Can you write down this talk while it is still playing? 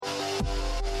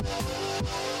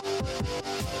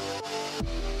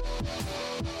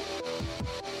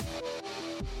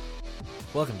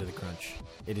Welcome to The Crunch.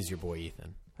 It is your boy,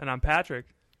 Ethan. And I'm Patrick.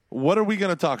 What are we going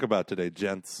to talk about today,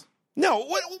 gents? No,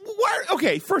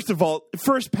 okay, first of all,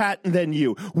 first Pat and then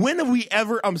you. When have we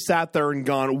ever sat there and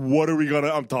gone, what are we going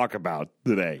to talk about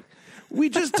today? We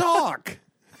just talk.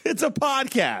 It's a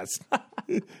podcast.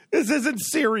 This isn't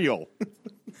cereal.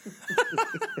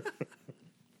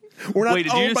 We're not Wait,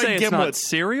 did you owned just by say it's not Gimlet.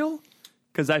 cereal?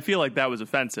 Because I feel like that was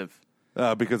offensive.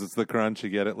 Because it's The Crunch. You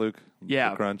get it, Luke?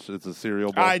 Yeah. The Crunch. It's a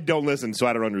cereal bowl. I don't listen, so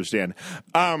I don't understand.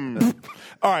 All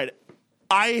right.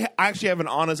 I actually have an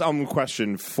honest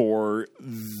question for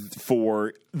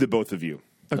the both of you.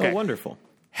 Okay. Oh, wonderful.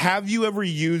 Have you ever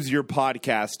used your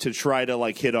podcast to try to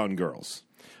hit on girls?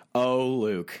 Oh,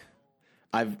 Luke,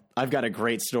 I've got a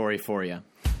great story for you.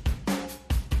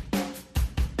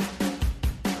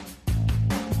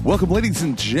 Welcome, ladies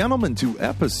and gentlemen, to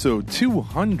episode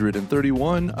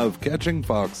 231 of Catching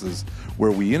Foxes, where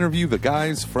we interview the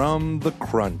guys from The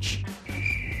Crunch.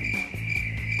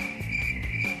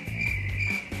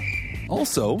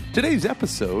 Also, today's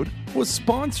episode was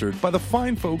sponsored by the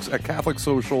fine folks at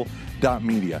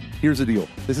CatholicSocial.media. Here's the deal.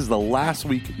 This is the last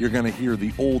week you're going to hear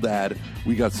the old ad.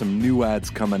 We got some new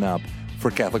ads coming up for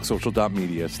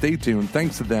CatholicSocial.media. Stay tuned.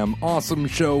 Thanks to them. Awesome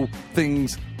show.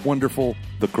 Things. Wonderful.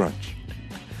 The Crunch.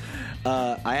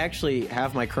 I actually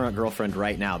have my current girlfriend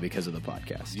right now because of the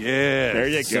podcast. Yeah. There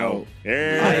you go.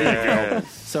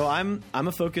 So I'm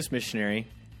a focused missionary,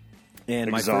 and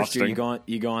my first year Exhausting.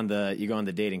 you go on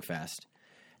the dating fast.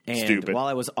 And Stupid. while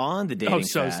I was on the dating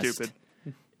so fast, stupid.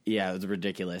 Yeah, it was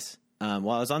ridiculous. While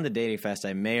I was on the dating fast,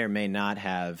 I may or may not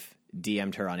have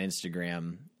DM'd her on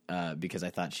Instagram because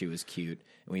I thought she was cute.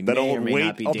 And we That may old or may wait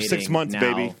not be of dating 6 months, now.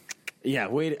 baby. Yeah,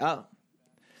 wait.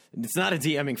 It's not a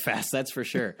DMing fast, that's for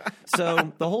sure.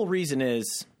 So the whole reason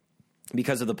is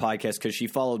because of the podcast, because she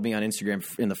followed me on Instagram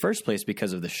in the first place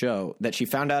because of the show, that she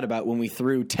found out about when we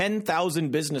threw 10,000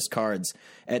 business cards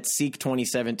at Seek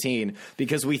 2017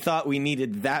 because we thought we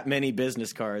needed that many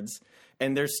business cards.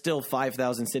 And there's still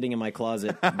 5,000 sitting in my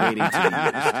closet waiting to be used. And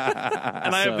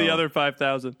I have the other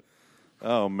 5,000.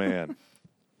 Oh, man.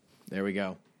 There we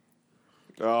go.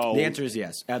 Oh, The answer is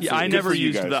yes. Absolutely. Yeah, I never you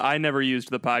used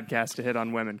the podcast to hit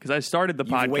on women because I started the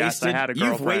You've podcast. I had a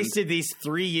girlfriend. You've wasted these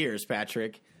 3 years,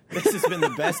 Patrick. This has been the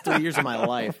best 3 years of my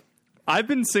life. I've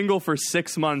been single for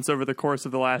 6 months over the course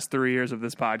of the last 3 years of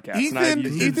this podcast. and I've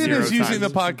Ethan used it is 0 using the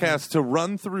times. podcast to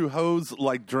run through hose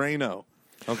like Drano.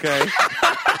 Okay?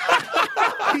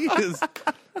 He is.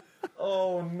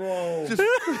 Oh, no.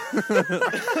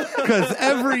 Because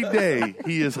every day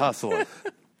he is hustling.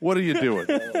 What are you doing?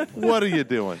 What are you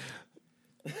doing?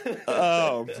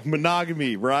 Oh,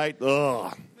 monogamy, right?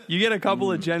 Ugh. You get a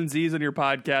couple of Gen Zs on your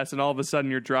podcast, and all of a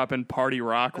sudden you're dropping party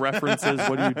rock references.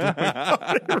 What are you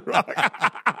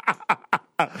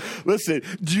doing? Listen,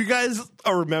 do you guys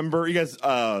remember? You guys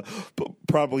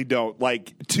probably don't.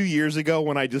 2 years ago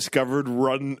when I discovered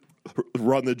Run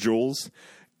the Jewels,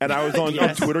 and I was on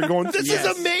Twitter going, "This is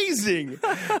amazing!"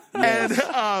 And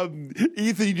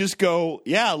Ethan, you just go,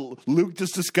 "Yeah, Luke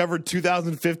just discovered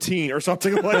 2015 or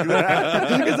something like that,"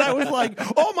 because I was like,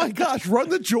 "Oh my gosh, Run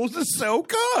the Jewels is so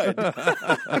good."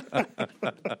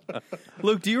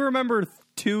 Luke, do you remember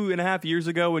 2.5 years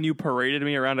ago when you paraded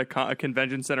me around a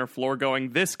convention center floor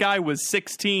going, "This guy was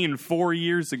 16 4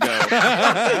 years ago"?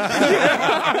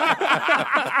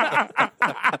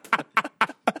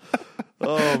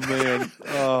 Oh, man.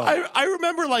 Oh. I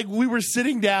remember we were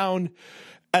sitting down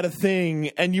at a thing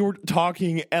and you were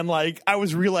talking and I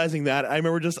was realizing that I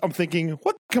remember I'm thinking,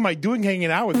 what the am I doing hanging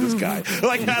out with this guy?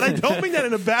 And I don't mean that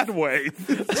in a bad way.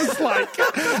 It's just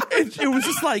it was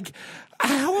just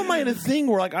how am I in a thing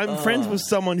where I'm friends with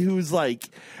someone who's a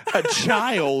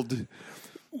child?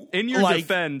 In your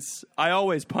defense, I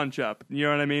always punch up. You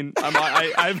know what I mean?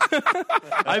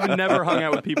 I've never hung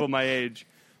out with people my age.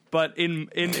 But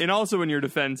in also in your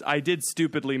defense, I did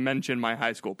stupidly mention my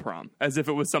high school prom as if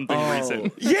it was something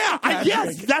recent. Yeah,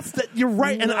 yes, you're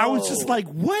right. And I was just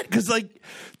what? Because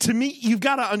to me, you've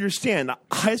got to understand,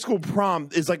 high school prom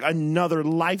is another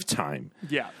lifetime.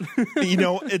 Yeah.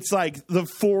 It's the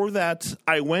 4 that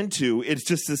I went to. It's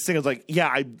just this thing.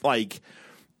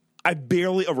 I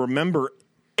barely remember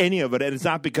any of it, and it's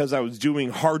not because I was doing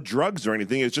hard drugs or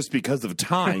anything. It's just because of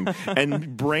time,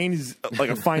 and brain is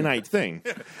a finite thing.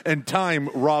 And time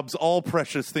robs all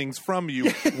precious things from you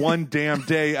one damn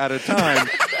day at a time,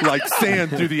 like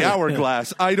sand through the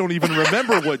hourglass. I don't even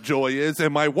remember what joy is,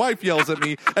 and my wife yells at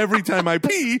me every time I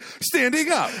pee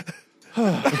standing up.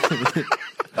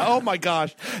 Oh my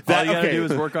gosh. All you gotta do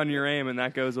is work on your aim, and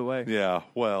that goes away. Yeah,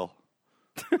 well,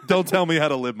 don't tell me how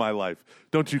to live my life.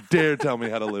 Don't you dare tell me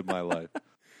how to live my life.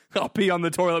 I'll pee on the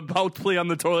toilet. I'll pee on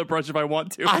the toilet brush if I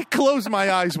want to. I close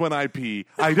my eyes when I pee.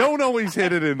 I don't always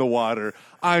hit it in the water.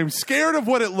 I'm scared of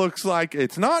what it looks like.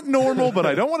 It's not normal, but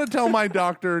I don't want to tell my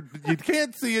doctor. You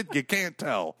can't see it. You can't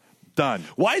tell. Done.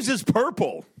 Why is this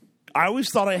purple? I always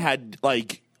thought I had,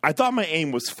 like, I thought my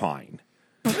aim was fine.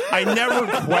 I never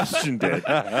questioned it.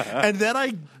 And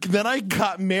then I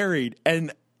got married,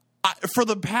 and for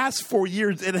the past 4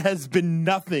 years, it has been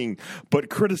nothing but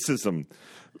criticism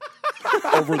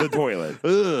over the toilet.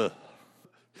 Ugh.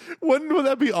 Wouldn't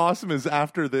that be awesome is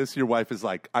after this, your wife is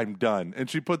like, I'm done. And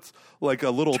she puts like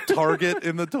a little target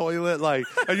in the toilet, like,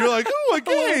 and you're like, oh, a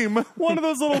game. One of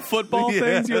those little football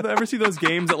things. You ever see those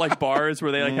games at like bars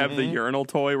where they like have the urinal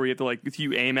toy where you have to like, if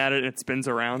you aim at it and it spins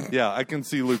around? Yeah, I can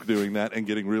see Luke doing that and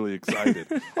getting really excited.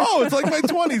 Oh, it's like my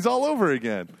 20s all over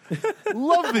again.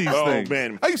 Love these things.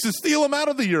 Man. I used to steal them out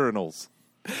of the urinals.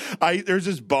 There's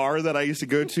this bar that I used to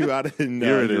go to out in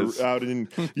out in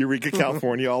Eureka,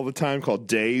 California, all the time called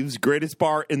Dave's. Greatest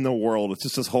bar in the world. It's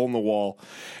just this hole in the wall,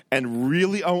 and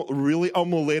really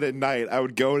almost late at night, I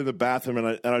would go into the bathroom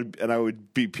and I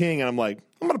would be peeing, and I'm like,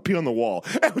 I'm gonna pee on the wall.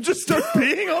 And I would just start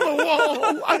peeing on the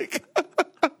wall, like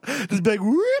just big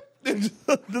whoop, just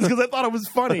because I thought it was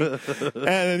funny,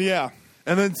 and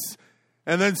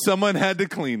then someone had to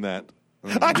clean that. I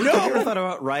know. Have you ever thought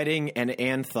about writing an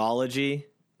anthology?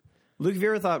 Luke, have you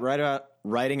ever thought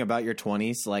writing about your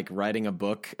 20s, like writing a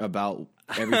book about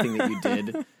everything that you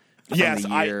did from Yes, the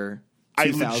year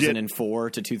 2004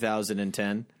 to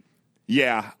 2010?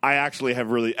 Yeah, I actually have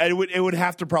really. It would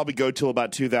have to probably go till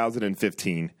about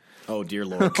 2015. Oh dear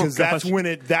Lord! Because that's when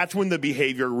the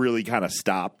behavior really kind of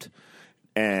stopped.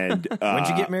 And when'd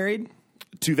you get married?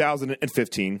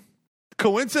 2015.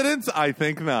 Coincidence? I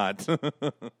think not.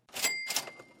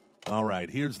 All right,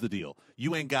 here's the deal.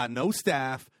 You ain't got no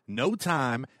staff, no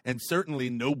time, and certainly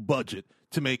no budget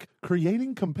to make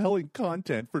creating compelling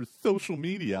content for social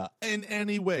media in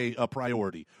any way a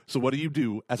priority. So what do you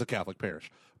do as a Catholic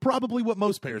parish? Probably what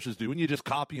most parishes do, and you just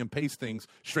copy and paste things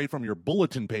straight from your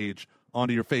bulletin page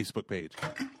onto your Facebook page.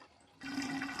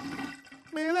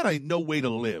 Man, that ain't no way to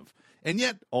live. And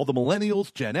yet, all the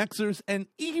millennials, Gen Xers, and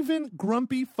even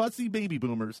grumpy, fussy baby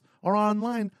boomers are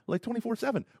online like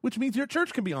 24/7, which means your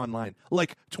church can be online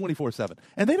like 24/7.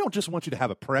 And they don't just want you to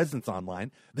have a presence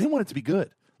online. They want it to be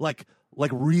good, like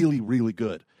really, really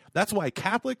good. That's why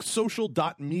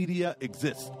CatholicSocial.media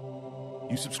exists.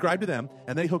 You subscribe to them,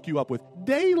 and they hook you up with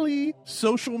daily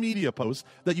social media posts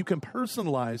that you can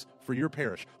personalize for your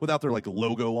parish without their like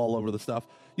logo all over the stuff.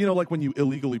 You know, like when you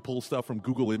illegally pull stuff from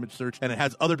Google image search and it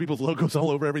has other people's logos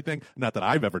all over everything. Not that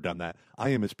I've ever done that. I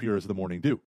am as pure as the morning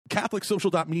dew.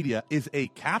 CatholicSocial.media is a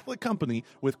Catholic company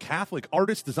with Catholic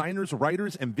artists, designers,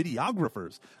 writers, and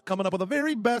videographers coming up with the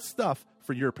very best stuff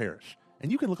for your parish.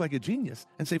 And you can look like a genius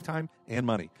and save time and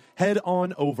money. Head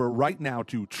on over right now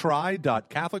to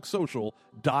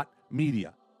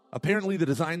try.catholicsocial.media. Apparently, the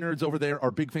design nerds over there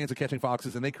are big fans of Catching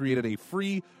Foxes, and they created a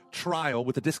free trial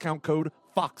with the discount code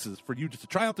FOXES for you just to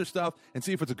try out their stuff and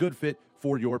see if it's a good fit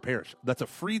for your parish. That's a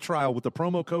free trial with the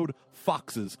promo code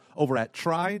FOXES over at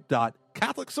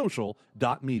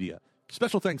try.catholicsocial.media.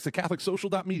 Special thanks to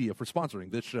CatholicSocial.media for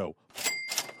sponsoring this show.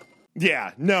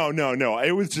 Yeah, no.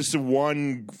 It was just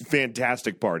one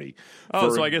fantastic party.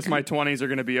 Oh, so I guess my 20s are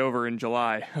going to be over in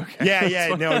July. Okay.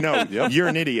 Yeah, no. Yep. You're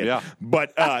an idiot. Yeah.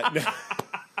 But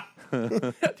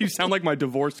you sound like my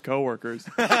divorced coworkers.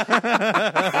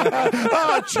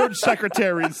 Church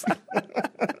secretaries.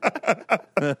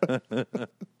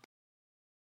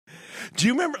 Do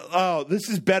you remember? Oh, this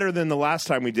is better than the last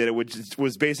time we did it, which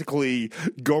was basically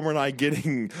Gomer and I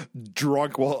getting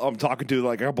drunk while I'm talking to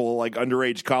like a couple of like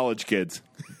underage college kids.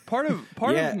 Part of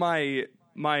my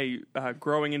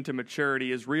growing into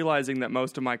maturity is realizing that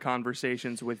most of my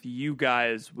conversations with you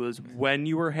guys was when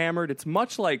you were hammered. It's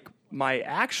much like my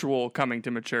actual coming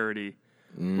to maturity,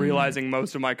 realizing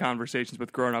most of my conversations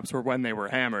with grown-ups were when they were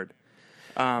hammered.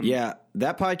 Yeah,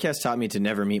 that podcast taught me to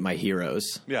never meet my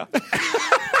heroes. Yeah.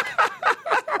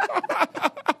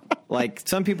 Like,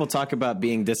 some people talk about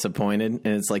being disappointed, and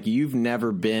it's like you've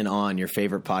never been on your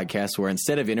favorite podcast where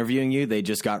instead of interviewing you, they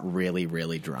just got really,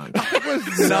 really drunk. I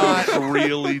was not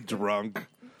really drunk.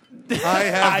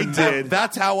 I did.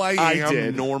 That's how I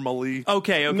am normally.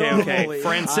 Okay. Normally.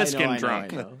 Franciscan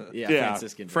drunk. I know. Yeah,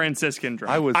 Franciscan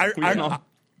drunk. I was.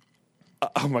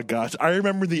 Oh my gosh! I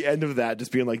remember the end of that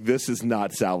just being like, "This is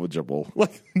not salvageable.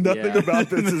 Like nothing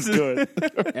about this is good."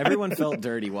 Everyone felt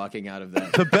dirty walking out of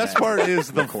that. The best part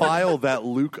is the file that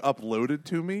Luke uploaded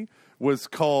to me was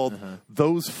called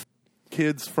 "Those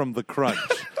Kids from the Crunch,"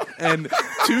 And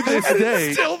to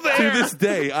this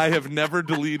day, I have never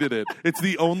deleted it. It's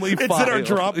the only file. It's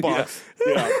in our Dropbox.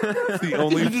 Yeah. It's the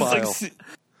only file.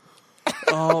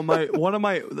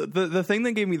 The thing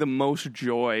that gave me the most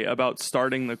joy about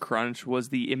starting the Crunch was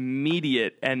the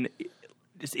immediate and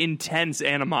just intense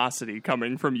animosity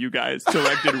coming from you guys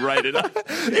directed right at us.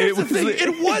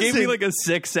 It gave me like a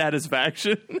sick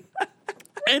satisfaction.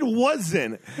 It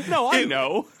wasn't. No, I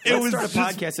know. Let's start a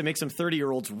podcast that makes some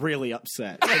 30-year-olds really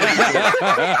upset.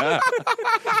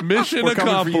 Mission We're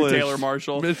coming accomplished. for you, Taylor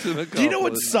Marshall. Mission accomplished. Do you know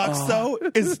what sucks though?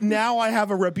 Is now I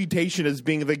have a reputation as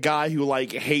being the guy who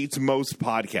like hates most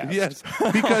podcasts. Yes,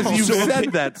 because you've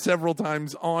said that several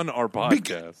times on our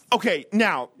podcast. Okay,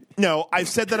 now, no, I've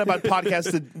said that about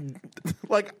podcasts that,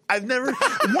 like, I've never,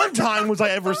 one time was I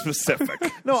ever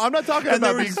specific. No, I'm not talking And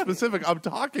about there being was- specific. I'm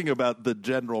talking about the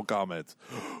general comments.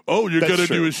 Oh, you're That's going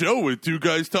to do true. a show with two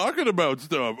guys talking about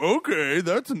stuff. Okay,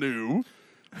 that's new.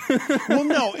 Well,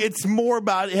 no, it's more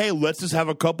about, hey, let's just have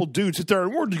a couple dudes sit there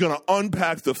and we're just going to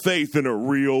unpack the faith in a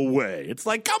real way. It's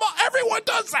like, come on, everyone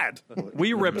does that.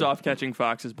 We ripped off Catching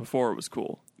Foxes before it was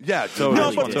cool. Yeah,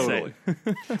 totally. No, but- totally.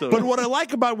 But what I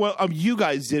like about what you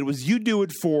guys did was you do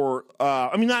it for,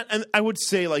 and I would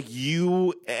say like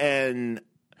you and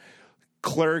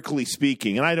clerically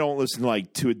speaking, and I don't listen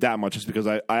to it that much just because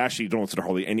I actually don't listen to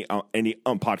hardly any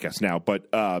podcasts now,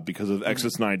 but because of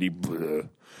Exodus 90. Bleh.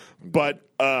 But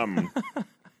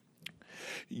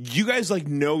you guys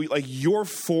know you're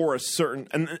for a certain,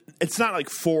 and it's not like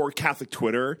for Catholic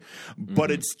Twitter, but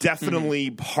it's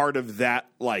definitely part of that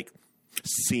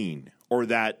scene or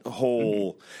that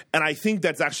whole. And I think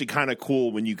that's actually kind of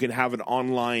cool when you can have an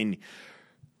online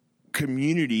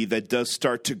community that does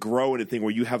start to grow in a thing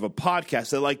where you have a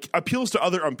podcast that appeals to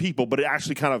other people, but it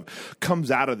actually kind of comes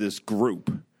out of this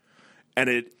group. And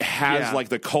it has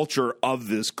the culture of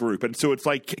this group. And so it's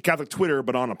like Catholic Twitter,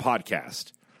 but on a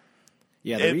podcast.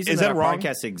 Yeah, the reason is that that our wrong?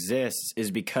 podcast exists is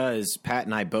because Pat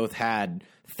and I both had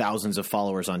thousands of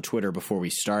followers on Twitter before we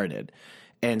started.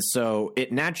 And so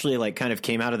it naturally kind of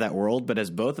came out of that world. But as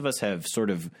both of us have sort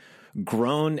of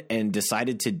grown and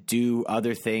decided to do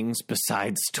other things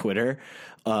besides Twitter,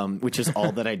 which is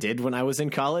all that I did when I was in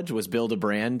college, was build a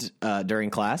brand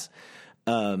during class.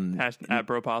 At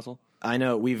Bropostle. I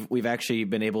know we've actually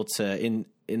been able to in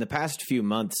the past few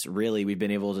months, really, we've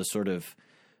been able to sort of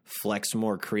flex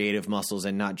more creative muscles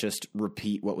and not just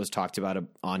repeat what was talked about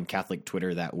on Catholic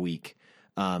Twitter that week.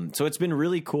 So it's been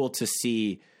really cool to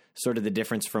see sort of the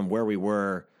difference from where we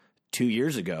were 2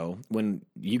 years ago when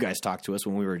you guys talked to us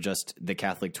when we were just the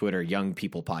Catholic Twitter Young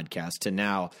People podcast to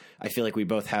now. I feel like we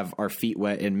both have our feet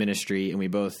wet in ministry and we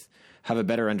both have a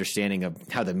better understanding of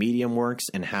how the medium works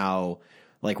and how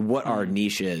what our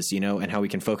niche is, and how we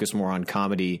can focus more on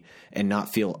comedy and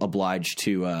not feel obliged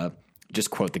to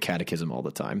just quote the catechism all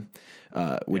the time,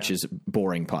 which is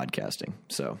boring podcasting.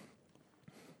 So,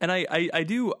 and I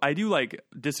do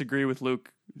disagree with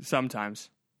Luke sometimes.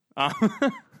 I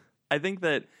think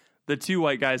that the two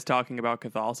white guys talking about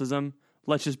Catholicism,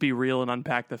 let's just be real and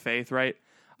unpack the faith, right?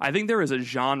 I think there is a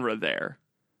genre there,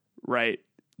 right?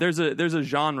 There's a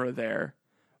genre there,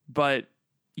 but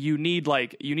you need a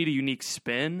unique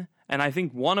spin. And I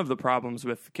think one of the problems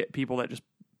with people that just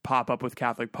pop up with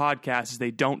Catholic podcasts is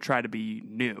they don't try to be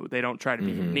new. They don't try to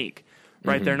be unique,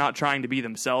 right? They're not trying to be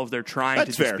themselves. They're trying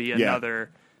to just be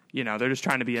another, they're just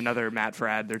trying to be another Matt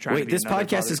Frad. They're trying to be this another podcast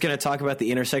brother. is going to talk about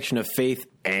the intersection of faith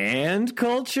and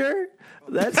culture?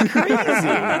 That's crazy.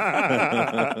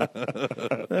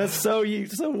 That's so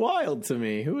wild to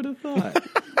me. Who would have thought?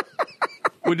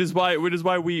 Which is why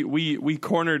we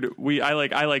cornered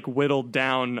I whittled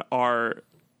down our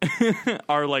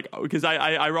because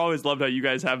I always loved how you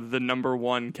guys have the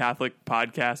 #1 Catholic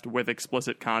podcast with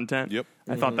explicit content. Yep.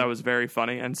 I thought that was very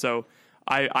funny, and so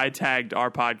I tagged our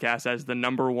podcast as the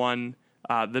 #1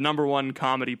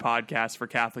 comedy podcast for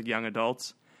Catholic young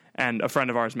adults. And a friend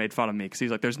of ours made fun of me because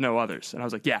he's like, "There's no others," and I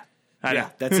was like, "Yeah, I know.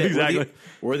 That's it. exactly."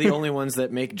 We're the only ones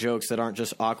that make jokes that aren't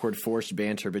just awkward, forced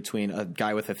banter between a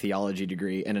guy with a theology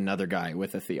degree and another guy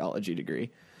with a theology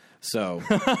degree. So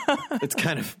it's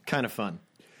kind of fun.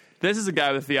 This is a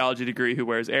guy with a theology degree who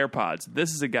wears AirPods.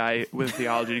 This is a guy with a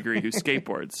theology degree who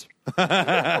skateboards.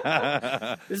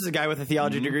 This is a guy with a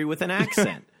theology degree with an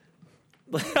accent.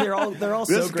 They're all so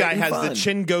This great guy and has fun. the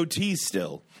chin goatee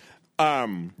still.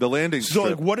 The landing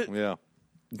strip. Yeah.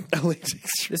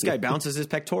 This guy bounces his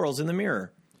pectorals in the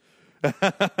mirror.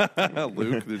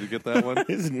 Luke, did you get that one?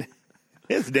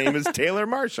 His name is Taylor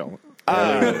Marshall.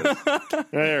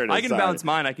 There it is. I can bounce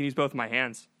mine. I can use both my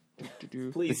hands.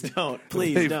 Please don't.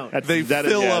 Please don't. They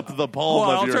fill up the palm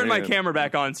Well, of I'll your turn my hand. camera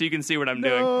back on so you can see what I'm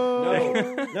doing.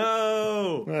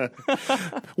 No.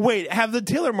 Wait, have the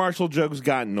Taylor Marshall jokes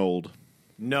gotten old?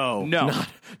 No. No.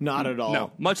 Not at all.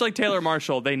 No, much like Taylor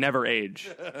Marshall, they never age.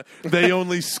 They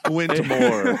only squint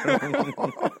more.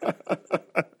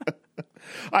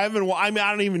 I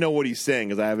don't even know what he's saying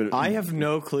because I haven't. I have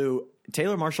no clue.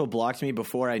 Taylor Marshall blocked me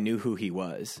before I knew who he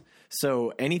was.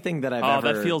 So anything that I've ever...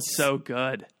 Oh, that feels so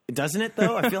good. Doesn't it,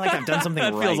 though? I feel like I've done something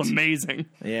That right. feels amazing.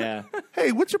 Yeah.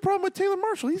 Hey, what's your problem with Taylor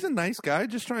Marshall? He's a nice guy,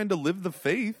 just trying to live the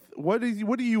faith. What do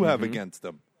you have against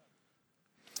him?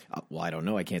 Well, I don't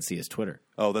know. I can't see his Twitter.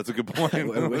 Oh, that's a good point.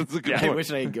 That's a good I point.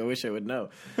 wish I would know.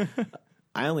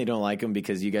 I only don't like him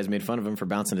because you guys made fun of him for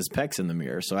bouncing his pecs in the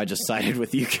mirror. So I just sided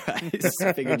with you guys.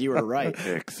 I figured you were right.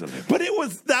 Excellent. But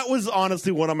that was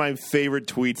honestly one of my favorite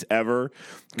tweets ever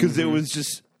because it was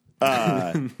just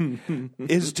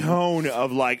his tone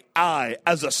of like, I,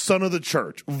 as a son of the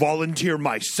church, volunteer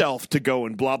myself to go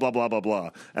and blah, blah, blah, blah,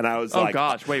 blah. And I was Oh, like,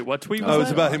 gosh. Wait, what tweet was Oh, it that?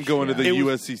 was about him going to the It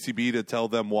was- USCCB to tell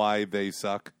them why they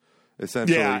suck,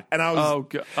 essentially. yeah. And I was,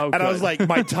 Oh, and I was like,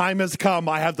 my time has come.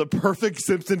 I have the perfect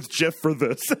Simpsons gif for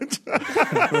this.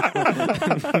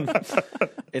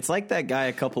 It's like that guy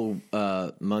a couple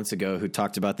months ago who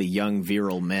talked about the young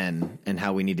virile men and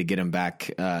how we need to get him back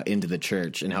into the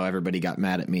church and how everybody got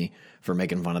mad at me for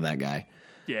making fun of that guy.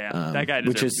 Yeah, that guy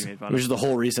deserves to be made fun of. Which is the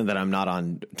whole reason that I'm not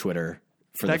on Twitter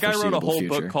for That the guy wrote a foreseeable whole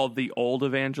future. book called The Old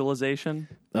Evangelization,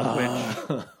 which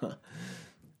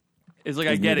is like,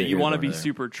 I get neither it. You here want to nor be there.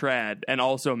 super trad and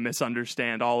also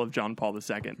misunderstand all of John Paul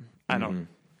II. I don't.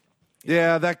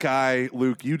 Yeah, that guy,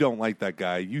 Luke, you don't like that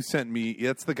guy. You sent me,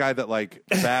 that's the guy that like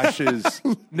bashes.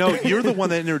 No, you're the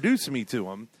one that introduced me to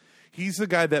him. He's the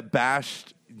guy that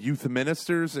bashed youth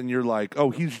ministers, and you're like, oh,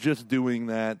 he's just doing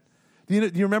that. Do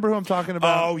you remember who I'm talking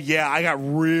about? Oh, yeah. I got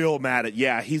real mad at,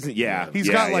 He's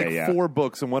got like 4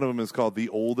 books, and one of them is called The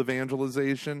Old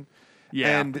Evangelization.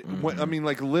 Yeah. And I mean,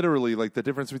 like literally, like the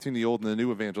difference between the old and the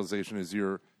new evangelization is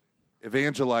you're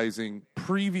evangelizing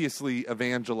previously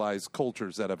evangelized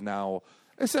cultures that have now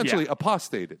essentially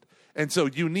apostated. And so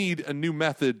you need a new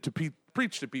method to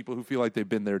preach to people who feel like they've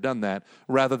been there, done that,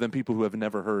 rather than people who have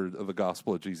never heard of the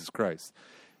gospel of Jesus Christ.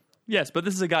 Yes, but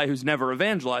this is a guy who's never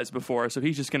evangelized before, so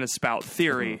he's just going to spout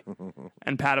theory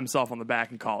and pat himself on the back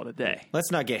and call it a day.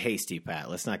 Let's not get hasty, Pat.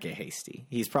 Let's not get hasty.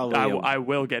 He's probably... I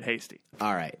will get hasty.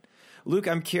 All right. Luke,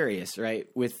 I'm curious, right?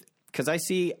 Because I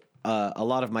see a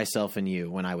lot of myself in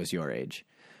you when I was your age.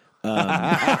 Benjamin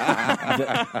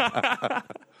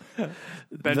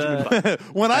Button.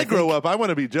 When I grow up, I want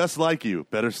to be just like you.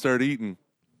 Better start eating.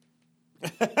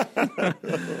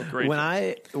 Great. When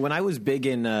I was big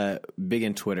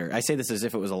in Twitter, I say this as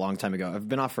if it was a long time ago. I've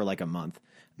been off for like a month.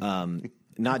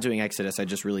 Not doing Exodus. I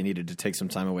just really needed to take some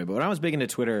time away. But when I was big into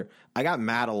Twitter, I got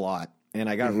mad a lot. And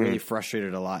I got really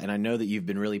frustrated a lot. And I know that you've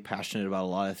been really passionate about a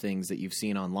lot of things that you've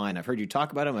seen online. I've heard you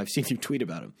talk about them. I've seen you tweet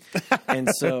about them. And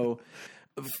so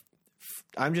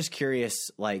I'm just curious,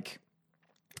 like,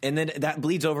 and then that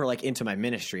bleeds over like into my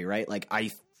ministry, right? Like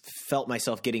I felt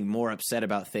myself getting more upset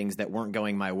about things that weren't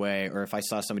going my way, or if I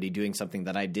saw somebody doing something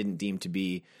that I didn't deem to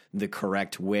be the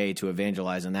correct way to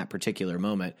evangelize in that particular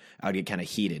moment, I would get kind of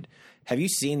heated. Have you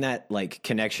seen that like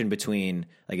connection between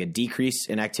like a decrease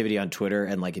in activity on Twitter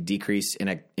and like a decrease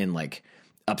in like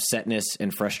upsetness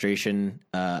and frustration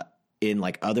in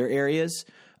like other areas,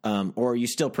 or are you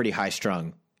still pretty high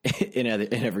strung in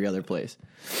every other place?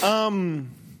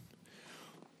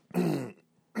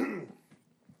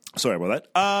 Sorry about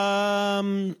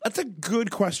that. That's a good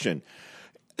question.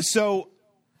 So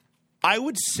I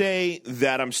would say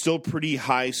that I'm still pretty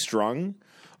high strung,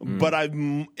 but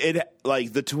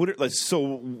the Twitter, like,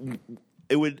 so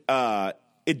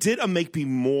it did make me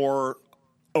more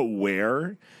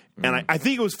aware. And I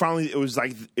think it was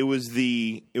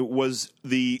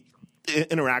the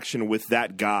interaction with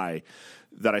that guy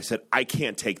that I said, I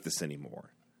can't take this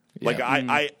anymore. Like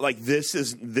I like this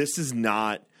is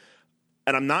not,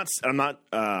 and I'm not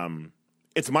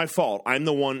it's my fault. I'm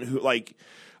the one who like,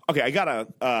 okay, I got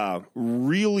a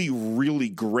really, really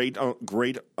great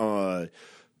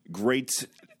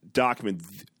document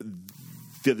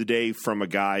the other day from a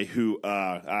guy who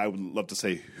I would love to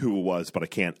say who it was, but I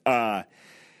can't because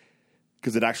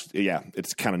it actually,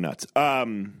 it's kind of nuts.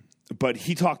 But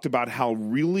he talked about how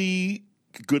really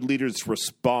good leaders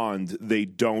respond; they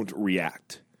don't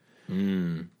react.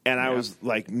 And I was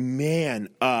like, man,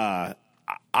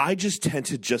 I just tend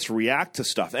to just react to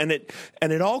stuff, and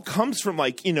it all comes from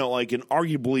like an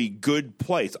arguably good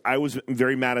place. I was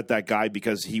very mad at that guy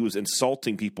because he was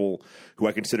insulting people who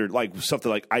I considered like stuff that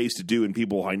like I used to do, and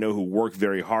people I know who work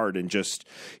very hard, and just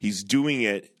he's doing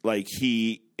it like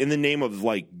he in the name of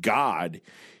like God,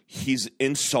 he's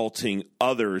insulting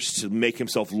others to make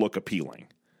himself look appealing,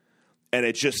 and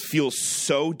it just feels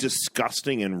so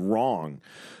disgusting and wrong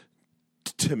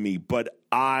to me. But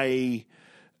I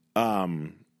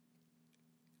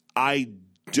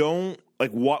don't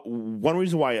like one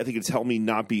reason why I think it's helped me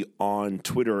not be on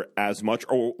Twitter as much,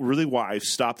 or really why I've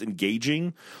stopped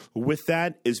engaging with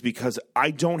that, is because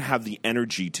I don't have the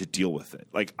energy to deal with it.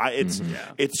 Like it's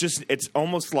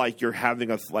almost like you're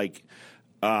having a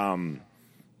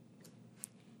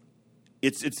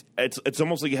It's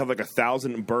almost like you have like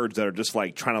 1,000 birds that are just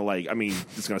like trying to like, I mean,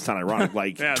 it's going to sound ironic,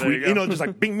 like, yeah, just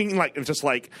like bing, bing, like, it's just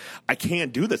like, I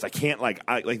can't do this. I can't I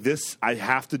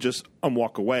have to just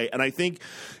walk away. And I think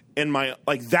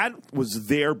that was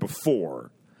there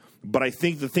before, but I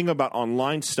think the thing about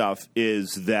online stuff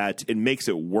is that it makes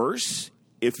it worse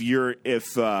if you're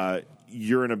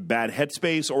in a bad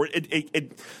headspace, or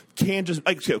it can just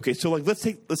like, okay. So like,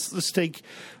 let's take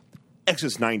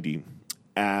Exodus 90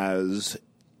 as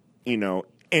an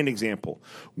example.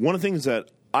 One of the things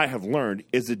that I have learned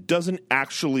is it doesn't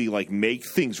actually like make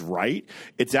things right.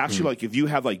 It's actually like if you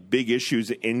have like big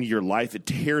issues in your life, it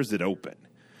tears it open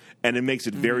and it makes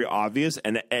it very obvious,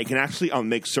 and it can actually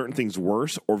make certain things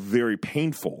worse or very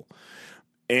painful.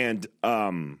 And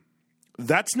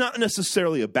that's not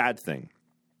necessarily a bad thing.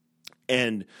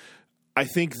 And I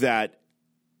think that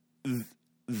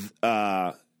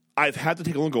I've had to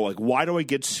take a look and go, like, why do I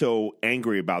get so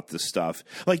angry about this stuff?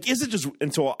 Like, is it just –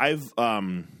 and so I've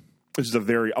this is a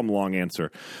very long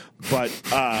answer. But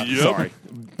sorry.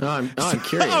 No, I'm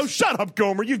curious. Oh, shut up,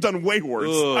 Gomer. You've done way worse.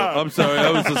 I'm sorry.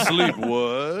 I was asleep.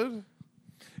 What?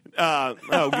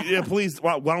 Please,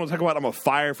 why don't we talk about I'm a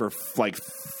fire for like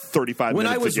 35 when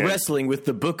minutes I was again. wrestling with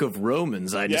the Book of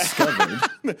Romans, I discovered.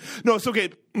 No, it's okay.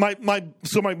 My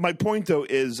point though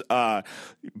is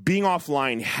being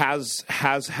offline has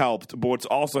helped, but what's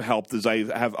also helped is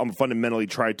I'm fundamentally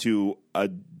tried to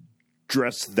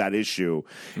address that issue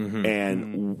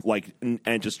and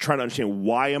just trying to understand,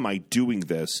 why am I doing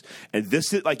this? And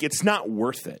this is like, it's not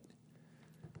worth it.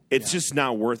 It's just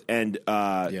not worth. And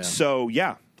so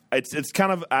it's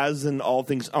kind of, as in all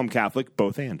things Catholic,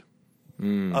 both and.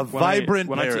 A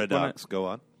vibrant paradox. Go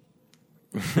on.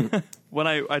 When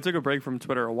I took a break from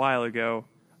Twitter a while ago,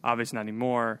 obviously not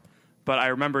anymore, but I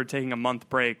remember taking a month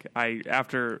break.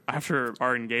 After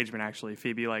our engagement, actually,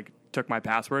 Phoebe took my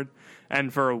password,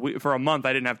 and for a month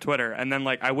I didn't have Twitter, and then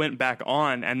I went back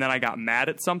on, and then I got mad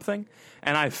at something,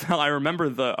 and I remember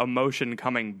the emotion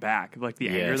coming back, the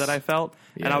anger that I felt,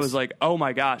 and I was like, oh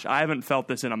my gosh, I haven't felt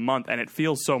this in a month, and it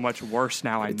feels so much worse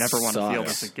now. I never want to feel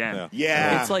this again.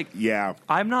 Yeah. It's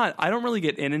I don't really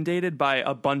get inundated by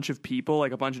a bunch of people,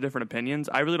 a bunch of different opinions.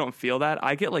 I really don't feel that.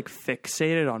 I get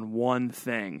fixated on one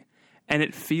thing, and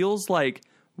it feels like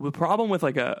the problem with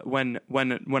when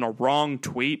a wrong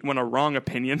tweet, when a wrong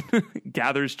opinion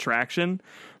gathers traction,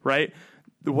 right?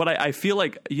 What I feel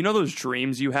like, those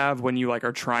dreams you have when you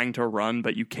are trying to run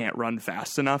but you can't run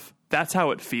fast enough? That's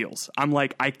how it feels. I'm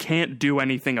I can't do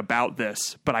anything about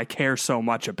this, but I care so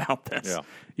much about this.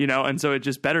 Yeah. And so it's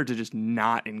just better to just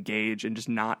not engage and just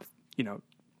not,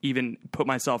 even put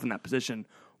myself in that position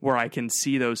where I can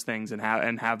see those things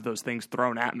and have those things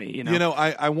thrown at me.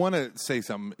 I want to say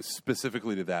something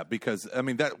specifically to that, because I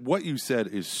mean that what you said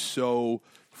is so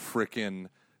freaking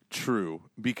true,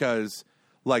 because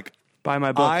buy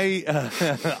my book.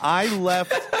 I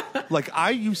left I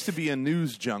used to be a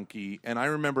news junkie, and I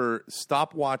remember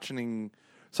stop watching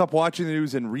the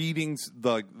news and reading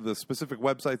the specific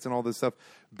websites and all this stuff,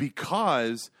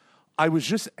 because I was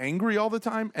just angry all the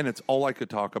time, and it's all I could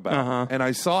talk about. And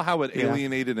I saw how it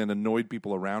alienated and annoyed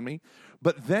people around me.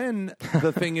 But then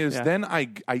the thing is, then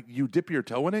you dip your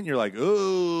toe in it, and you're like,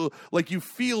 oh, you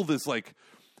feel this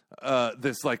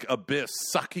this abyss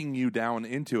sucking you down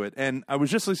into it. And I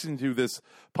was just listening to this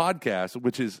podcast,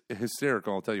 which is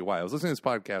hysterical. I'll tell you why. I was listening to this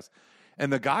podcast,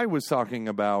 and the guy was talking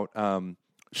about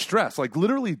stress,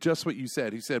 literally just what you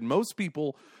said. He said most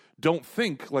people don't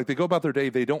think, they go about their day,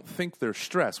 they don't think they're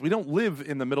stressed. We don't live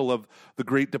in the middle of the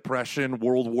Great Depression,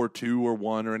 World War II or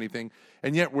I or anything,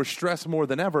 and yet we're stressed more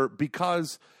than ever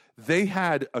because they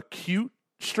had acute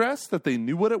stress that they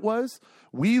knew what it was.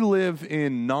 We live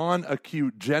in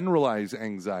non-acute generalized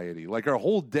anxiety. Our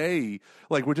whole day,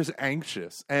 we're just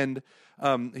anxious. And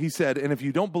he said, and if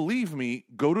you don't believe me,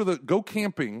 go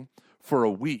camping for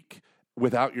a week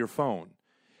without your phone.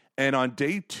 And on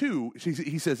day 2,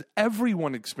 he says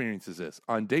everyone experiences this.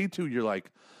 On day 2, you're like,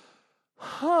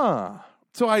 huh.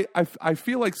 So I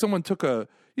feel like someone took a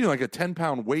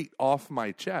 10-pound weight off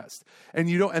my chest. And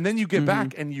and then you get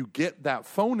back and you get that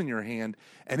phone in your hand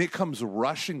and it comes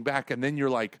rushing back. And then you're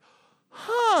like,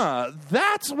 huh,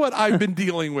 that's what I've been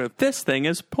dealing with. This thing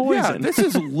is poison. Yeah, this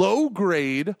is low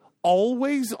grade,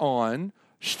 always on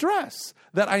stress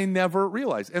that I never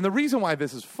realized. And the reason why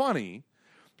this is funny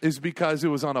is because it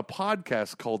was on a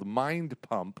podcast called Mind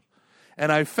Pump.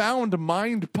 And I found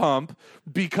Mind Pump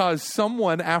because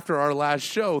someone after our last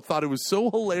show thought it was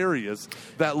so hilarious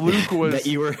that Luke was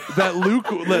that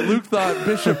Luke thought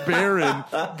Bishop Barron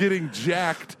getting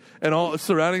jacked and all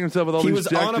surrounding himself with all these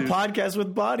jacked He was on a dudes. podcast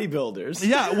with bodybuilders.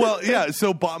 Yeah, well, yeah.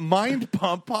 So Mind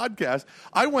Pump podcast,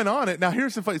 I went on it. Now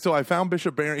here's the funny. So I found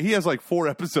Bishop Barron. He has like 4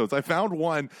 episodes. I found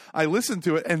one. I listened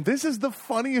to it, and this is the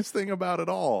funniest thing about it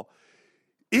all.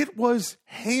 It was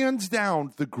hands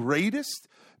down the greatest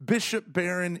Bishop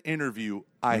Barron interview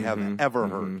I have ever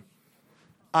heard.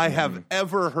 I have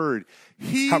ever heard.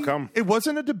 How come? It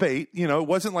wasn't a debate. It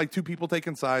wasn't like 2 people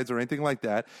taking sides or anything like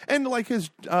that. And like his,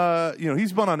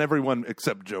 he's been on everyone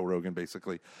except Joe Rogan,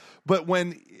 basically. But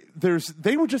when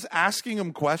they were just asking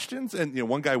him questions, and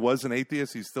one guy was an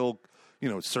atheist. He's still,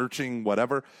 searching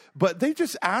whatever. But they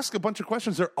just ask a bunch of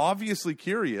questions. They're obviously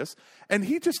curious, and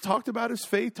he just talked about his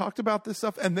faith, talked about this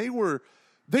stuff, and they were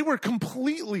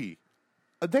completely.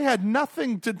 They had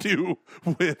nothing to do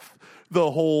with the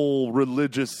whole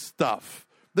religious stuff.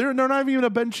 They're not even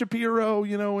a Ben Shapiro,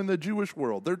 in the Jewish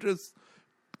world. They're just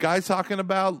guys talking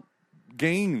about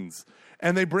gains.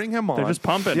 And they bring him on. They're just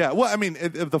pumping. Yeah, well, I mean,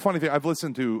 the funny thing, I've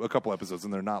listened to a couple episodes,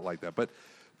 and they're not like that. But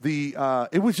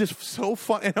it was just so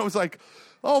fun. And I was like,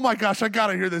 oh my gosh, I got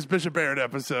to hear this Bishop Barron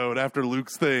episode after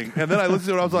Luke's thing. And then I listened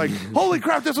to it, I was like, holy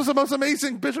crap, this was the most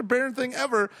amazing Bishop Barron thing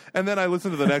ever. And then I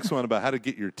listened to the next one about how to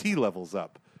get your T levels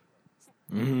up.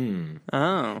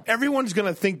 Oh. Everyone's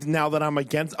going to think now that I'm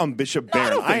against Bishop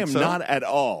Barron. I am not at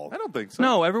all. I don't think so.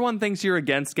 No, everyone thinks you're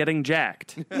against getting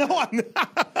jacked. No, I'm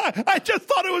not. I just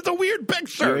thought it was a weird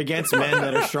picture. You're against men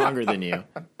that are stronger than you.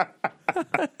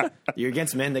 You're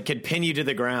against men that could pin you to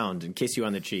the ground and kiss you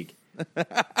on the cheek.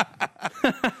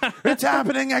 It's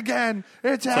happening again.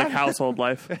 It's like household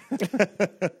life.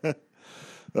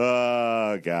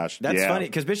 Oh, gosh. That's funny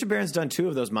because Bishop Barron's done 2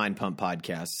 of those Mind Pump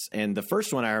podcasts. And the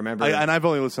first one I remember. And I've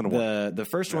only listened to one. The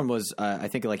first one was, I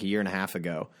think, like a year and a half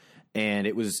ago. And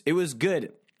it was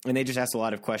good. And they just asked a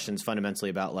lot of questions fundamentally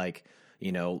about, like,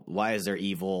 why is there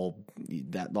evil,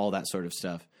 all that sort of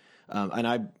stuff. And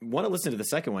I want to listen to the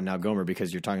second one now, Gomer,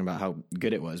 because you're talking about how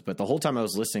good it was. But the whole time I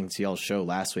was listening to y'all's show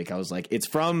last week, I was like, it's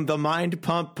from the Mind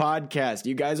Pump podcast.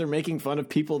 You guys are making fun of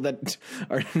people that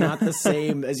are not the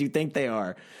same as you think they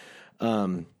are.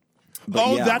 That's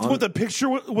what the picture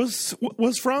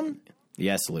was from?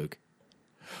 Yes, Luke.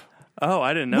 Oh,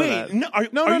 I didn't know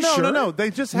that. No.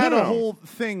 They just had a whole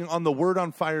thing on the Word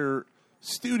on Fire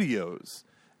Studios.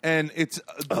 And it's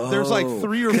there's like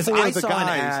 3 or 4 of the guys. I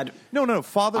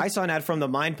saw an ad from the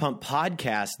Mind Pump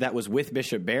podcast that was with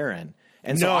Bishop Barron.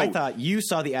 And so I thought you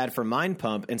saw the ad for Mind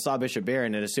Pump and saw Bishop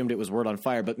Barron and assumed it was Word on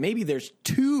Fire. But maybe there's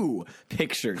 2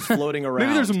 pictures floating around.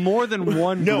 Maybe there's more than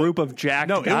one group of jacked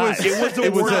guys.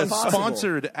 It was a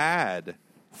sponsored ad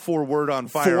for Word on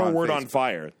Fire. For Word on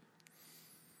Fire.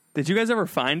 Did you guys ever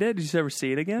find it? Did you ever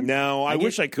see it again? No, I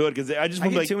wish I could because I just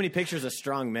get too many pictures of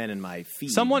strong men in my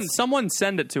feed. Someone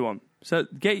send it to them. So,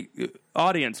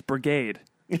 audience brigade.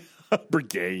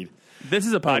 Brigade. This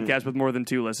is a podcast with more than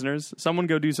 2 listeners. Someone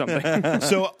go do something.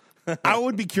 So I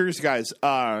would be curious, guys.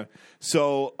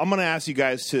 So I'm going to ask you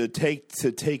guys to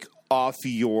take off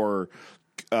your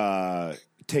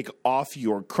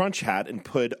Crunch hat and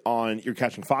put on your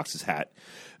Catching Foxes hat.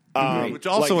 Which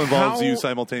also involves you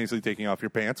simultaneously taking off your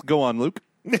pants. Go on, Luke.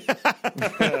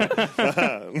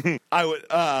 I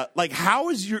would how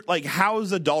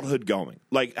is adulthood going?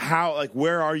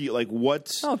 Where are you?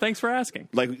 What's? Oh, thanks for asking.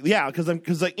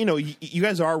 Because you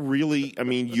guys are really. I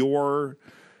mean,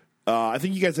 I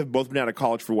think you guys have both been out of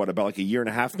college for about a year and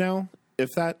a half now,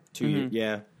 if that. 2 years.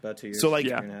 Yeah, about 2 years. So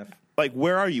year and a half.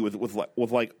 Where are you with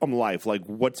life?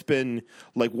 What's been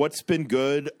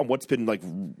good and what's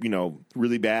been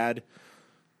really bad?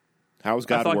 How's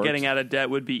God? I thought worked? getting out of debt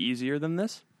would be easier than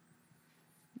this.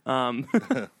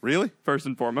 Really? First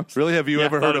and foremost. Really? Have you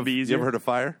ever heard of? You ever heard of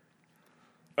fire?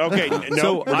 Okay, no.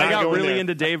 So I got really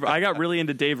into Dave. I got really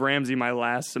into Dave Ramsey my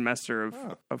last semester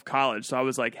of college. So I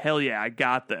was like, hell yeah, I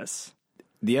got this.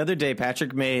 The other day,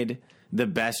 Patrick made the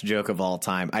best joke of all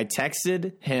time. I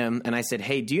texted him and I said,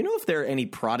 "Hey, do you know if there are any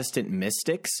Protestant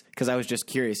mystics?" Because I was just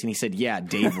curious. And he said, "Yeah,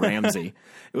 Dave Ramsey."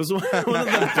 It was one of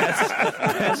the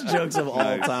best jokes of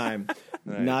all time.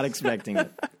 Nice. Not expecting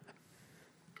it.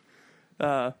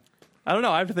 I don't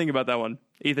know. I have to think about that one.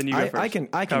 Ethan, you go first. I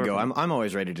can go. I'm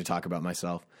always ready to talk about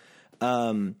myself.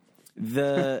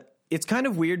 It's kind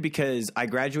of weird because I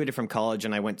graduated from college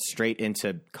and I went straight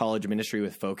into college ministry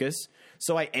with Focus.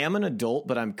 So I am an adult,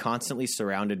 but I'm constantly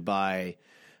surrounded by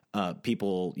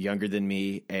people younger than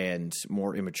me and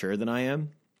more immature than I am,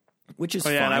 which is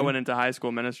fine. And I went into high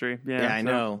school ministry. Yeah, I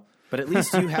know. But at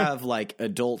least you have like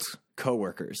adult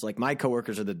coworkers. Like my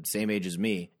coworkers are the same age as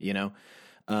me, you know,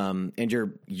 and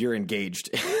you're engaged.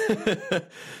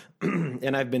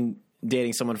 And I've been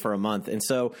dating someone for a month, and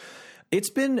so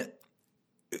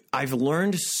I've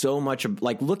learned so much.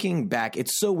 Like looking back,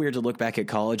 it's so weird to look back at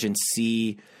college and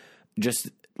see just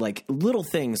like little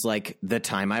things like the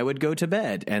time I would go to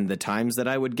bed and the times that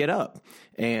I would get up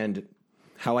and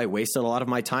how I wasted a lot of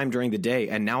my time during the day.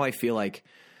 And now I feel like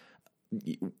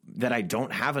that I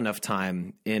don't have enough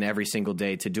time in every single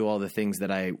day to do all the things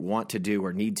that I want to do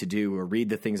or need to do or read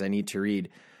the things I need to read.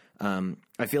 I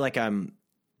feel like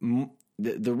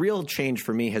the real change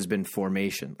for me has been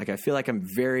formation. Like I feel like I'm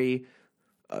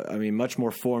much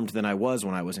more formed than I was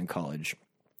when I was in college,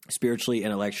 spiritually,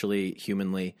 intellectually,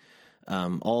 humanly,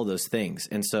 all those things.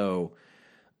 And so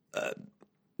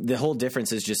the whole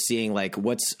difference is just seeing like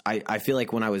I feel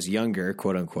like when I was younger,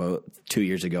 quote unquote, 2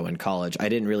 years ago in college, I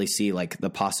didn't really see like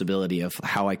the possibility of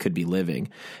how I could be living.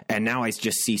 And now I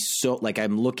just see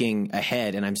I'm looking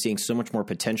ahead and I'm seeing so much more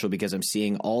potential because I'm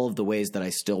seeing all of the ways that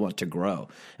I still want to grow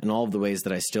and all of the ways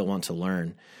that I still want to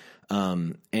learn.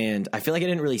 And I feel like I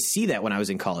didn't really see that when I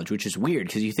was in college, which is weird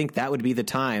because you think that would be the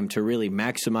time to really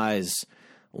maximize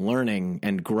learning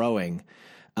and growing.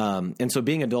 And so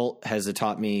being adult has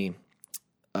taught me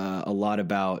a lot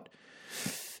about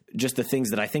just the things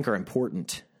that I think are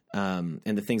important and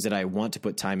the things that I want to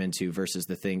put time into versus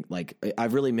the thing like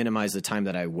I've really minimized the time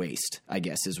that I waste, I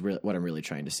guess is what I'm really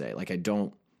trying to say. Like I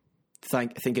don't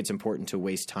think it's important to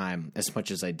waste time as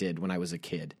much as I did when I was a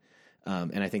kid.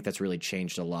 And I think that's really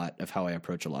changed a lot of how I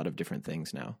approach a lot of different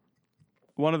things now.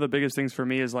 One of the biggest things for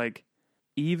me is like,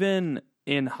 even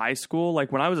in high school,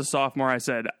 like when I was a sophomore, I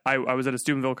said, I was at a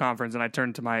Steubenville conference and I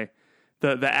turned to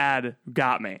the ad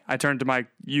got me. I turned to my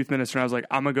youth minister and I was like,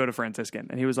 I'm going to go to Franciscan.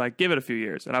 And he was like, give it a few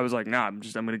years. And I was like, no, I'm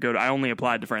going to go I only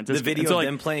applied to Franciscan. The video of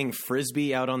them playing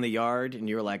Frisbee out on the yard and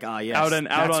you were like, yes,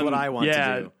 that's what I want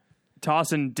to do.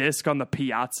 Tossing disc on the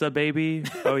piazza, baby.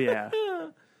 Oh yeah.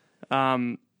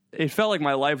 It felt like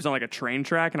my life was on like a train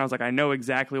track, and I was like, I know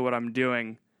exactly what I'm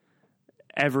doing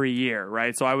every year,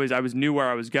 right? So I knew where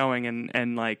I was going,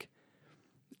 and like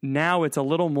now it's a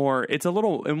little,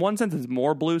 in one sense it's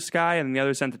more blue sky, and in the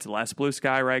other sense it's less blue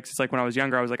sky, right? 'Cause it's like when I was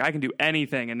younger, I was like, I can do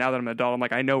anything, and now that I'm an adult, I'm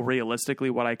like, I know realistically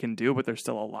what I can do, but there's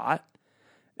still a lot.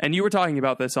 And you were talking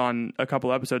about this on a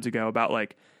couple episodes ago about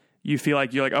like, you feel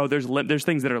like you're like, oh, there's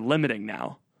things that are limiting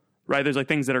now, right? There's like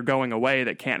things that are going away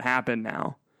that can't happen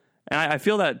now. And I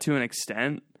feel that to an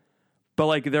extent, but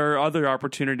like there are other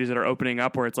opportunities that are opening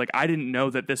up where it's like, I didn't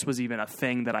know that this was even a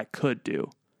thing that I could do,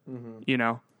 you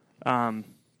know?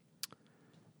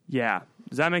 Yeah.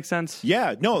 Does that make sense?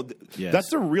 Yeah, no,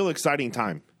 that's a real exciting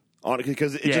time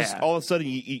because it just all of a sudden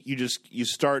you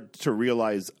start to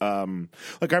realize,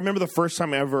 like I remember the first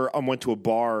time I ever went to a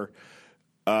bar,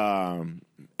 and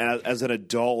as an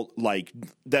adult, like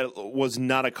that was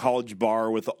not a college bar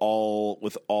with all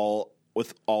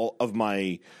of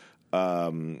my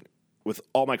with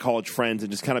all my college friends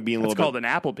and just kind of being a little bit. It's called an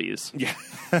Applebee's. Yeah.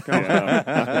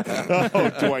 Oh,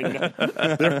 do I know?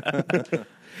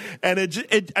 And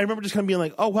I remember just kind of being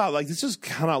like, oh wow, like this is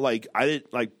kind of like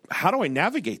how do I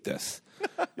navigate this?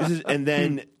 And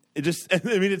then it just, I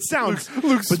mean, it sounds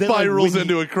Luke spirals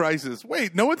into a crisis.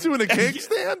 Wait, no one's doing a cake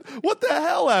stand? What the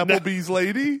hell, Applebee's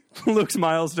lady? Luke's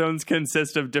milestones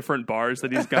consist of different bars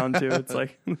that he's gone to. It's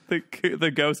like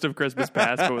the ghost of Christmas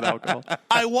past, but with alcohol.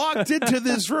 I walked into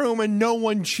this room and no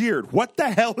one cheered. What the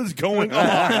hell is going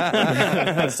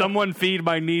on? Someone feed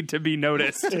my need to be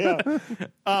noticed. Yeah.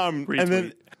 And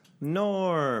then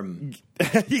Norm.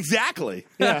 Exactly.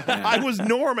 Yeah. I was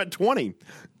Norm at 20.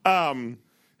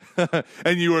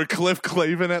 And you were Cliff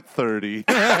Clavin at 30.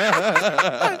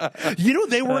 You know,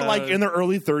 they were like in their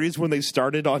early 30s when they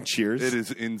started on Cheers. It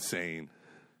is insane.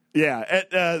 Yeah,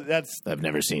 that's... I've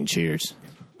never seen Cheers.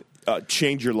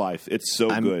 Change your life. It's so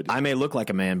good. I may look like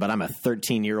a man, but I'm a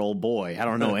 13-year-old boy. I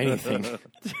don't know anything.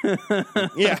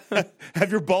 Yeah.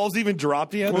 Have your balls even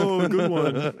dropped yet? Oh, good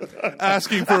one.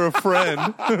 Asking for a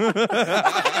friend.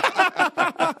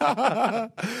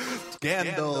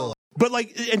 Scandal. But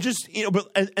like, and just,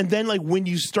 and then like when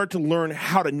you start to learn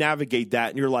how to navigate that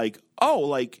and you're like, oh,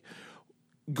 like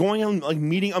going on, like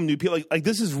meeting new people, like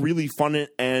this is really fun.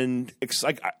 And it's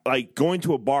like going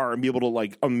to a bar and be able to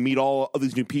like meet all of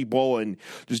these new people and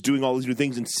just doing all these new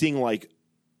things and seeing like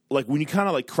when you kind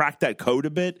of like crack that code a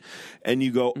bit and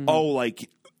you go, oh, like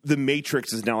the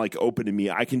matrix is now like open to me.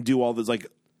 I can do all this. Like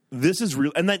this is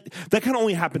real. And that kind of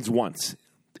only happens once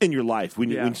in your life when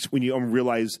you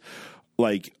realize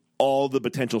like all the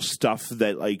potential stuff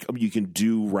that like you can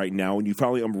do right now, and you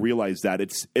finally realize that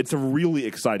it's a really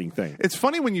exciting thing. It's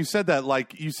funny when you said that.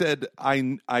 Like you said,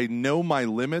 I know my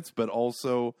limits, but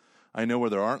also I know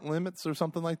where there aren't limits, or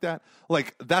something like that.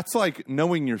 Like that's like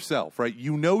knowing yourself, right?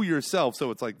 You know yourself, so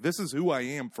it's like this is who I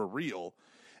am for real.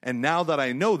 And now that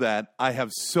I know that, I have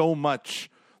so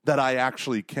much that I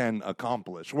actually can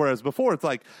accomplish. Whereas before, it's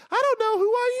like, I don't know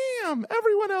who I am.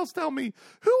 Everyone else tell me,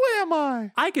 who am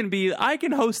I? I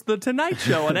can host the Tonight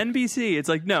Show on NBC. It's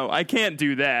like, no, I can't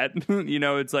do that.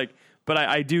 It's like, but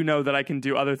I do know that I can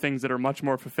do other things that are much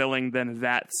more fulfilling than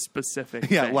that specific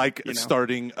thing, like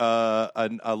starting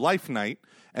a life night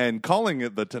and calling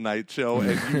it the Tonight Show,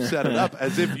 and you set it up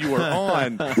as if you were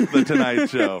on the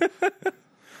Tonight Show.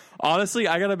 Honestly,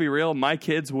 I gotta be real. My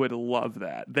kids would love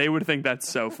that. They would think that's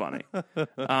so funny.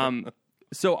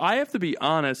 So I have to be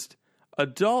honest.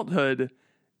 Adulthood,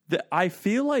 I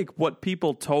feel like what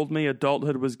people told me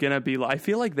adulthood was gonna be like, I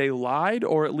feel like they lied,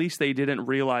 or at least they didn't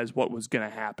realize what was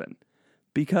gonna happen.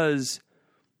 Because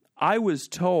I was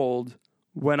told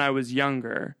when I was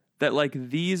younger that like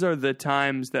these are the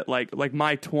times that like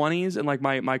my 20s and like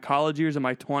my college years and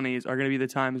my 20s are gonna be the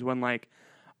times when like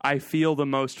I feel the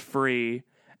most free.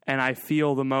 And I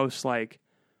feel the most like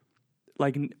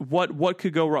what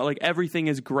could go wrong? Like everything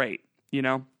is great,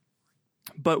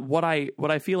 But what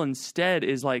I feel instead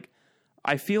is like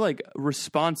I feel like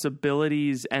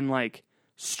responsibilities and like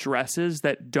stresses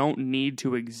that don't need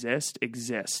to exist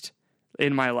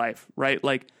in my life, right?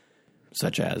 Like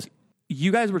such as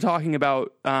you guys were talking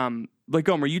about, like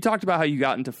Gomer, you talked about how you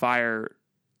got into fire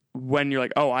when you're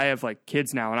like, oh, I have like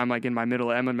kids now, and I'm like in my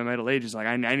middle ages, like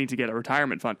I need to get a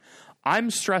retirement fund.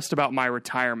 I'm stressed about my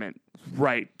retirement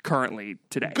currently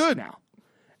today. Good. Now.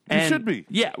 You should be.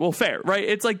 Yeah, well, fair, right?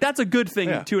 It's like that's a good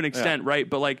thing to an extent, right?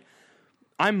 But like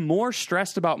I'm more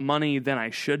stressed about money than I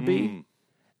should be.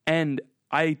 And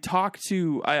I talk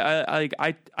to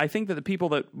I think that the people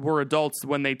that were adults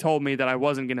when they told me that I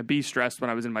wasn't going to be stressed when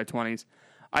I was in my 20s,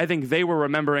 I think they were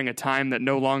remembering a time that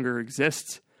no longer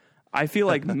exists. I feel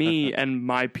like me and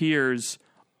my peers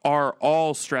are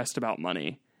all stressed about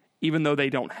money, even though they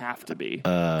don't have to be.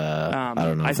 I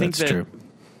don't know if that's true.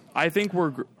 I think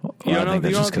we're. I think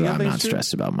that's just because I'm not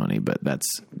stressed about money, but that's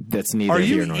neither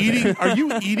here nor there. Are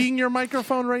you eating your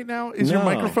microphone right now? Is your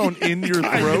microphone in your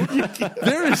throat?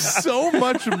 There is so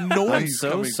much noise. I'm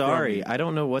so sorry. I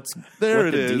don't know what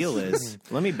the deal is.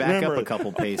 Let me back up a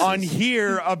couple paces. On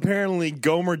here, apparently,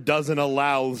 Gomer doesn't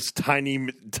allow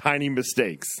tiny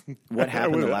mistakes. What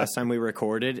happened the last time we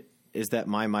recorded is that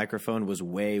my microphone was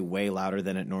way, way louder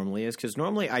than it normally is. Because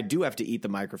normally I do have to eat the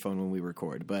microphone when we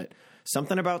record. But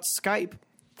something about Skype,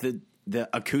 the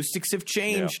acoustics have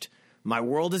changed. Yeah. My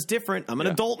world is different. I'm an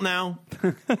adult now.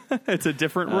 It's a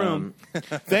different room.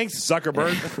 Thanks,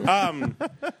 Zuckerberg.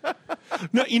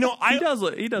 No, he does kind of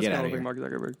look like Mark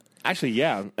Zuckerberg. Actually,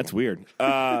 yeah, that's weird.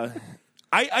 I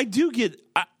do get.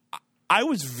 I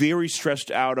was very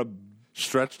stressed out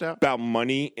about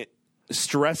money.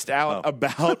 Stressed out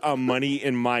about money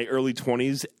in my early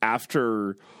 20s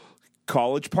after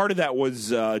college. Part of that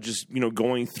was just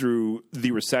going through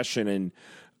the recession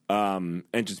and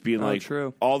just being like,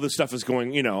 true. All this stuff is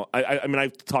going. I mean,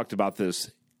 I've talked about this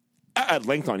at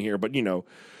length on here, but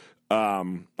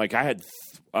like I had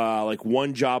like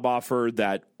one job offer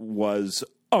that was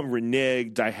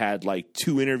reneged. I had like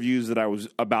 2 interviews that I was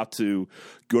about to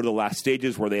go to the last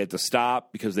stages where they had to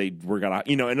stop because they were gonna,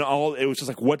 and all. It was just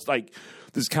like, what's like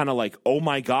this kind of like, oh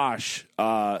my gosh,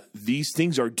 these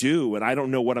things are due, and I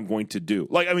don't know what I'm going to do.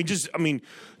 Like, just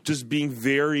being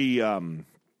very.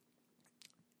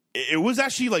 It was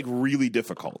actually like really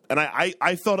difficult, and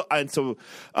I felt, and so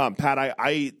Pat,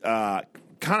 I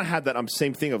kind of had that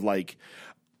same thing of like.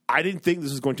 I didn't think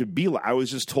this was going to be like, I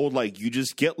was just told like, you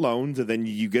just get loans and then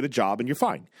you get a job and you're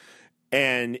fine.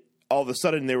 And all of a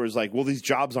sudden there was like, well, these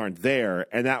jobs aren't there.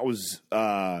 And that was,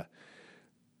 that's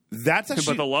actually.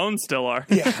 But the loans still are.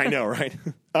 Yeah, I know. Right.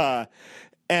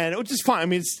 And it was just fine. I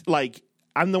mean, it's like,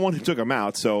 I'm the one who took them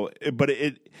out. So, but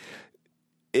it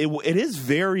is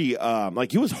very,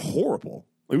 like it was horrible.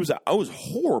 It was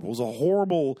horrible. It was a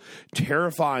horrible,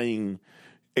 terrifying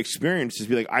experience to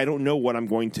be like, I don't know what I'm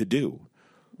going to do.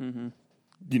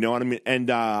 You know what I mean? And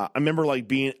I remember like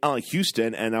being out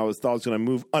Houston, and I thought I was going to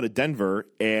move out of Denver,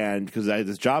 and because I had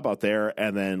this job out there,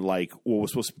 and then like what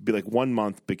was supposed to be like 1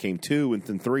 month became 2, and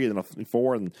then 3, and then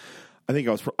 4, and I think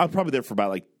I was probably there for about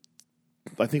like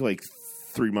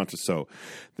 3 months or so.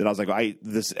 Then I was like,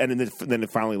 and then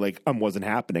it finally like wasn't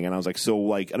happening, and I was like, so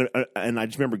like, and I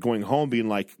just remember going home being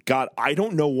like, God, I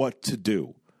don't know what to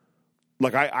do.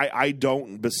 Like I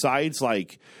don't. Besides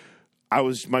like.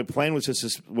 My plan was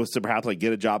to perhaps like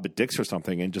get a job at Dick's or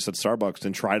something, and just at Starbucks,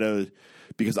 and try to,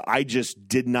 because I just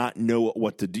did not know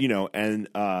what to do, you know. And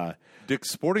Dick's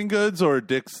Sporting Goods or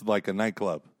Dick's like a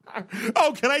nightclub?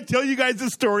 Oh, can I tell you guys a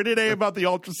story today about the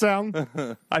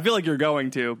ultrasound? I feel like you're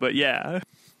going to, but yeah.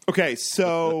 Okay,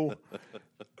 so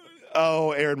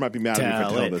Aaron might be mad at me if I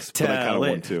tell this, but I kind of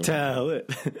want to. Tell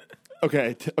it.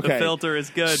 Okay. The filter is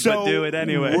good, but do it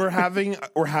anyway. We're having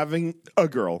a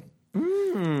girl.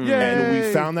 Yay. And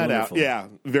we found that Wonderful. out. Yeah,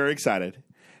 very excited.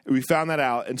 We found that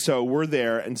out, and so we're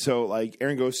there. And so, like,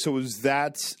 Aaron goes, "So is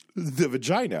that the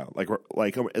vagina?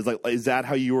 Is that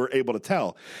how you were able to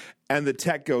tell?" And the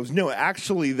tech goes, "No,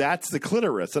 actually, that's the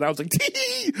clitoris." And I was like,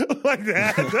 "Tee!" like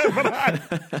that.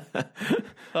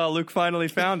 Oh, Luke finally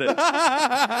found it.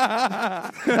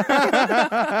 I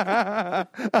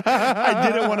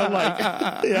didn't want to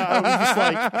I was just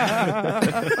like,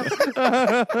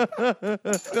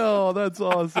 Oh, that's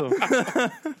awesome.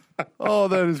 Oh,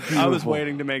 that is beautiful. I was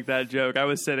waiting to make that joke. I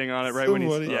was sitting on it right when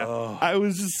he. Yeah. I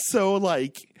was just so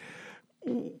like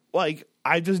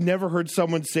I just never heard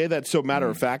someone say that so matter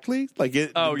of factly. Like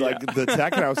it. Oh, yeah. Like the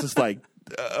tech, and I was just like,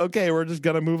 okay, we're just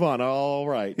gonna move on. All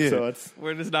right. Yeah. So it's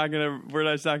We're just not gonna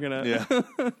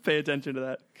pay attention to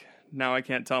that. Now I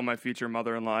can't tell my future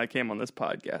mother-in-law I came on this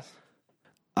podcast.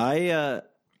 I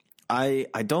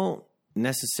don't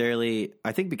necessarily.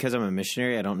 I think because I'm a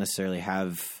missionary, I don't necessarily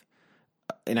have,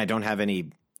 and I don't have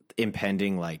any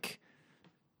impending like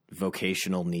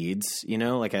vocational needs. You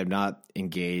know, like I'm not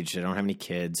engaged. I don't have any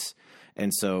kids,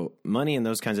 and so money and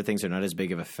those kinds of things are not as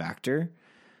big of a factor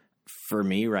for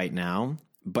me right now.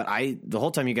 But the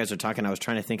whole time you guys are talking, I was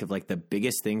trying to think of like the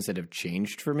biggest things that have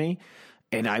changed for me,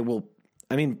 and I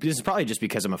mean, this is probably just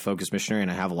because I'm a focused missionary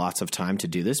and I have lots of time to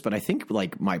do this, but I think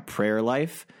like my prayer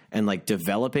life and like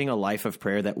developing a life of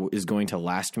prayer that is going to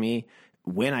last me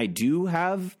when I do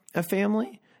have a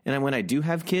family and when I do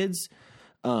have kids,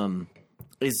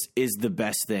 is the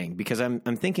best thing, because I'm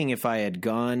thinking if I had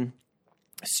gone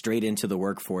straight into the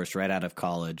workforce right out of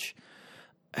college,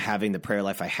 having the prayer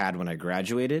life I had when I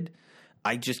graduated,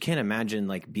 I just can't imagine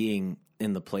like being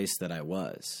in the place that I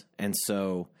was. And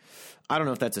so I don't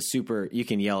know if that's you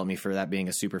can yell at me for that being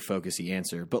a super focusy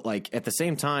answer, but like at the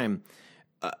same time,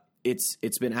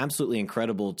 it's been absolutely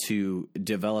incredible to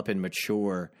develop and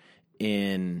mature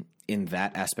in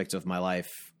that aspect of my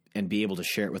life and be able to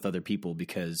share it with other people,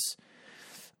 because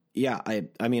I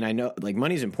mean, I know like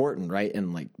money's important, right?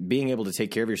 And like being able to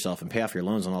take care of yourself and pay off your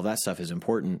loans and all that stuff is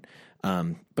important.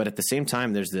 But at the same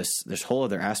time, there's this whole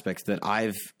other aspect that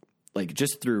I've like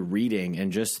just through reading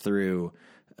and just through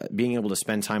being able to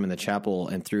spend time in the chapel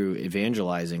and through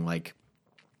evangelizing, like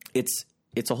it's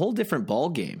a whole different ball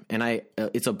game. And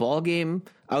it's a ball game.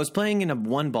 I was playing in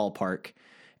one ballpark,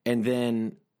 and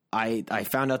then I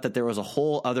found out that there was a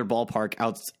whole other ballpark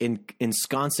out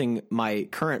ensconcing my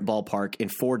current ballpark in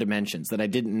 4 dimensions that I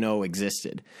didn't know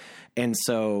existed. And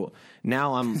so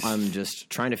now I'm just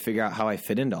trying to figure out how I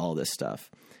fit into all this stuff.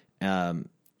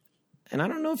 And I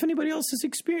don't know if anybody else has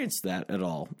experienced that at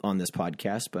all on this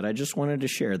podcast, but I just wanted to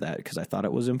share that because I thought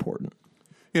it was important.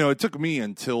 You know, it took me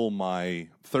until my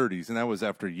 30s, and that was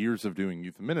after years of doing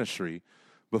youth ministry,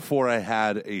 before I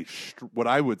had what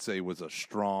I would say was a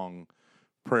strong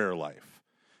prayer life.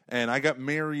 And I got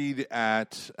married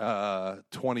at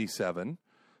 27,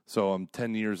 so I'm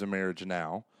 10 years of marriage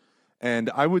now.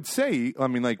 And I would say, I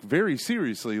mean, like very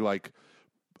seriously, like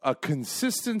a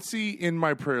consistency in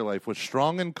my prayer life was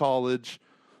strong in college,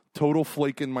 total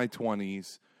flake in my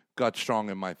 20s, got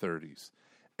strong in my 30s.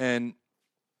 And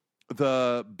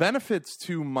the benefits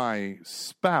to my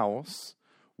spouse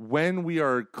when we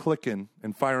are clicking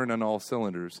and firing on all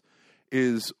cylinders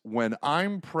is when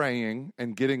I'm praying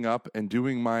and getting up and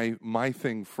doing my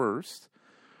thing first,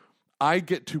 I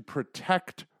get to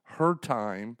protect her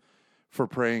time for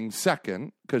praying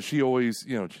second, because she always,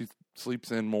 she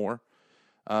sleeps in more.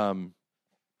 And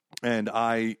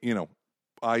I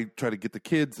try to get the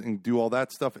kids and do all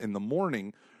that stuff in the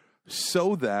morning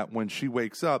so that when she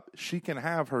wakes up, she can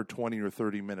have her 20 or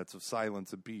 30 minutes of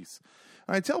silence and peace.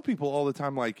 And I tell people all the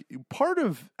time, like, part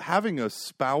of having a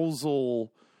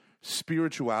spousal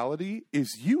spirituality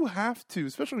is you have to,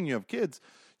 especially when you have kids,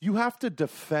 you have to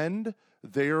defend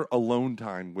their alone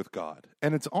time with God.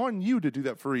 And it's on you to do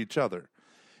that for each other.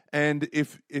 And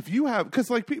if you have, because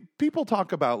like people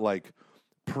talk about like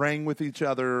praying with each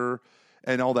other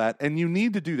and all that, and you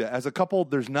need to do that as a couple.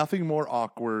 There's nothing more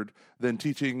awkward than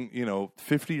teaching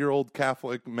 50-year-old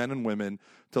Catholic men and women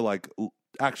to like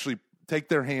actually take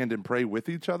their hand and pray with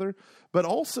each other. But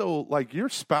also, like, your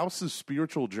spouse's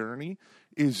spiritual journey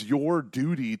is your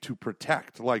duty to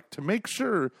protect, like to make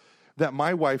sure that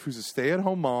my wife, who's a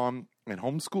stay-at-home mom and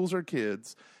homeschools her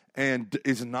kids and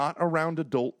is not around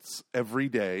adults every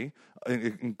day,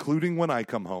 including when I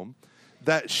come home,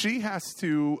 that she has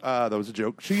to, that was a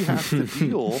joke, she has to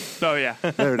deal. Oh, yeah.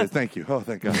 There it is. Thank you. Oh,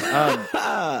 thank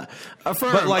God.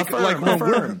 Affirm, but like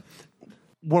affirm.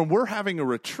 when we're having a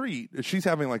retreat, she's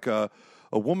having like a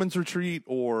woman's retreat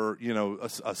or,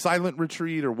 a silent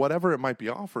retreat or whatever it might be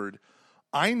offered,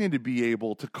 I need to be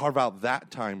able to carve out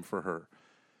that time for her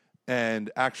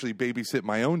and actually babysit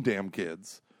my own damn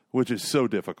kids, which is so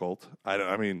difficult.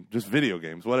 I mean, just video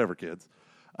games, whatever, kids.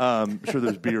 I'm sure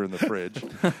there's beer in the fridge.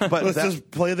 But let's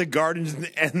just play the Guardians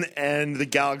and the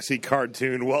Galaxy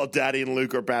cartoon while Daddy and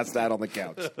Luke are passed out on the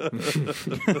couch.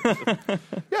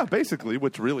 Yeah, basically,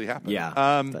 which really happened.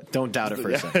 Yeah, don't doubt it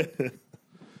for a second.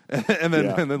 And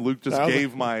then Luke just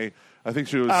gave my. I think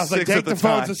she was 6 like, take at the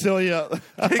phone, time. Cecilia.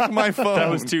 Take my phone.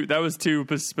 That was too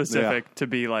specific to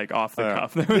be like off the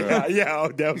cuff. Yeah,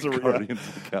 that was a Guardians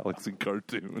of the Galaxy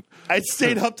cartoon. I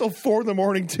stayed up till 4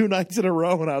 a.m. 2 nights in a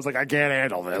row, and I was like, I can't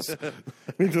handle this. I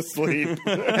need to sleep.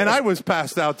 And I was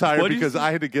passed out tired because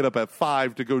I had to get up at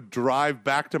 5 to go drive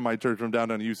back to my church from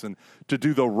downtown Houston to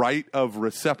do the rite of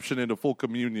reception into full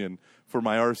communion for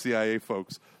my RCIA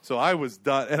folks. So I was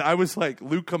done. And I was like,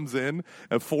 Luke comes in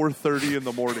at 4:30 in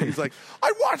the morning. He's like,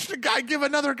 I watched a guy give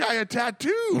another guy a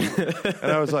tattoo.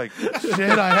 And I was like, shit,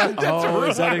 I have to. Oh,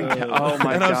 is that oh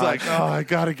my and God. I was like, oh, I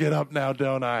got to get up now,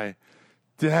 don't I?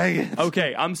 Dang it.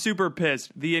 Okay, I'm super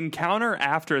pissed. The encounter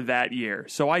after that year,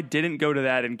 so I didn't go to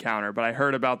that encounter, but I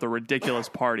heard about the ridiculous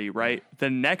party, right? The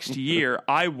next year,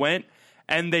 I went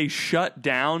and they shut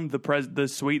down the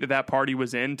suite that party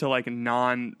was in to like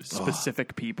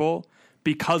non-specific people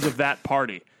because of that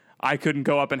party. I couldn't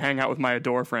go up and hang out with my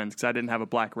Adore friends because I didn't have a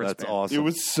black wristband. That's awesome. It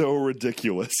was so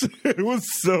ridiculous. It was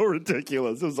so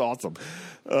ridiculous. It was awesome.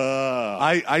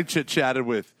 I chit-chatted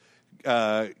with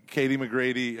Katie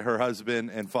McGrady, her husband,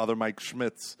 and Father Mike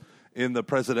Schmitz in the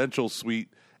presidential suite.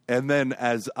 And then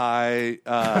as they're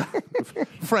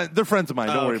friends of mine.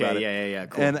 Don't worry about it. Yeah.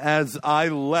 Cool. And as I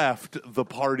left, the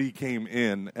party came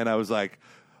in, and I was like,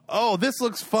 "Oh, this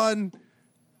looks fun.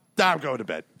 I'm going to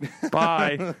bed."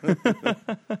 Bye.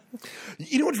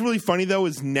 You know what's really funny though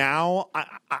is now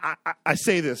I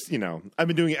say this. I've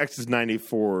been doing X's 90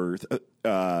 for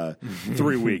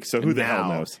 3 weeks, so who the hell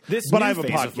knows? But I have have a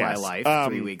phase podcast. of my life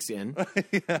 3 weeks in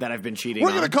that I've been cheating.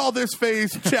 We're going to call this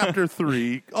phase Chapter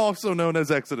 3, also known as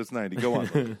Exodus 90. Go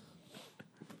on.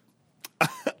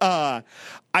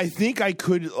 I think I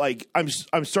could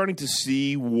I'm starting to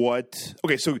see what.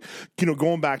 Okay, so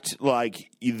going back to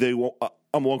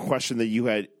one question that you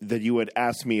had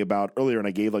asked me about earlier, and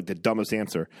I gave the dumbest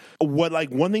answer.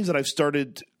 One thing that I've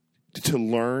started to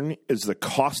learn is the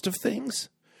cost of things.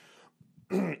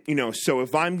 So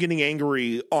if I'm getting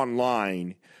angry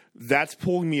online, that's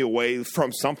pulling me away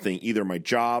from something, either my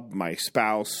job, my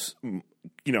spouse,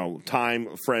 time,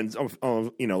 friends.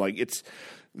 It's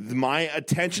my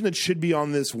attention that should be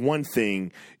on this one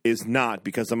thing is not,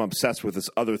 because I'm obsessed with this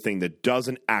other thing that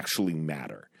doesn't actually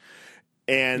matter.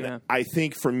 And I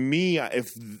think for me,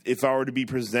 if I were to be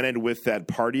presented with that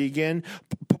party again,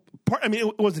 part of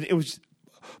it was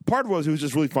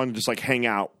just really fun to just hang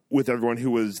out with everyone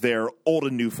who was there, old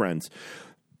and new friends.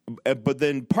 But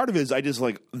then part of it is I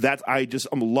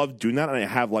love doing that, and I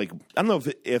have I don't know if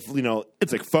it's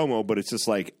FOMO, but it's just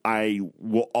I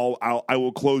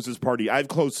will close this party. I've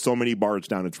closed so many bars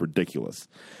down, it's ridiculous.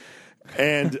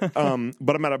 And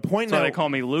but I'm at a point now. now. They call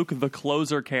me Luke the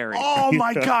Closer Carey. Oh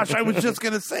my gosh, I was just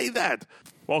going to say that.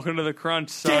 Welcome to the crunch,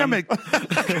 son. Damn it.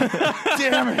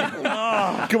 Damn it.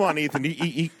 Oh. Come on, Ethan.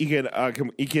 You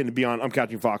can be on I'm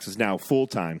Catching Foxes now full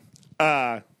time.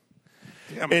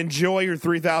 Enjoy your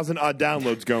 3,000 odd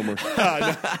downloads, Gomer. See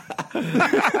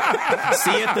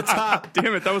at the top.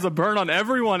 Damn it, that was a burn on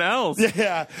everyone else.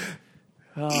 Yeah.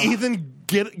 Ethan,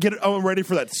 get ready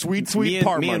for that sweet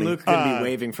part money. Me and Luke are going to be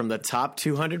waving from the top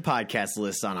 200 podcast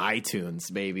lists on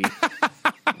iTunes, baby.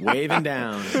 Waving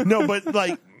down. No, but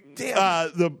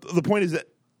the point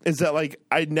is that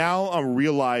I now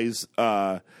realize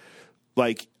I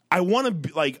want to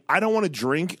be I don't want to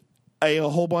drink a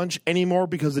whole bunch anymore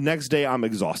because the next day I'm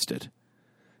exhausted.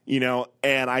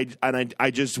 and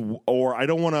I just, or I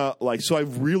don't want to like, so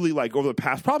I've really like over the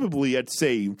past, probably I'd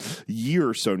say year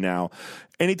or so now,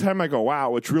 anytime I go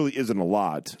out, which really isn't a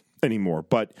lot anymore,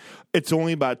 but it's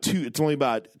only about two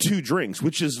drinks,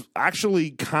 which is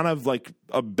actually kind of like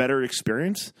a better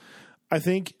experience, I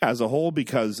think, as a whole,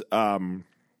 because, I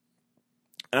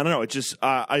don't know, it just,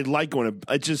 I like going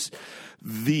to,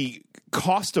 the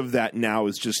cost of that now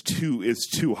is just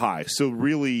too high. So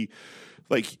really,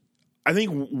 like, I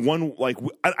think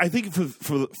I think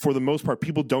for the most part,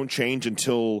 people don't change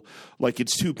until like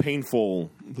it's too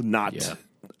painful not to,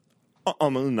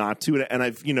 and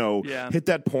I've hit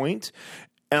that point,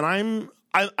 and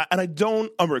I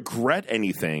don't regret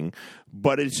anything,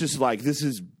 but it's just like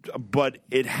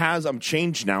I'm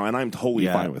changed now, and I'm totally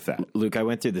fine with that. Luke, I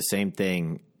went through the same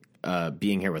thing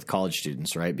being here with college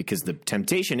students, right? Because the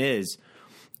temptation is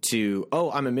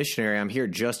I'm a missionary, I'm here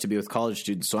just to be with college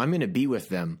students, so I'm going to be with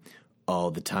them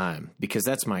all the time because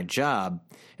that's my job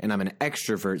and I'm an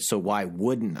extrovert. So why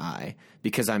wouldn't I?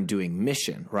 Because I'm doing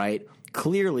mission, right?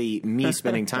 Clearly me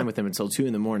spending time with them until 2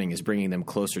 a.m. is bringing them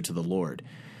closer to the Lord,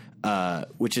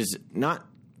 which is not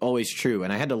always true.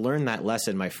 And I had to learn that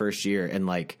lesson my first year. And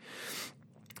like,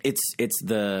 it's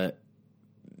the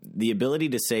ability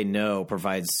to say no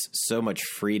provides so much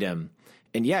freedom.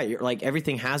 And yeah, you're like,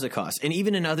 everything has a cost. And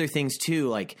even in other things too,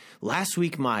 like last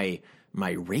week, my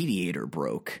radiator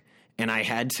broke and I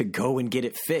had to go and get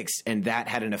it fixed. And that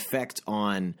had an effect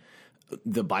on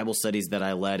the Bible studies that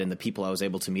I led and the people I was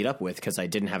able to meet up with because I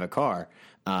didn't have a car.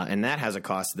 And that has a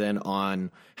cost then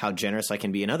on how generous I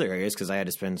can be in other areas because I had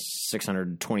to spend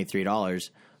 $623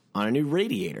 on a new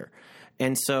radiator.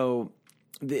 And so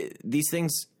these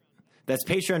things, that's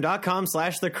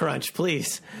patreon.com/The Crunch,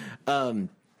 please.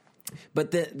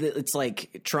 But it's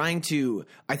like trying to,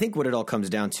 I think what it all comes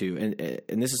down to,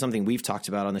 and this is something we've talked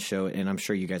about on the show, and I'm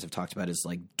sure you guys have talked about, is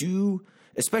like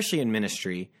especially in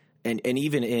ministry and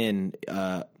even in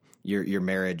your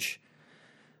marriage,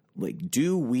 like,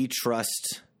 do we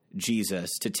trust Jesus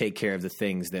to take care of the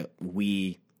things that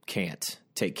we can't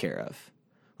take care of?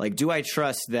 Like, do I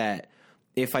trust that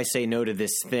if I say no to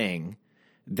this thing,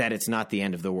 that it's not the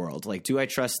end of the world? Like, do I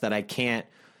trust that I can't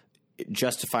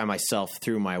justify myself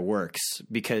through my works?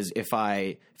 Because if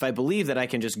I believe that I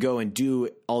can just go and do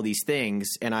all these things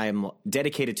and I'm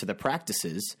dedicated to the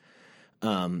practices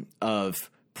of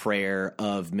prayer,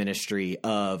 of ministry,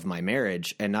 of my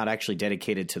marriage, and not actually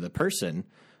dedicated to the person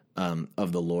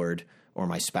of the Lord or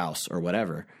my spouse or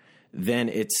whatever, then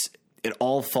it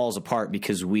all falls apart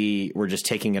because we're just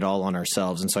taking it all on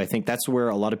ourselves. And so I think that's where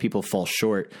a lot of people fall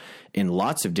short in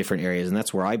lots of different areas. And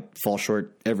that's where I fall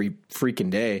short every freaking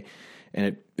day. And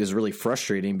it is really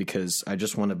frustrating because I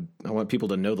want people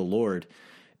to know the Lord.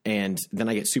 And then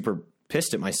I get super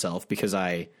pissed at myself because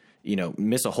I,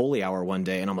 miss a holy hour one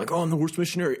day and I'm like, oh, I'm the worst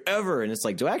missionary ever. And it's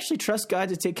like, do I actually trust God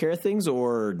to take care of things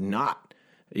or not?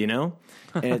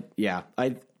 And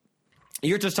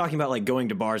you're just talking about like going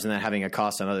to bars and that having a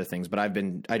cost on other things. But I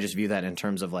just view that in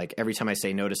terms of like, every time I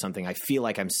say no to something, I feel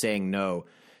like I'm saying no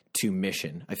to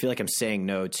mission. I feel like I'm saying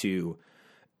no to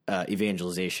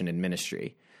evangelization and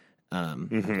ministry.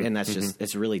 And that's just,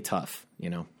 it's really tough,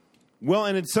 Well,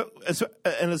 and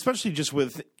and especially just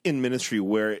in ministry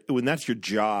when that's your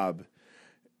job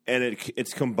and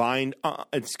it's combined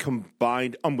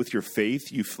with your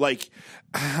faith. You like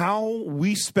how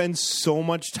we spend so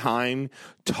much time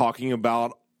talking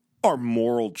about our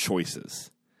moral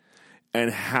choices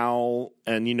and how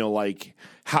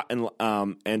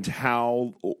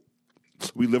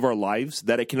we live our lives,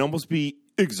 that it can almost be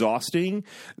exhausting,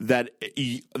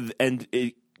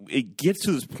 it gets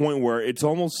to this point where it's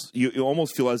almost you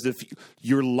almost feel as if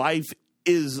your life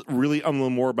is really a little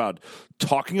more about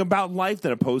talking about life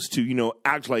than opposed to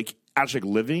actually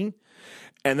living,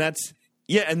 and that's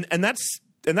and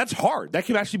that's hard. That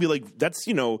can actually be like that's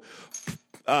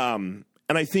and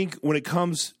I think when it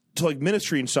comes to like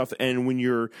ministry and stuff, and when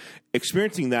you're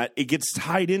experiencing that, it gets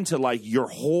tied into like your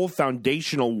whole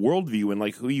foundational worldview and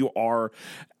like who you are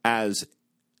as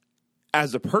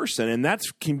a person, and that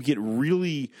can get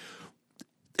really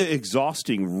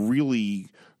exhausting really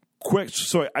quick.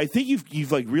 So I think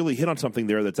you've like really hit on something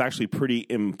there that's actually pretty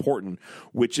important,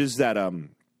 which is that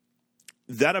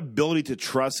that ability to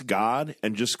trust God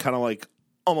and just kind of like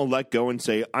I'm gonna let go and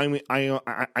say I'm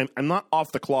not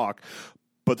off the clock,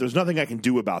 but there's nothing I can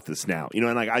do about this now, and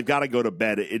like I gotta go to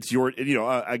bed. It's your,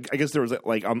 I guess there was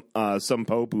like some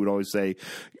pope who would always say,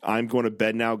 "I'm going to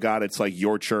bed now, God. It's like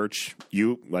your church.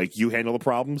 You handle the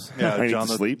problems." Yeah, I need John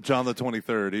to sleep. John the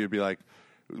 23rd. He'd be like,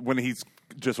 when he's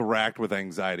just racked with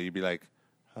anxiety, he'd be like,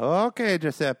 "Okay,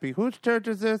 Giuseppe, whose church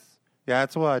is this? Yeah,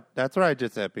 that's right,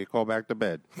 Giuseppe. Go back to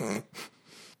bed.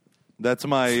 That's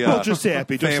my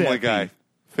Giuseppe, Family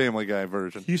Guy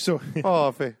version. You so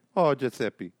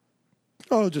Giuseppe.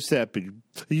 Oh, Giuseppe,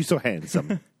 you so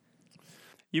handsome.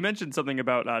 You mentioned something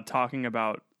about talking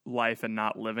about life and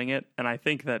not living it, and I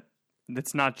think that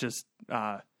it's not just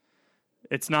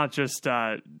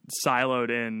siloed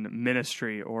in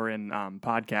ministry or in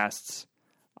podcasts.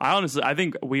 I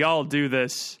think we all do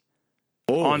this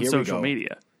on social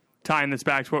media. Tying this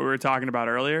back to what we were talking about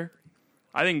earlier,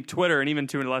 I think Twitter and even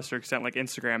to a lesser extent like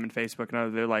Instagram and Facebook and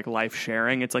other, they're like life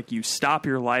sharing. It's like you stop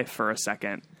your life for a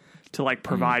second to like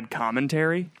provide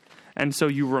commentary, and so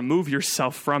you remove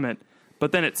yourself from it,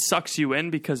 but then it sucks you in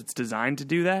because it's designed to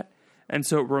do that. And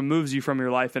so it removes you from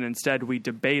your life, and instead we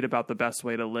debate about the best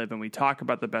way to live, and we talk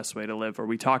about the best way to live, or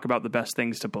we talk about the best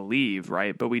things to believe,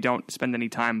 right? But we don't spend any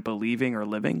time believing or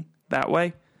living that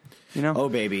way, you know? Oh,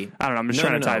 baby. I don't know. I'm just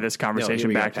trying to tie this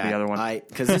conversation back to the other one.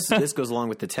 Because this goes along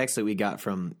with the text that we got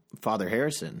from Father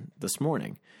Harrison this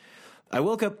morning. I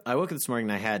woke up this morning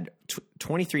and I had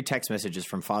 23 text messages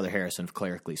from Father Harrison,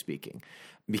 clerically speaking,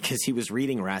 because he was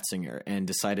reading Ratzinger and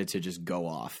decided to just go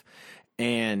off.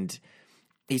 And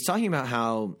he's talking about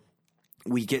how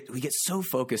we get so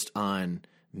focused on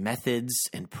methods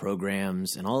and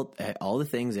programs and all the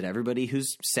things that everybody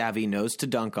who's savvy knows to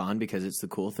dunk on because it's the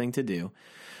cool thing to do.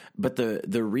 But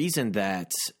the reason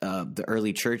that the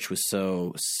early church was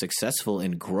so successful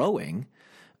in growing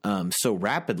so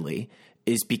rapidly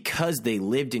is because they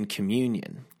lived in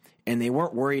communion. And they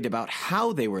weren't worried about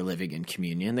how they were living in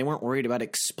communion. They weren't worried about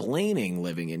explaining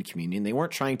living in communion. They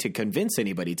weren't trying to convince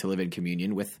anybody to live in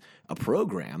communion with a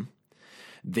program.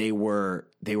 They were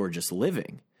just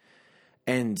living.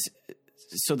 And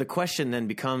so the question then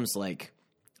becomes like,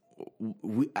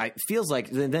 it feels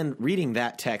like then reading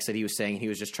that text that he was saying, he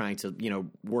was just trying to,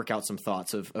 work out some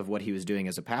thoughts of what he was doing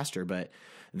as a pastor. But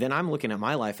then I'm looking at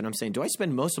my life and I'm saying, do I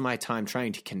spend most of my time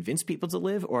trying to convince people to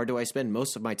live, or do I spend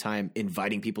most of my time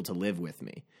inviting people to live with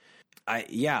me? I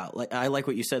like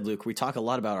what you said, Luke. We talk a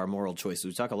lot about our moral choices.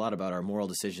 We talk a lot about our moral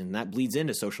decision. And that bleeds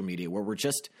into social media where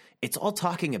it's all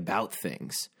talking about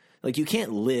things. Like you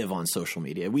can't live on social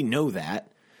media. We know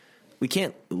that. We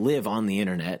can't live on the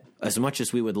internet as much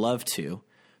as we would love to,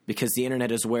 because the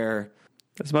internet is where...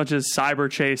 As much as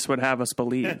Cyberchase would have us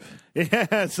believe. Yeah,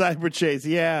 Cyberchase,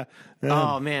 yeah.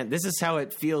 Oh, man, this is how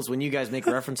it feels when you guys make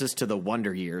references to the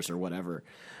Wonder Years or whatever.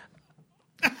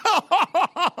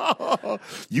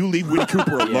 You leave Winnie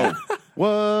Cooper alone.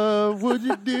 What would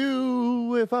you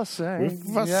do if I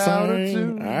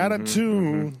sang out of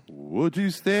tune? Would you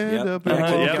stand up and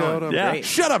walk out? Yeah.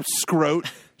 Shut up, Scroat.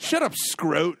 Shut up,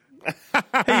 Scroat.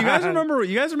 Hey, you guys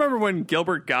remember when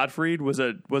Gilbert Gottfried was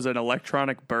an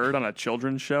electronic bird on a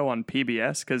children's show on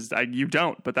PBS? Because you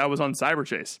don't, but that was on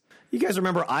Cyberchase. You guys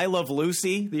remember I Love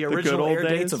Lucy, the original air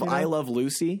dates of I Love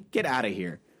Lucy? Get out of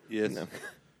here. Yes. No.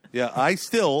 Yeah, I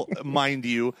still, mind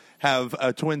you, have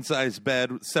a twin-size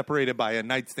bed separated by a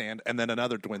nightstand and then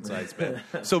another twin-size bed.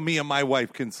 So me and my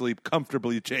wife can sleep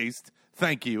comfortably chaste.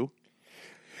 Thank you.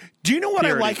 Do you know what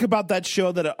I like about that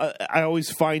show that I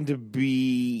always find to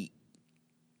be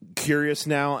curious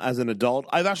now as an adult?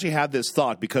 I've actually had this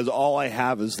thought because all I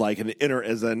have is like an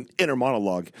inner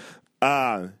monologue.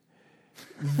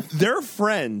 Their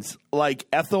friends, like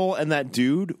Ethel and that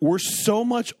dude, were so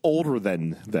much older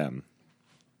than them.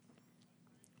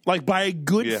 Like by a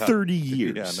good 30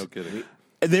 years. Yeah, no kidding.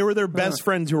 They were their best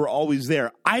friends who were always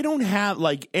there. I don't have,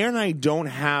 Aaron and I don't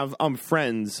have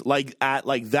friends at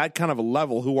that kind of a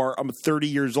level who are 30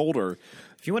 years older.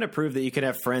 If you want to prove that you can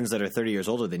have friends that are 30 years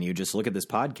older than you, just look at this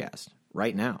podcast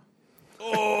right now.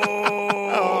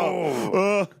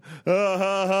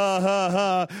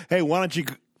 Hey, why don't you...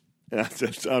 I'm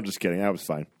just kidding. That was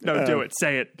fine. No, do it.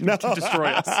 Say it. No. Destroy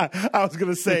us. I was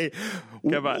going to say,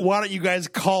 why don't you guys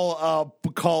call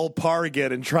Parr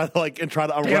again and try to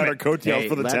unride our coattails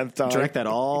for the 10th time? Direct that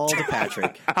all to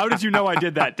Patrick. How did you know I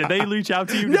did that? Did they reach out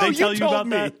to you? Did they tell you about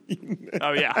that?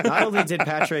 Oh yeah. Not only did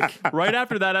Patrick. Right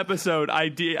after that episode, I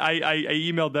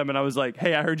emailed them and I was like,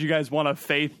 "Hey, I heard you guys want a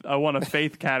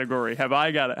faith category. Have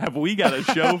we got a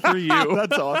show for you?"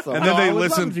 That's awesome. And then they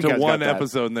listened to one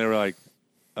episode and they were like,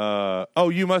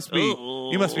 you must be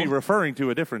referring to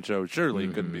a different show. Surely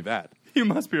it couldn't be that. You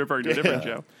must be referring to a different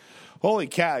show. Holy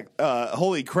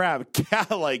crap!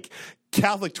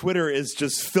 Catholic Twitter is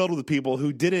just filled with people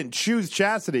who didn't choose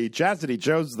chastity. Chastity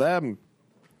chose them.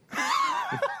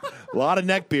 A lot of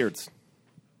neckbeards.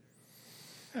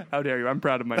 How dare you? I'm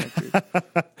proud of my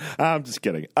neckbeard. I'm just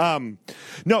kidding.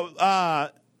 No.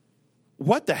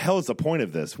 what the hell is the point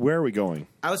of this? Where are we going?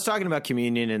 I was talking about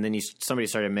communion, and then somebody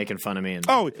started making fun of me. And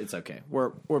it's okay. We're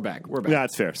back. We're back. Yeah,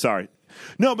 that's fair. Sorry.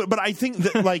 No, but I think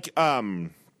that like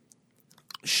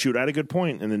shoot, I had a good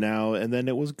point, and then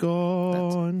it was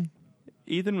gone.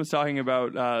 Ethan was talking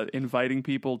about inviting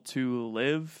people to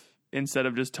live instead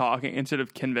of just talking, instead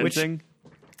of convincing.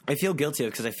 Which I feel guilty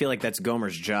of because I feel like that's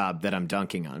Gomer's job that I'm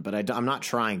dunking on, but I'm not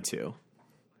trying to.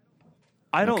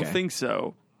 I don't think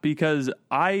so, because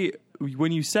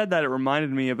when you said that, it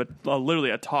reminded me of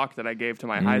literally a talk that I gave to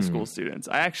my high school students.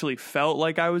 I actually felt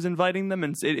like I was inviting them,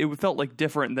 and it felt like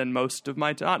different than most of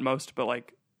my, not most, but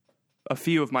like a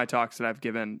few of my talks that I've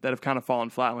given that have kind of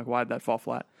fallen flat. I'm like, why did that fall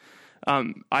flat?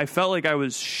 I felt like I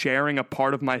was sharing a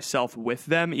part of myself with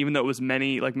them, even though it was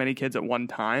many kids at one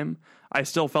time. I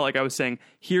still felt like I was saying,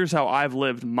 here's how I've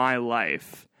lived my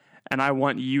life, and I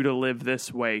want you to live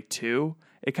this way too.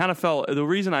 It kind of felt, the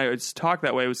reason I talked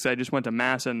that way was I just went to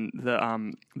Mass, and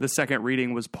the second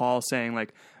reading was Paul saying,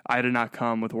 like, I did not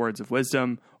come with words of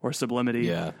wisdom or sublimity.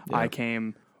 Yeah. I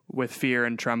came with fear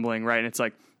and trembling, right? And it's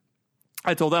like,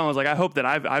 I told them, I was like, I hope that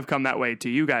I've come that way to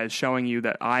you guys, showing you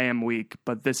that I am weak,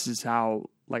 but this is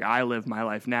how like I live my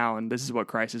life now, and this is what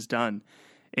Christ has done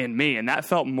in me. And that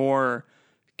felt more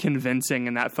convincing,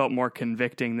 and that felt more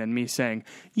convicting than me saying,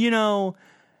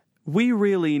 we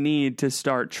really need to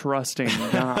start trusting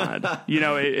God.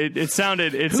 It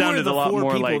sounded a lot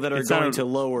more like people that are going to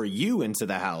lower you into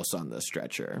the house on the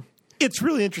stretcher. It's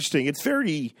really interesting. It's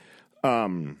very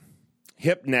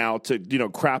hip now to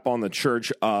crap on the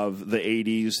church of the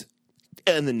 80s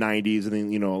and the 90s, and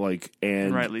then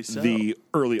and rightly so. The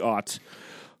early aughts.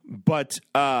 But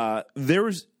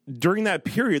during that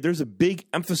period, there's a big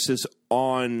emphasis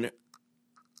on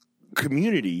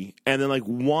community, and then like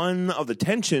one of the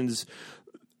tensions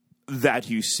that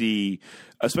you see,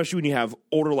 especially when you have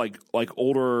older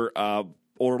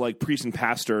priests and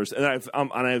pastors, and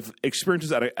I've experienced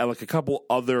this at like a couple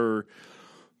other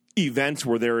events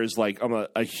where there is like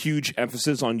a huge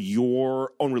emphasis on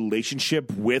your own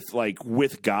relationship with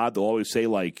God. They'll always say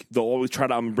they'll always try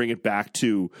to bring it back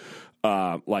to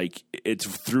it's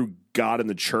through God and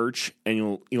the church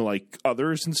and like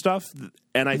others and stuff.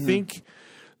 And I think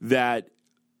that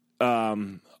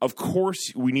of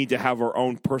course we need to have our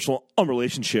own personal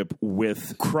relationship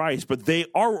with Christ, but they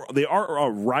are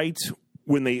right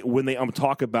when they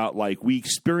talk about like we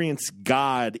experience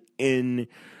God in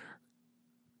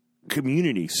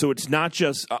community. So it's not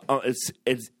just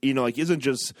isn't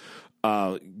just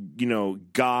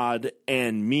God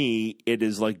and me. It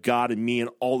is like God and me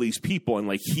and all these people, and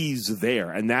like He's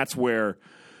there, and that's where.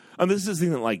 And this is the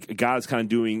thing that like God is kind of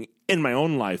doing in my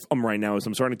own life right now, is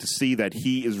I'm starting to see that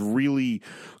He is really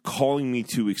calling me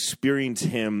to experience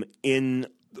Him in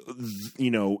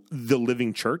the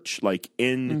living church, like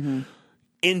in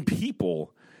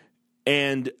people,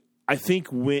 and I think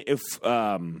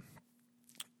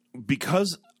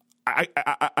because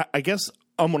I guess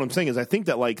what I'm saying is I think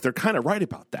that like they're kind of right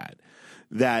about that.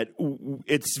 That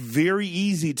it's very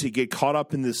easy to get caught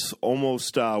up in this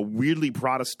almost weirdly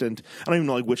Protestant. I don't even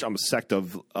know like which I'm a sect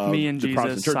of me and the Jesus,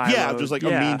 Protestant church. siloed. Yeah, just like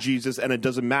me and Jesus, and it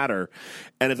doesn't matter.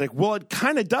 And it's like, well, it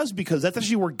kind of does, because that's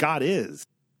actually where God is.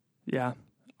 Yeah,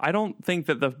 I don't think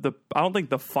that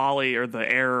the folly or the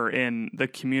error in the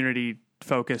community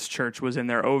focused church was in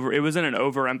there it wasn't an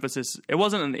overemphasis. It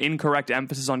wasn't an incorrect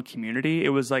emphasis on community. It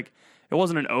was like, it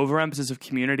wasn't an overemphasis of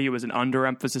community. It was an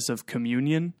underemphasis of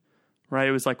communion, right?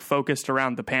 It was like focused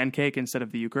around the pancake instead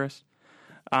of the Eucharist.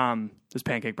 This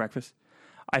pancake breakfast.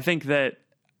 I think that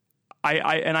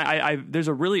there's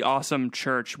a really awesome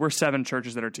church. We're 7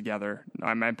 churches that are together,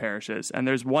 my parishes, and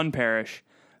there's one parish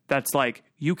that's like,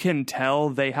 you can tell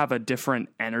they have a different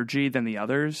energy than the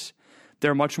others.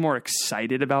 They're much more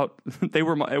excited about. At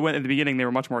the beginning, they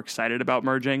were much more excited about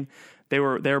merging. They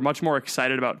were much more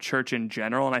excited about church in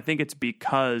general, and I think it's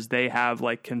because they have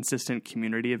like consistent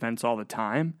community events all the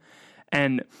time.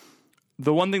 And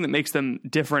the one thing that makes them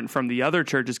different from the other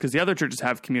churches, because the other churches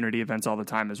have community events all the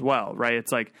time as well, right?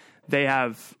 It's like the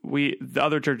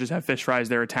other churches have fish fries.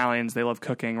 They're Italians. They love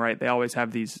cooking, right? They always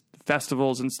have these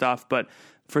festivals and stuff. But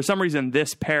for some reason,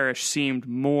 this parish seemed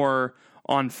more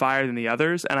on fire than the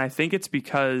others, and I think it's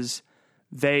because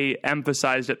they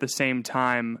emphasized at the same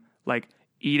time like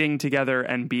eating together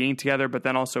and being together, but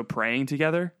then also praying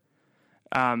together.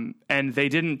 And they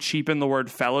didn't cheapen the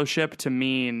word fellowship to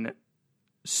mean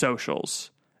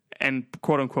socials and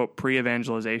quote unquote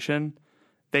pre-evangelization.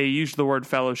 They used the word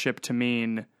fellowship to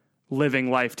mean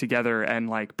living life together and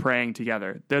like praying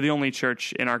together. They're the only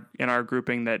church in our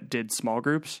grouping that did small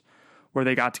groups where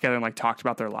they got together and like talked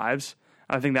about their lives.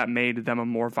 I think that made them a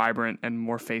more vibrant and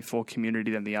more faithful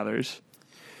community than the others.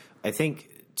 I think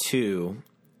too,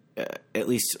 at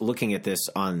least looking at this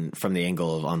from the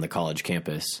angle of on the college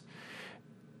campus,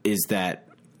 is that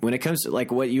when it comes to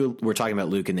like what you were talking about,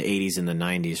 Luke, in the 80s and the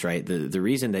 90s, right? The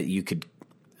reason that you could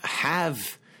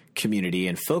have community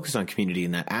and focus on community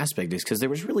in that aspect is because there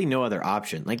was really no other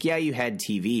option. Like, yeah, you had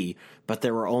TV, but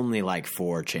there were only like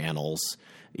 4 channels,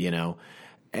 you know?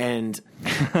 And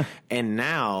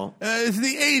now it's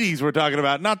the 80s we're talking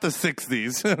about, not the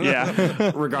 60s.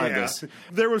 Yeah. Regardless. Yeah.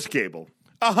 There was cable.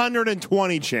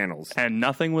 120 channels. And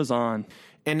nothing was on.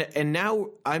 And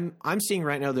now I'm seeing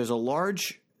right now there's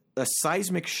a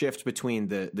seismic shift between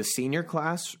the senior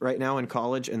class right now in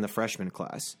college and the freshman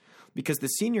class. Because the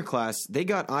senior class, they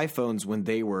got iPhones when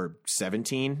they were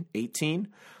 17, 18,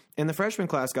 and the freshman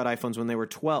class got iPhones when they were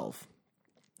 12.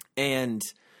 And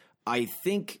I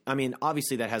mean,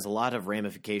 obviously that has a lot of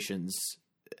ramifications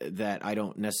that I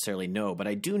don't necessarily know, but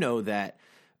I do know that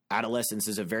adolescence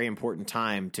is a very important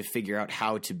time to figure out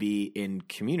how to be in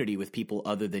community with people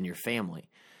other than your family.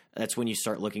 That's when you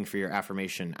start looking for your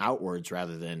affirmation outwards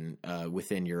rather than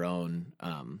within your own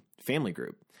family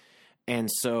group.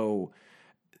 And so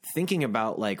thinking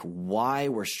about like why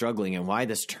we're struggling and why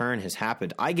this turn has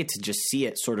happened, I get to just see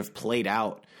it sort of played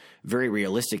out very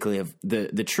realistically. Of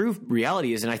the true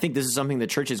reality is, and I think this is something the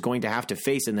church is going to have to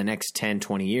face in the next 10,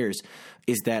 20 years,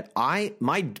 is that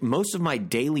most of my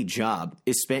daily job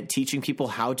is spent teaching people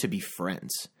how to be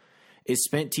friends. Is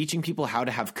spent teaching people how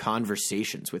to have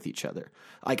conversations with each other.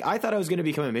 Like, I thought I was going to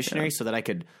become a missionary so that I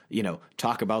could,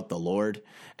 talk about the Lord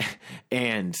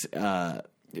and,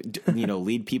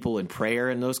 lead people in prayer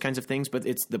and those kinds of things. But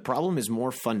the problem is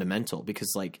more fundamental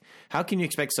because, like, how can you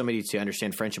expect somebody to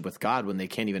understand friendship with God when they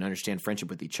can't even understand friendship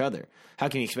with each other? How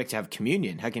can you expect to have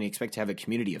communion? How can you expect to have a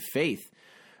community of faith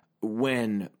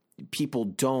when people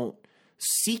don't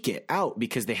seek it out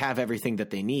because they have everything that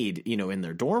they need, in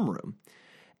their dorm room?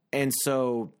 And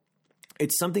so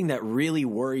it's something that really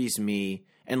worries me.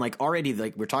 And like already,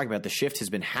 like we're talking about, the shift has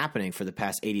been happening for the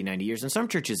past 80, 90 years. And some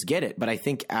churches get it. But I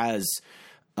think as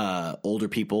older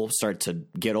people start to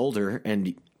get older,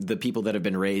 and the people that have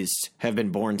been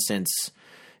born since,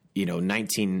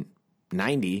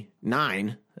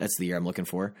 1999, that's the year I'm looking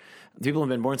for. The people who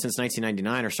have been born since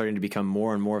 1999 are starting to become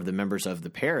more and more of the members of the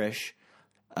parish.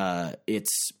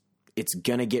 It's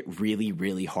going to get really,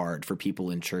 really hard for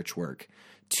people in church work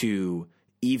to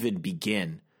even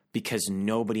begin because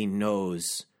nobody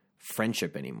knows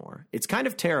friendship anymore. It's kind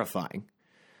of terrifying.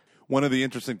 One of the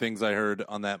interesting things I heard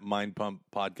on that Mind Pump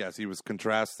podcast, he was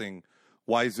contrasting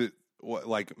why is it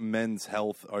like men's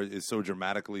health is so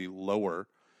dramatically lower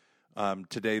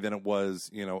today than it was,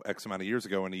 X amount of years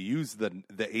ago. And he used the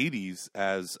 80s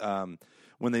as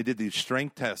when they did these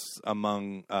strength tests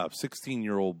among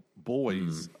 16-year-old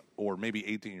boys or maybe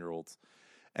 18-year-olds.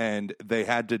 And they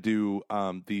had to do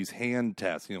these hand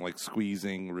tests, like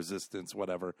squeezing, resistance,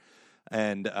 whatever.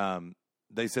 And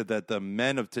they said that the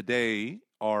men of today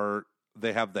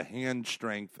they have the hand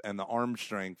strength and the arm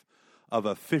strength of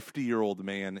a 50-year-old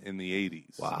man in the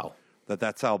 80s. Wow.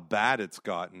 That's how bad it's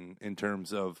gotten in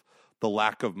terms of the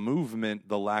lack of movement,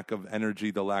 the lack of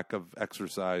energy, the lack of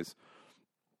exercise.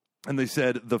 And they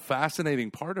said the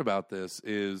fascinating part about this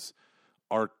is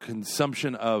our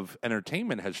consumption of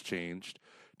entertainment has changed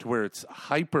to where it's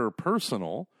hyper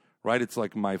personal, right? It's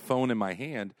like my phone in my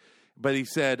hand. But he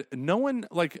said, no one,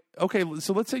 like, okay,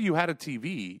 so let's say you had a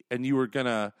TV and you were going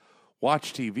to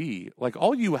watch TV. Like,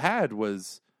 all you had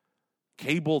was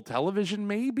cable television,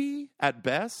 maybe, at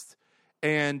best.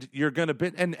 And you're going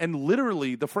to, and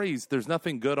literally the phrase, there's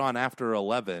nothing good on after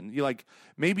 11.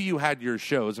 Maybe you had your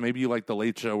shows. Maybe you like The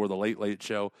Late Show or The Late Late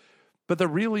Show. But there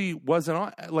really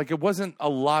wasn't, it wasn't a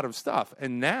lot of stuff.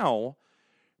 And now,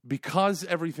 because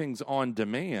everything's on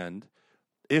demand,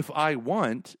 if I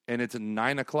want, and it's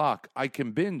 9 o'clock, I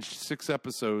can binge 6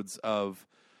 episodes of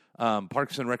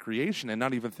Parks and Recreation and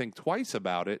not even think twice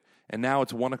about it. And now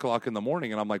it's 1 o'clock in the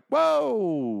morning, and I'm like,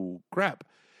 whoa, crap.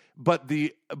 But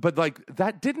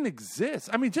that didn't exist.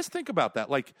 I mean, just think about that.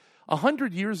 Like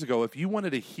 100 years ago, if you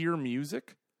wanted to hear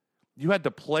music, you had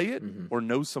to play it or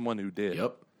know someone who did.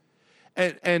 Yep.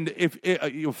 And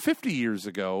if 50 years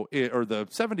ago, or the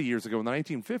 70 years ago in the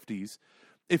 1950s,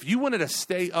 if you wanted to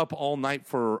stay up all night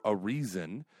for a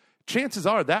reason, chances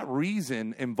are that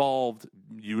reason involved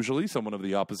usually someone of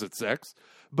the opposite sex,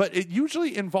 but it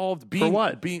usually involved being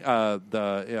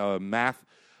math.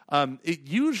 It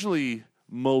usually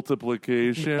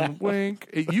multiplication wink.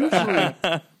 It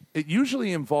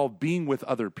usually involved being with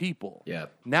other people. Yeah.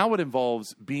 Now it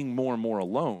involves being more and more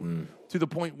alone to the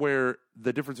point where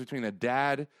the difference between a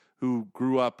dad who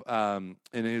grew up and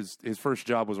his first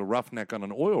job was a roughneck on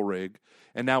an oil rig,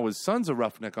 and now his son's a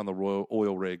roughneck on the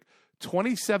oil rig.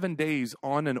 27 days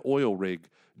on an oil rig,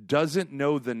 doesn't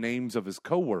know the names of his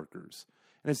coworkers.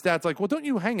 And his dad's like, well, don't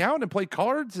you hang out and play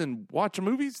cards and watch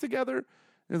movies together? And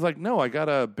he's like, no, I got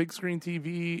a big screen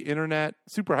TV, internet,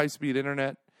 super high-speed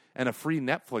internet, and a free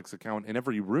Netflix account in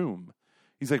every room.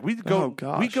 He's like, we go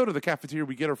to the cafeteria,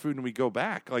 we get our food, and we go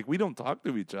back. Like, we don't talk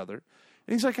to each other.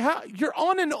 And he's like, how? You're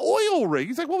on an oil rig.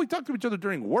 He's like, well, we talk to each other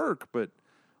during work, but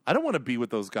I don't want to be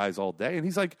with those guys all day. And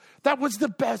he's like, that was the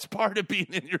best part of being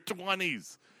in your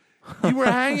 20s. You were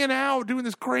hanging out, doing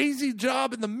this crazy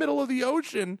job in the middle of the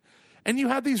ocean, and you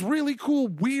had these really cool,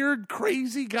 weird,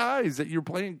 crazy guys that you're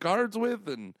playing cards with.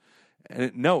 And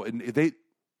they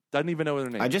doesn't even know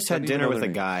their names. I just had dinner with a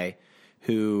guy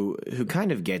who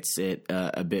kind of gets it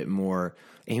a bit more.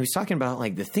 And he was talking about,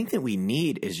 like, the thing that we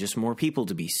need is just more people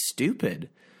to be stupid.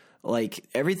 Like,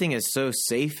 everything is so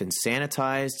safe and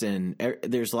sanitized, and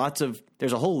there's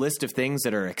a whole list of things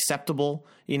that are acceptable.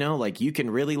 You know, like, you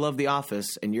can really love The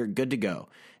Office and you're good to go,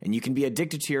 and you can be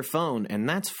addicted to your phone, and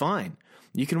that's fine.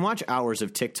 You can watch hours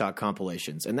of TikTok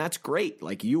compilations, and that's great.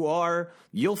 Like,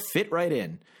 you'll fit right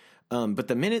in. But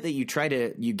the minute that you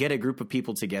get a group of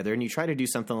people together and you try to do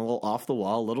something a little off the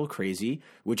wall, a little crazy,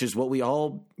 which is what we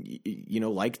all,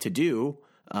 like to do,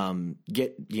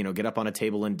 get up on a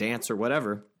table and dance or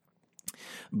whatever.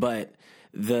 But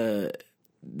the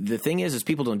thing is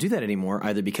people don't do that anymore,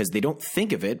 either because they don't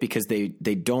think of it, because they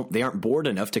aren't bored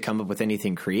enough to come up with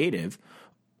anything creative,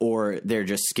 or they're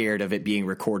just scared of it being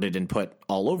recorded and put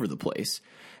all over the place.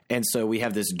 And so we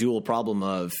have this dual problem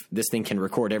of this thing can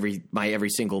record my every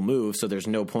single move, so there's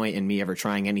no point in me ever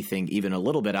trying anything even a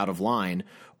little bit out of line.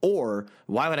 Or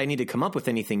why would I need to come up with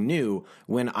anything new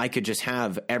when I could just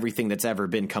have everything that's ever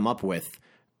been come up with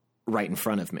right in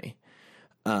front of me?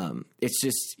 It's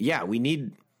just,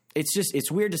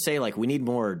 it's weird to say, like, we need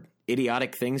more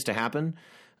idiotic things to happen.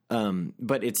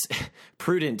 But it's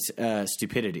prudent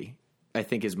stupidity, I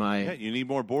think, is my... Yeah, you need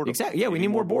more boredom. Exactly. Yeah, we need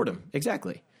more boredom.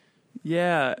 Exactly.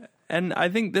 Yeah, and I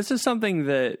think this is something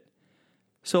that...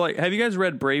 So, like, have you guys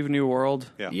read Brave New World?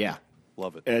 Yeah.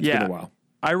 Love it. It's been a while.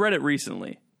 I read it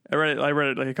recently. I read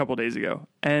it like a couple days ago.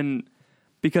 And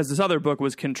because this other book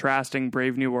was contrasting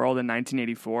Brave New World in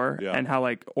 1984 and how,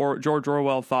 like, George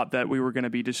Orwell thought that we were going to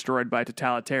be destroyed by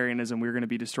totalitarianism. We were going to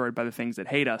be destroyed by the things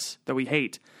that we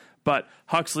hate. But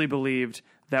Huxley believed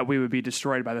that we would be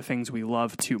destroyed by the things we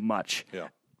love too much. Yeah.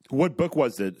 What book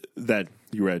was it that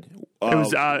you read? It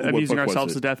was Amusing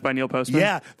Ourselves to Death by Neil Postman.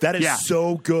 Yeah, that is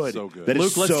so good. So good.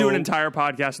 Luke, let's do an entire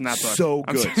podcast on that book. So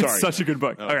good. It's such a good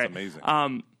book. No, All it's right.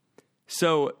 amazing.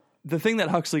 So the thing that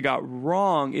Huxley got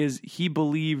wrong is he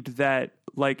believed that,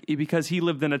 like, because he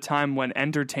lived in a time when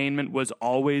entertainment was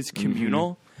always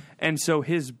communal, and so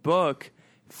his book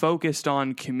focused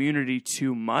on community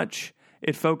too much.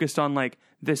 It focused on, like,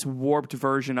 this warped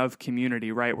version of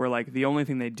community, right? Where, like, the only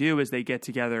thing they do is they get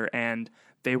together and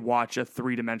they watch a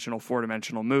 3-dimensional,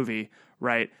 4-dimensional movie,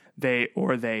 right? They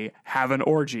have an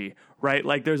orgy, right?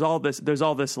 Like, there's all this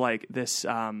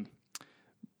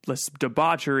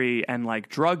debauchery and, like,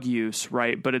 drug use,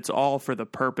 right? But it's all for the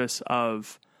purpose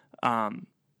of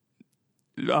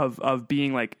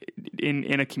being, like,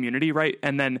 in a community, right?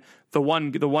 And then the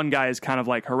one guy is kind of,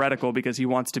 like, heretical because he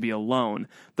wants to be alone.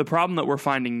 The problem that we're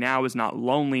finding now is not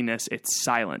loneliness, it's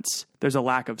silence. There's a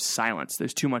lack of silence.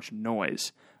 There's too much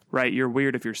noise, right? You're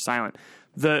weird if you're silent.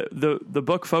 The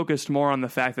book focused more on the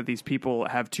fact that these people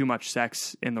have too much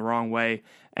sex in the wrong way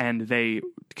and they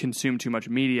consume too much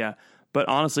media. But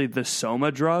honestly, the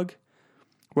Soma drug,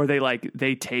 where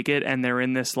they take it and they're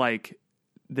in this, like,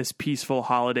 this peaceful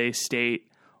holiday state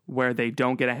where they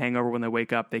don't get a hangover when they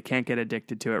wake up. They can't get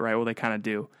addicted to it, right? Well, they kind of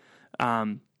do.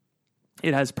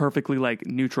 It has perfectly, like,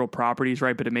 neutral properties,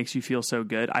 right? But it makes you feel so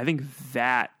good. I think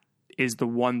that is the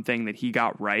one thing that he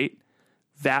got right.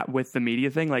 That with the media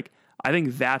thing, like, I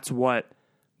think that's what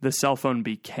the cell phone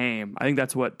became. I think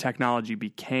that's what technology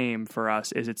became for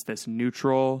us, is it's this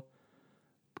neutral,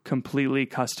 completely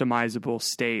customizable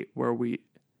state where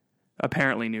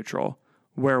apparently neutral,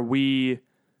 where we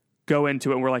go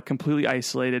into it and we're, like, completely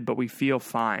isolated, but we feel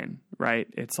fine, right?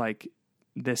 It's like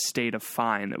this state of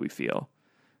fine that we feel.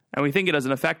 And we think it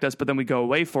doesn't affect us, but then we go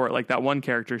away for it. Like that one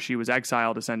character, she was not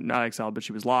exiled, but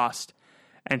she was lost.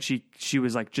 And she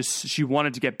was like, she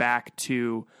wanted to get back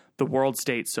to the world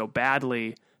state so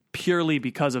badly purely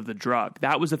because of the drug.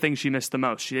 That was the thing she missed the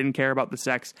most. She didn't care about the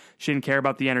sex. She didn't care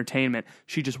about the entertainment.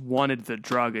 She just wanted the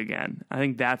drug again. I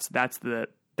think that's the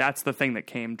thing that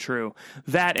came true.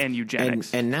 That and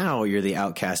eugenics. And now you're the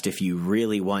outcast if you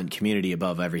really want community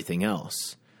above everything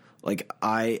else. Like,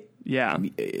 I Yeah.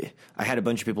 I had a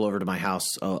bunch of people over to my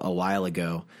house a while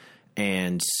ago,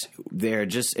 and they're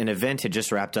just an event had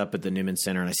just wrapped up at the Newman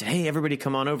Center, and I said, "Hey, everybody,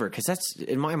 come on over," because that's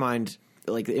in my mind.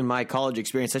 Like in my college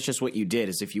experience, that's just what you did.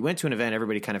 Is if you went to an event,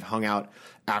 everybody kind of hung out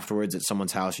afterwards at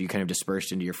someone's house. You kind of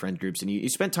dispersed into your friend groups, and you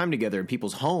spent time together in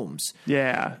people's homes.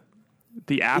 Yeah,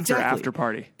 the after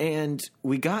party. And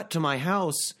we got to my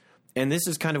house, and this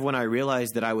is kind of when I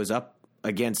realized that I was up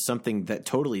against something that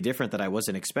totally different that I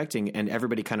wasn't expecting. And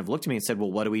everybody kind of looked at me and said,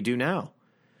 "Well, what do we do now?"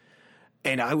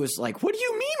 And I was like, "What do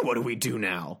you mean? What do we do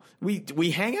now?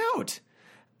 We hang out,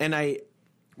 and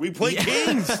we play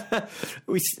games."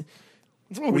 We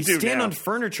stand now on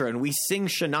furniture and we sing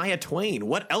Shania Twain.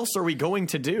 What else are we going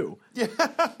to do?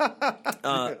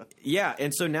 Yeah.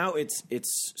 And so now it's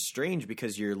strange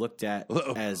because you're looked at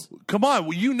as... Come on,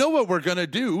 well, you know what we're going to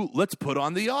do. Let's put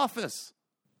on The Office.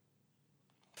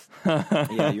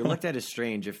 Yeah, you're looked at as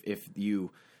strange if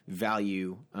you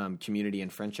value community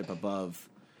and friendship above,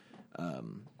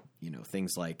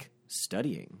 things like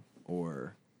studying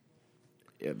or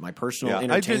my personal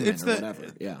entertainment or whatever.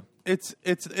 Yeah.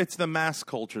 It's the mass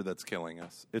culture that's killing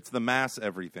us. It's the mass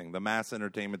everything, the mass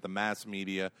entertainment, the mass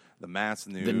media, the mass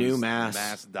news, the new mass, the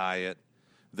mass diet,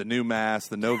 the new mass,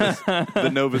 the Novus, the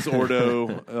Novus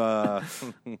Ordo.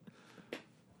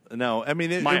 No, I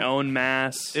mean my own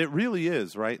mass. It really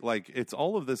is, right? Like it's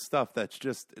all of this stuff that's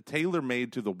just tailor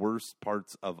made to the worst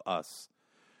parts of us.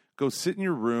 Go sit in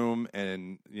your room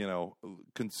and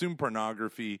consume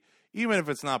pornography. Even if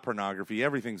it's not pornography,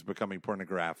 everything's becoming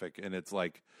pornographic, and it's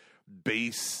like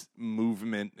base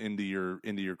movement into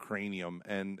your cranium,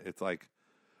 and it's like,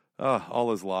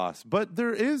 all is lost. But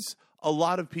there is a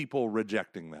lot of people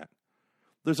rejecting that.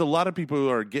 There's a lot of people who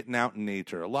are getting out in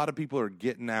nature. A lot of people are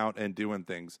getting out and doing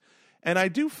things, and I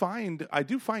do find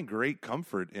great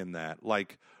comfort in that.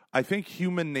 Like I think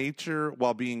human nature,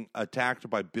 while being attacked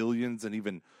by billions and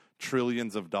even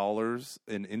trillions of dollars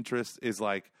in interest, is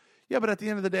like, yeah, but at the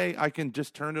end of the day, I can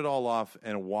just turn it all off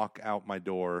and walk out my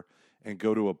door and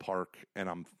go to a park,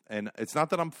 and it's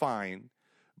not that I'm fine,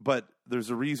 but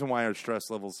there's a reason why our stress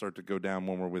levels start to go down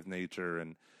when we're with nature.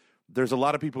 And there's a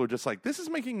lot of people who are just like, this is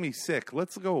making me sick.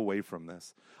 Let's go away from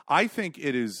this. I think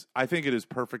it is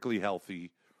perfectly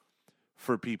healthy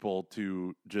for people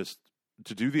to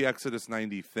do the Exodus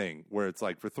 90 thing, where it's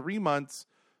like for 3 months,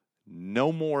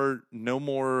 no more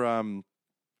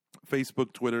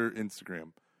Facebook, Twitter,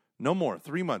 Instagram. No more.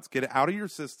 3 months. Get it out of your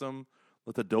system.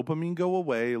 Let the dopamine go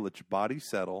away. Let your body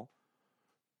settle.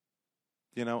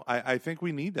 I think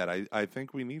we need that. I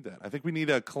think we need that. I think we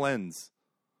need a cleanse.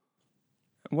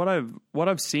 What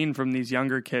I've seen from these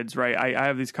younger kids, right? I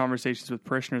have these conversations with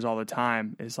parishioners all the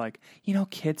time. Is like,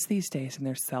 kids these days and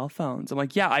their cell phones. I'm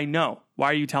like, yeah, I know. Why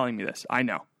are you telling me this? I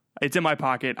know. It's in my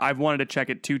pocket. I've wanted to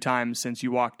check it 2 times since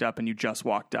you walked up and you just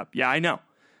walked up. Yeah, I know.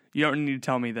 You don't need to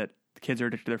tell me that kids are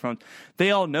addicted to their phones. They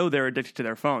all know they're addicted to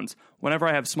their phones. Whenever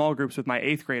I have small groups with my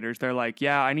 8th graders, they're like,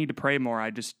 yeah, I need to pray more.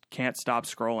 I just can't stop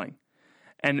scrolling.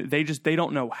 And they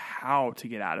don't know how to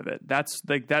get out of it. That's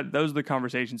like that. Those are the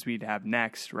conversations we need to have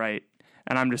next, right?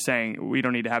 And I'm just saying we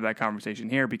don't need to have that conversation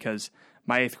here because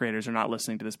my 8th graders are not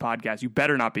listening to this podcast. You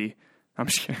better not be. I'm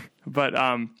just kidding. But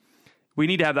we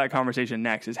need to have that conversation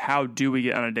next is how do we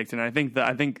get unaddicted? And I think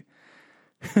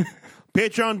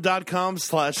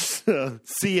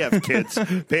Patreon.com/CF kids.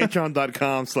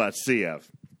 Patreon.com/CF.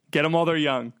 Get them while they're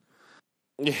young.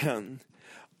 Yeah.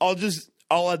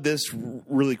 I'll add this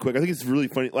really quick. I think it's really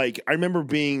funny. Like, I remember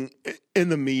being in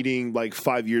the meeting like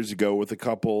 5 years ago with a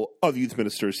couple of youth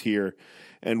ministers here,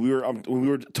 and we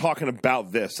were talking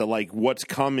about this, that like what's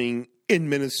coming in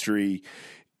ministry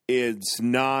is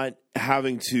not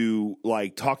having to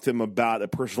like talk to them about a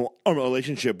personal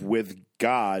relationship with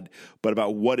God, but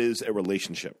about what is a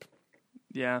relationship.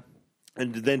 Yeah.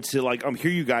 And then to like,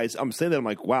 hear you guys, I'm saying that, I'm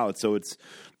like, wow, so it's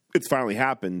finally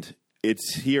happened.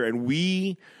 It's here. And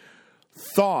we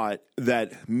thought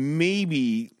that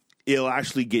maybe it'll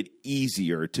actually get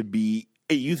easier to be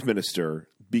a youth minister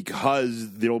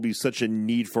because there'll be such a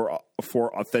need for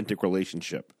authentic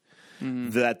relationship,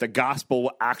 that the gospel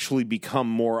will actually become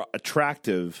more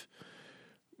attractive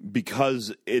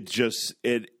because it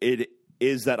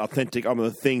is that authentic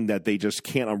thing that they just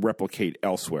can't replicate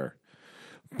elsewhere.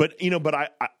 But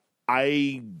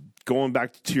I going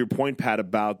back to your point, Pat,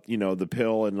 about the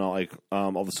pill and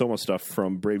all the Soma stuff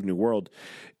from Brave New World,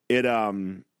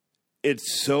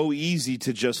 it's so easy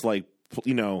to just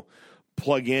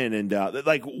plug in and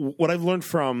like what I've learned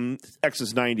from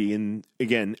Exodus 90, and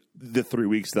again the 3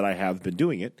 weeks that I have been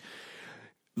doing it,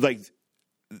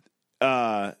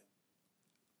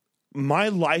 my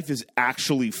life is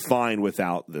actually fine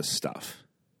without this stuff.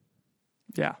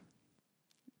 Yeah.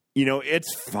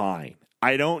 it's fine.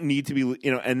 I don't need to be,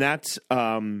 and that's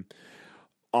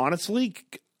honestly,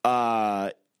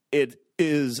 it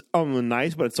is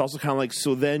nice, but it's also kind of like,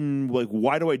 so then, like,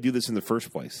 why do I do this in the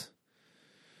first place?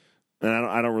 And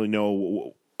I don't really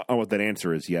know what that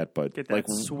answer is yet, but get that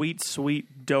sweet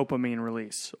dopamine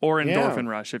release or endorphin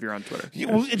rush if you're on Twitter.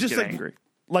 Well, it's just like, angry.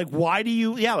 Like, why do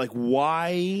you? Yeah, like,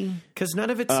 why? Because none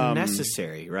of it's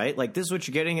necessary, right? Like, this is what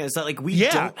you're getting at. Is that like we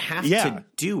don't have to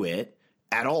do it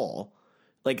at all?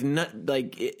 Like,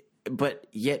 but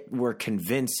yet we're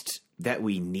convinced that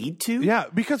we need to. Yeah,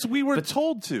 because we were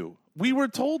told to. We were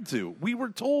told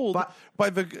by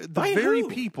the very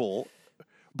people.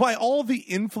 By all the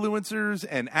influencers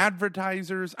and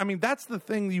advertisers. I mean, that's the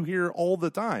thing you hear all the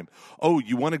time. Oh,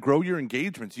 you want to grow your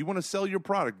engagements. You want to sell your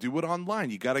product. Do it online.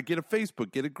 You got to get a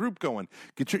Facebook, get a group going,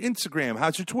 get your Instagram.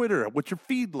 How's your Twitter? What's your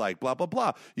feed like? Blah, blah,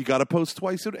 blah. You got to post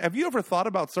twice. Have you ever thought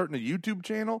about starting a YouTube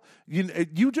channel?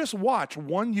 You just watch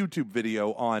one YouTube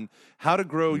video on how to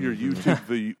grow your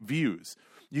YouTube views.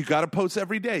 You got to post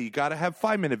every day. You got to have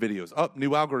 5-minute videos.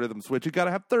 New algorithm switch. You got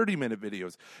to have 30-minute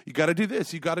videos. You got to do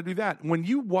this. You got to do that. When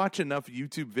you watch enough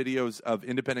YouTube videos of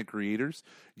independent creators,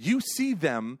 you see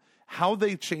them, how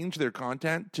they change their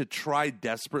content to try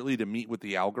desperately to meet with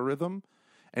the algorithm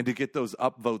and to get those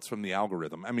upvotes from the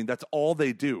algorithm. I mean, that's all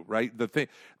they do, right?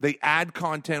 They add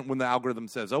content when the algorithm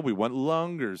says, oh, we want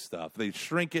longer stuff. They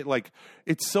shrink it. Like,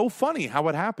 it's so funny how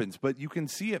it happens, but you can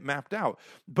see it mapped out.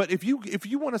 But if you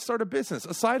want to start a business,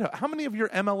 how many of your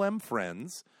MLM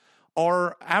friends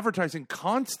are advertising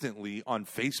constantly on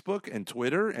Facebook and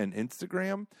Twitter and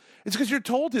Instagram? It's because you're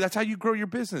told to. That's how you grow your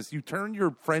business. You turn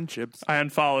your friendships. I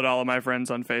unfollowed all of my friends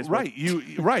on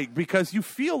Facebook. Right, because you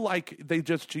feel like they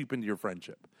just cheapened your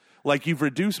friendship. Like, you've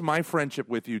reduced my friendship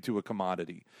with you to a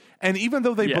commodity. And even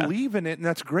though they believe in it, and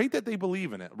that's great that they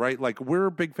believe in it, right? Like, we're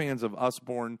big fans of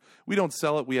Usborne. We don't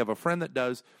sell it. We have a friend that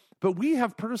does. But we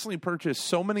have personally purchased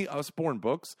so many Usborne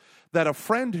books that a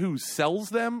friend who sells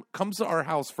them comes to our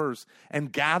house first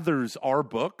and gathers our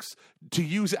books to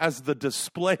use as the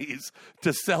displays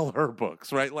to sell her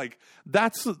books, right? Like,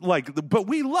 that's like, but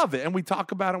we love it and we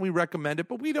talk about it and we recommend it,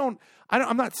 but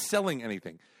I'm not selling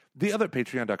anything. The other,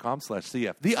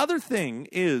 patreon.com/CF. The other thing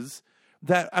is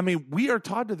that, I mean, we are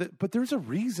taught to that, but there's a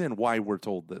reason why we're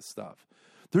told this stuff.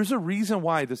 There's a reason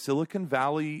why the Silicon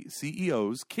Valley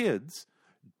CEOs' kids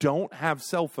don't have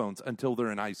cell phones until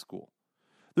they're in high school.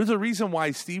 There's a reason why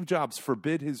Steve Jobs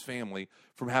forbid his family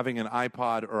from having an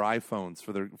iPod or iPhones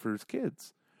for his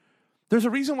kids. There's a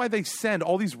reason why they send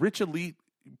all these rich elite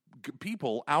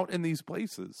people out in these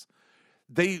places.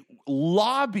 They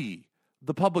lobby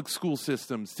the public school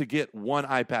systems to get one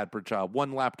iPad per child,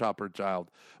 one laptop per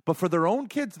child. But for their own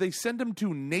kids, they send them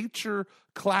to nature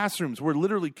classrooms where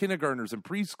literally kindergartners and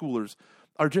preschoolers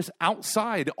are just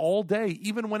outside all day,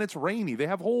 even when it's rainy. They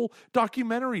have whole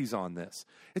documentaries on this.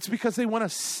 It's because they want to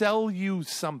sell you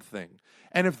something.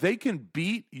 And if they can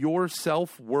beat your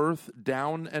self-worth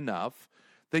down enough,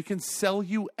 they can sell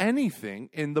you anything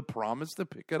in the promise to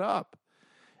pick it up.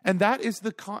 And that is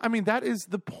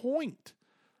the point.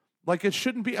 Like, it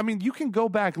shouldn't be. I mean, you can go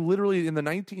back literally in the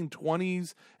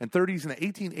 1920s and 30s and the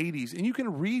 1880s, and you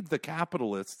can read the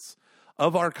capitalists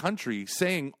of our country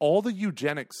saying all the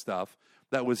eugenic stuff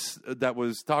that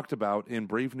was talked about in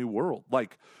Brave New World.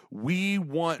 Like, we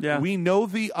know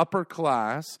the upper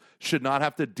class should not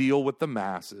have to deal with the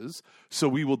masses, so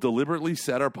we will deliberately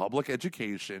set our public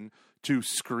education to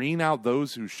screen out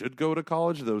those who should go to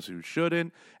college, those who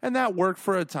shouldn't. And that worked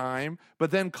for a time. But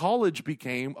then college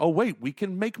became, oh, wait, we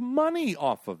can make money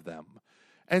off of them.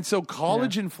 And so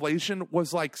college inflation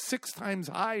was like 6 times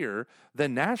higher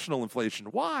than national inflation.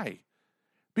 Why?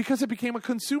 Because it became a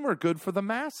consumer good for the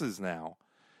masses now.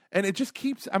 And it just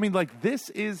keeps, I mean, like,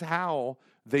 this is how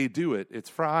they do it. It's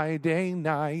Friday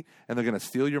night, and they're going to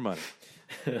steal your money.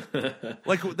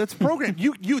 Like, that's programmed.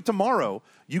 You tomorrow,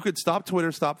 you could stop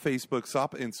Twitter, stop Facebook,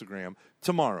 stop Instagram.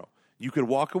 Tomorrow, you could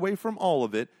walk away from all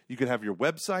of it. You could have your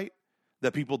website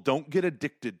that people don't get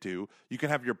addicted to. You can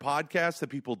have your podcast that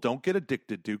people don't get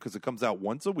addicted to because it comes out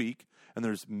once a week and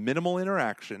there's minimal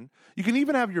interaction. You can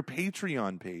even have your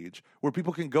Patreon page where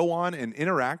people can go on and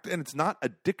interact, and it's not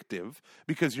addictive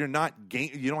because you don't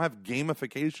have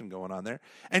gamification going on there.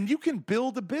 And you can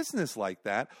build a business like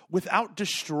that without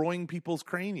destroying people's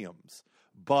craniums.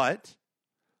 But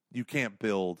you can't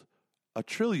build a $1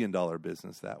 trillion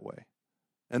business that way.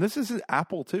 And this is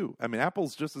Apple too. I mean,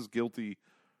 Apple's just as guilty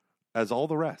as all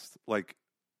the rest. Like,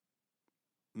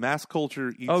 mass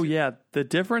culture eats. Oh yeah, the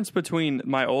difference between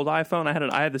my old iPhone,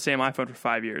 I had the same iPhone for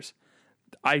 5 years.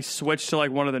 I switched to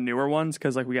like one of the newer ones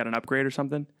because like we got an upgrade or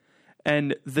something,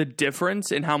 And the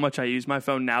difference in how much I use my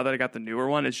phone now that I got the newer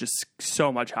one is just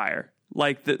so much higher.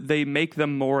 Like they make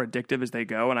them more addictive as they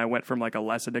go, and I went from like a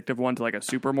less addictive one to like a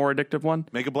super more addictive one.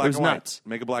 Make it black and white.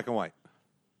 Make it black and white.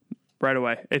 Right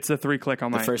away. It's the 3-click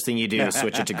on the first thing you do is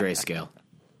switch it to grayscale.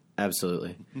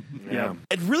 Absolutely. Yeah.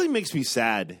 It really makes me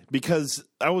sad because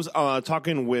I was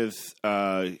talking with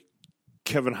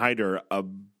Kevin Hyder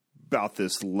about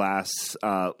this last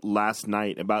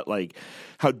night about like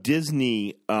how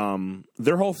Disney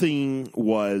their whole thing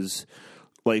was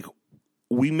like,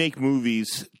 we make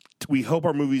movies, we hope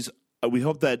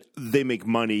that they make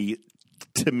money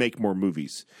to make more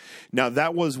movies. Now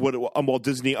that was what Walt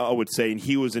Disney would say, and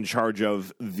he was in charge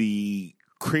of the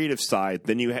creative side.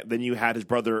 Then you had his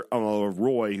brother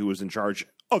Roy, who was in charge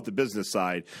of the business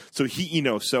side. So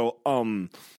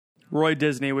Roy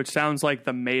Disney, which sounds like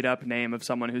the made-up name of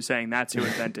someone who's saying that's who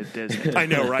invented Disney. I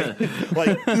know, right?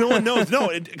 Like no one knows,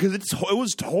 because it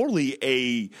was totally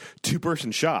a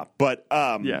two-person shop. But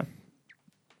yeah.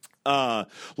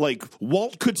 Like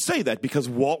Walt could say that because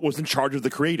Walt was in charge of the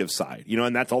creative side,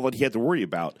 and that's all that he had to worry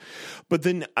about. But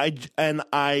then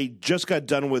I just got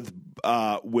done with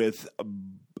Bob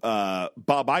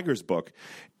Iger's book,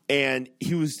 and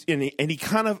he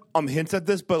kind of hints at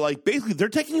this, but like basically they're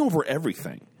taking over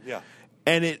everything. Yeah,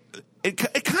 and it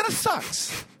kind of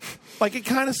sucks. Like it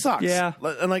kind of sucks. Yeah,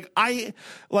 and I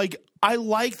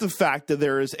like the fact that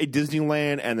there is a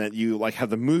Disneyland and that you like have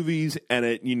the movies and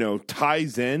it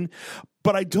ties in,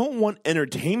 but I don't want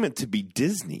entertainment to be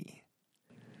Disney.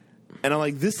 And I'm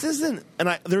like, this isn't.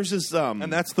 And there's this.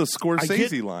 And that's the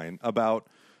Scorsese line about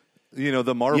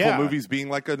the Marvel movies being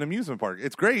like an amusement park.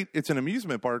 It's great. It's an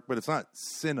amusement park, but it's not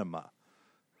cinema.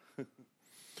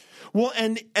 Well,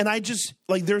 and I just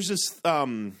like there's this.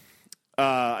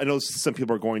 I know some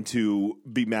people are going to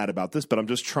be mad about this, but I'm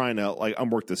just trying to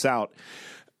unwork this out.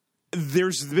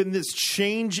 There's been this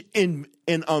change in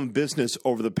business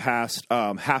over the past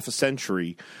half a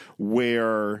century,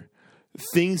 where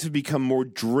things have become more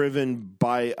driven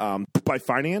by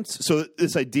finance. So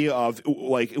this idea of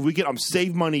like, if we get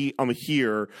save money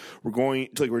here, we're going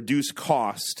to reduce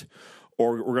cost,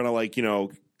 or we're going to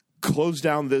close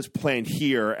down this plant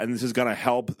here, and this is going to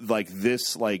help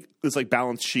this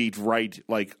balance sheet right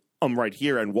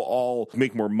here, and we'll all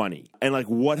make more money. And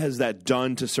what has that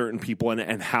done to certain people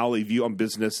and how they view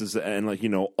businesses and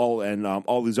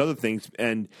all these other things.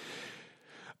 And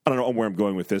I don't know where I'm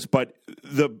going with this, but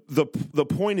the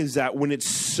point is that when it's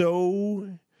so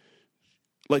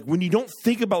when you don't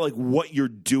think about what you're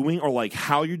doing or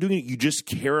how you're doing it, you just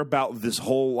care about this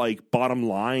whole bottom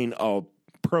line of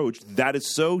approach, that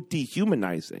is so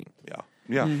dehumanizing.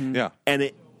 Yeah.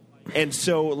 And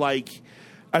so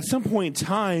at some point in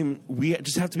time, we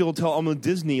just have to be able to tell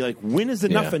Disney when is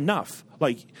enough enough?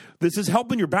 This is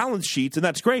helping your balance sheets, and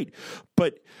that's great,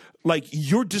 but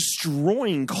you're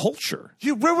destroying culture.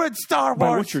 You ruined Star Wars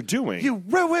by what you're doing. You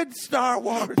ruined Star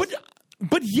Wars.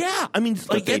 But yeah, I mean,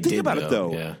 think about it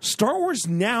though. Yeah. Star Wars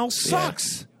now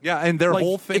sucks. Yeah, and their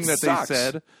whole thing that they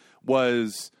said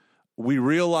was, we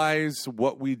realize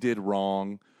what we did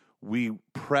wrong. We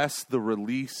pressed the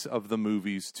release of the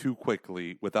movies too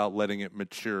quickly without letting it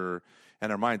mature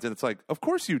in our minds. And it's like, of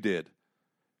course you did.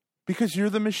 Because you're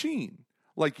the machine.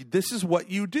 This is what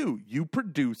you do. You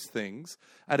produce things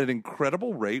at an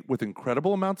incredible rate with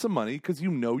incredible amounts of money because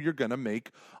you're going to make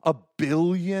 $1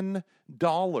 billion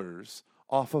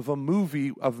off of a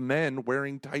movie of men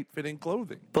wearing tight-fitting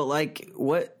clothing. But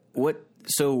what?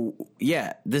 So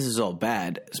yeah, this is all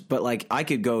bad. But I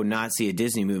could go not see a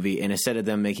Disney movie, and instead of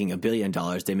them making $1 billion,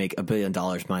 they make $1 billion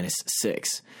minus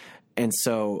 6. And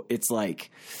so it's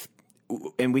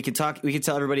and we could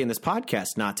tell everybody in this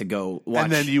podcast not to go watch.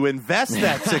 And then you invest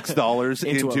that $6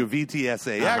 into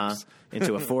VTSAX,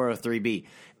 into a 403B.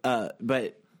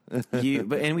 But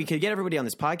we could get everybody on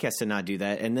this podcast to not do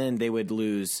that, and then they would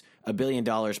lose $1 billion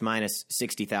minus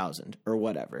 60,000 or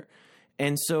whatever.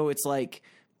 And so it's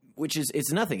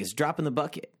it's nothing. It's drop in the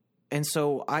bucket. And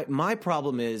so my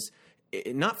problem is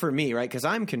not for me, right? Because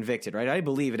I'm convicted, right? I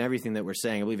believe in everything that we're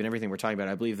saying. I believe in everything we're talking about.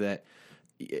 I believe that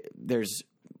there's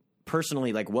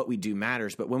personally what we do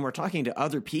matters. But when we're talking to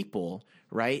other people,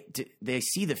 right, they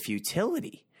see the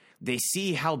futility. They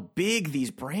see how big these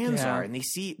brands are, and they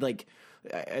see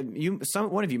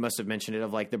one of you must have mentioned it,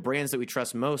 of the brands that we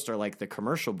trust most are the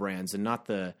commercial brands and not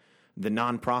the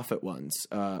nonprofit ones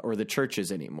or the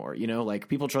churches anymore.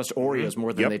 People trust Oreos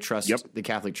more than they trust the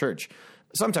Catholic Church.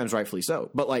 Sometimes rightfully so.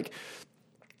 But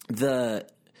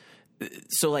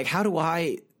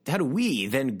how do we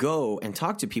then go and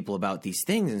talk to people about these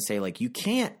things and say you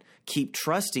can't keep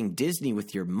trusting Disney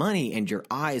with your money and your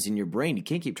eyes and your brain. You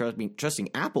can't keep trusting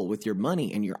Apple with your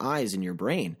money and your eyes and your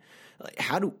brain.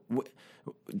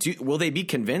 Will they be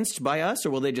convinced by us, or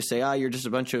will they just say, you're just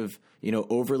a bunch of,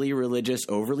 overly religious,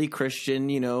 overly Christian,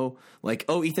 like,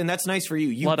 oh, Ethan, that's nice for you.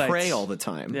 You Luddites. Pray all the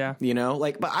time. Yeah.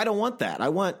 But I don't want that. I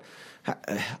want,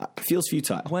 it feels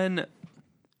futile.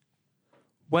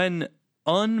 When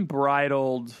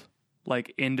unbridled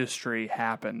like industry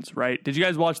happens, right? Did you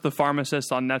guys watch The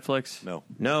Pharmacist on Netflix? No.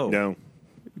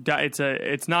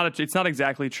 It's not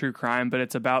exactly true crime, but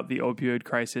it's about the opioid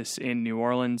crisis in New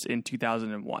Orleans in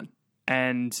 2001.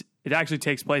 And it actually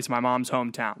takes place in my mom's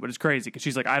hometown, which is crazy because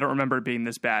she's like, I don't remember it being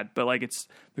this bad. But like, it's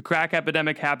the crack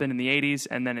epidemic happened in the 80s,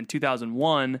 and then in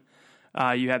 2001,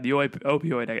 you had the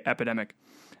opioid epidemic,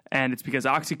 and it's because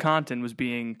OxyContin was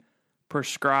being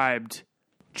prescribed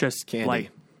just candy.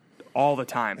 Like all the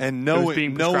time, And it was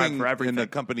being prescribed knowing for everything. and the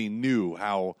company knew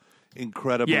how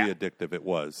incredibly Yeah. addictive it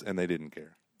was, and they didn't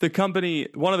care. The company,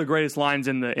 one of the greatest lines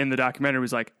in the documentary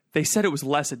was like, they said it was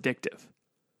less addictive.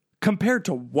 Compared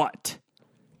to what?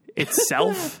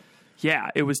 Itself? Yeah,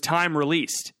 it was time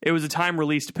released. It was a time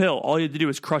released pill. All you had to do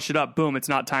was crush it up. Boom, it's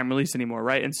not time released anymore,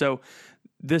 right? And so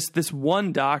this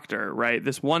one doctor, right?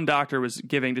 This one doctor was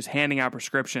just handing out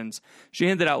prescriptions. She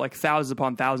handed out like thousands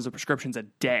upon thousands of prescriptions a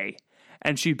day.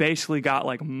 And she basically got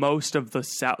like most of the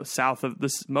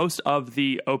most of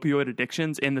the opioid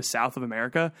addictions in the South of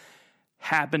America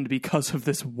happened because of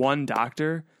this one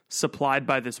doctor supplied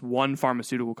by this one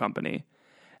pharmaceutical company.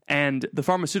 And the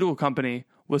pharmaceutical company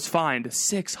was fined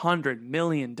 $600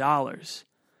 million.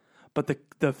 But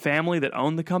the family that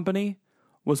owned the company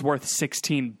was worth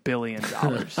 $16 billion.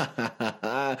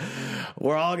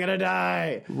 We're all going to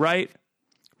die. Right?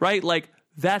 Like,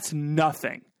 that's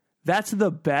nothing. That's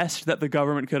the best that the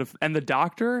government could have. And the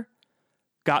doctor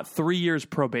got 3 years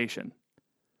probation.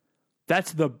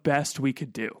 That's the best we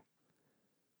could do.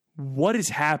 What is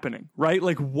happening, right?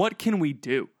 Like, what can we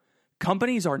do?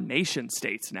 Companies are nation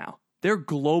states now. They're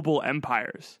global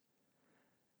empires.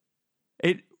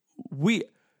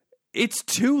 It's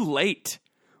too late.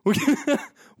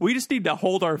 We just need to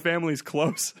hold our families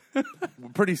close.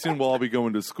 Pretty soon we'll all be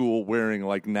going to school wearing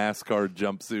like NASCAR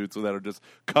jumpsuits that are just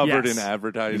covered Yes. in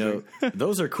advertising.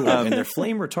 Those are cool, and they're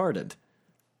flame retarded.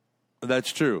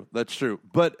 That's true.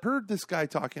 But heard this guy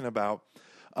talking about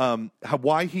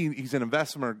why he's an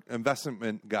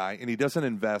investment guy and he doesn't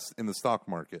invest in the stock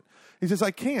market. He says,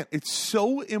 I can't. It's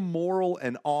so immoral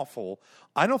and awful.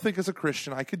 I don't think as a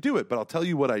Christian I could do it, but I'll tell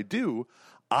you what I do.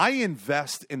 I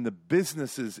invest in the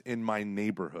businesses in my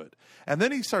neighborhood. And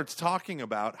then he starts talking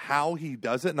about how he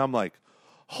does it, and I'm like,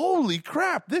 holy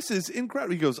crap, this is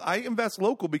incredible. He goes, I invest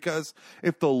local because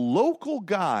if the local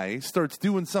guy starts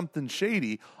doing something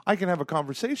shady, I can have a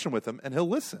conversation with him and he'll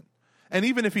listen. And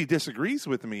even if he disagrees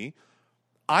with me,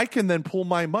 I can then pull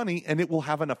my money and it will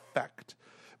have an effect.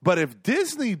 But if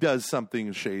Disney does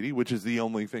something shady, which is the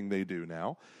only thing they do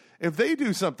now, if they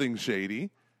do something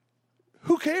shady,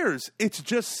 who cares? It's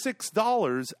just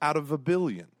 $6 out of $1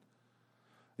 billion.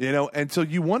 And so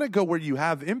you want to go where you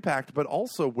have impact, but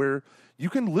also where you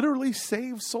can literally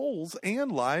save souls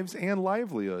and lives and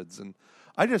livelihoods. And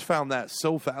I just found that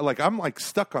so I'm like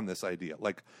stuck on this idea.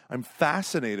 Like I'm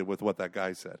fascinated with what that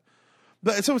guy said.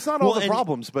 But, so it's not all the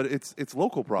problems, but it's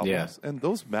local problems, and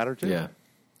those matter too. Yeah.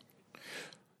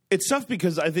 It's tough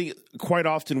because I think quite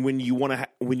often when you want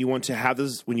to have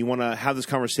this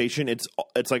conversation, it's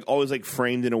like always like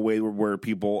framed in a way where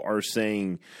people are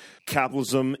saying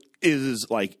capitalism is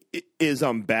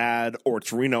bad, or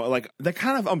it's like that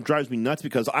kind of drives me nuts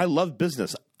because I love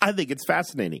business. I think it's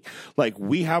fascinating. Like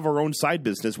we have our own side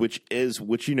business, which is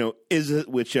this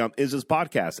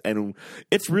podcast, and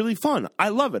it's really fun. I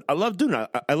love it. I love doing it.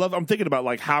 I'm thinking about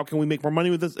like how can we make more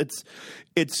money with this.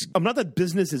 It's I'm not that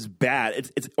business is bad.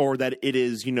 It's or that it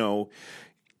is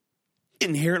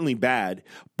inherently bad,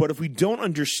 but if we don't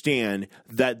understand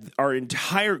that our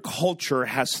entire culture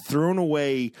has thrown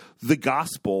away the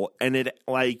gospel and it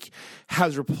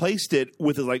has replaced it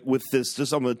with this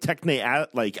just on the techne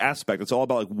aspect, it's all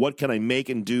about what can I make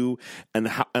and do and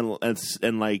how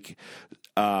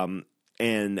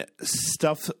and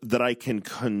stuff that I can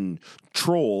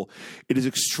control. It is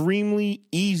extremely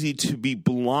easy to be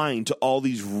blind to all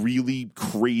these really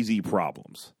crazy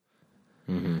problems.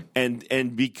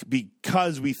 Mm-hmm.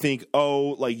 Because we think,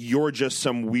 you're just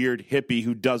some weird hippie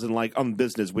who doesn't like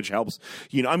business, which helps.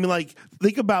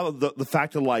 Think about the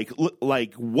fact of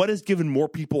what has given more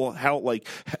people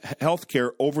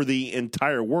healthcare over the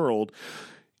entire world.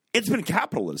 It's been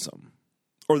capitalism,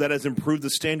 or that has improved the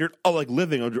standard of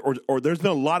living, or there's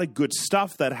been a lot of good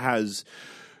stuff that has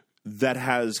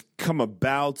come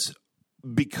about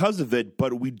because of it,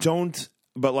 but we don't.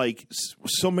 But like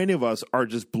so many of us are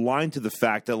just blind to the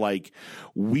fact that like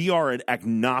we are an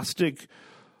agnostic,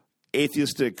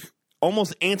 atheistic,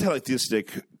 almost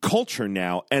anti-atheistic culture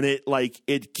now, and it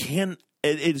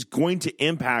is going to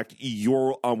impact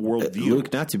your worldview.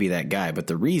 Luke, not to be that guy, but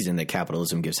the reason that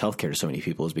capitalism gives healthcare to so many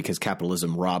people is because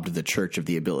capitalism robbed the church of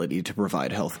the ability to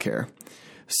provide healthcare.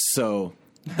 So,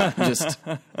 just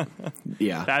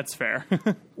yeah, that's fair.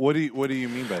 What do you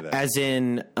mean by that? As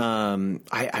in,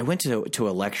 I went to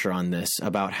a lecture on this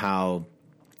about how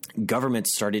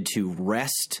governments started to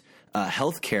wrest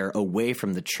healthcare away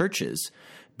from the churches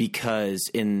because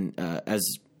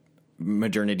as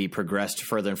modernity progressed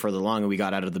further and further along, and we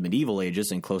got out of the medieval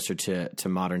ages and closer to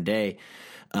modern day,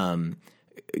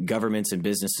 governments and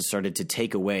businesses started to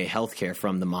take away healthcare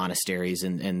from the monasteries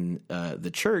and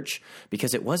the church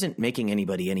because it wasn't making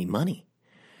anybody any money.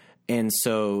 And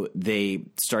so they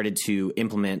started to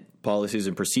implement policies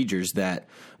and procedures that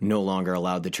no longer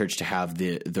allowed the church to have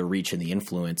the reach and the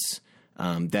influence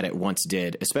that it once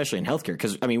did, especially in healthcare.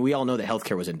 Because, I mean, we all know that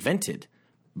healthcare was invented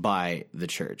by the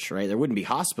church, right? There wouldn't be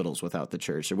hospitals without the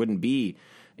church. There wouldn't be,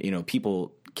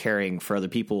 people caring for other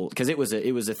people, because it was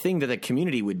a thing that the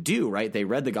community would do, right? They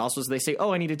read the Gospels. They say,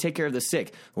 "Oh, I need to take care of the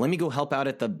sick. Let me go help out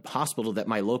at the hospital that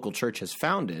my local church has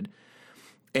founded."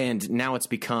 And now it's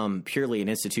become purely an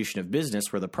institution of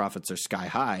business where the profits are sky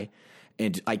high,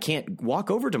 and I can't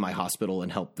walk over to my hospital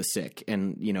and help the sick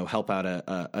and help out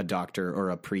a doctor or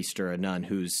a priest or a nun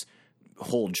whose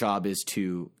whole job is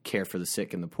to care for the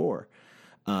sick and the poor.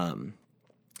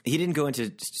 He didn't go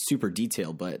into super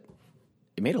detail, but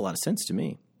it made a lot of sense to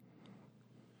me.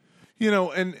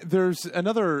 And there's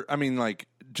another,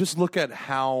 just look at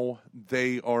how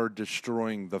they are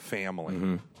destroying the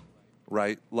family,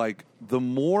 right? Like, the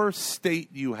more state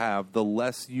you have, the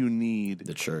less you need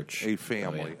the church, a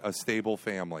family, a stable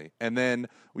family. And then,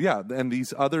 and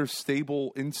these other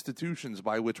stable institutions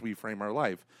by which we frame our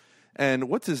life. And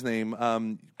what's his name?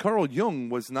 Carl Jung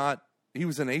was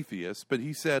an atheist, but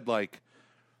he said, like,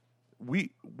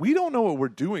 we don't know what we're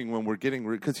doing when we're getting,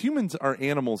 because humans are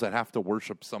animals that have to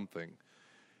worship something.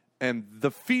 And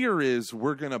the fear is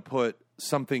we're going to put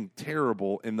something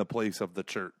terrible in the place of the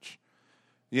church.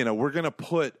 We're going to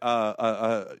put,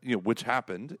 which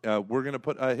happened, we're going to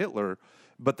put Hitler.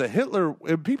 But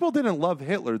people didn't love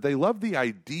Hitler. They loved the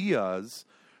ideas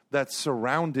that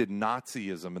surrounded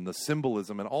Nazism and the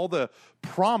symbolism and all the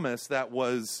promise that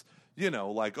was,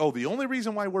 like, oh, the only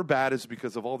reason why we're bad is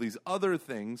because of all these other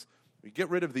things. We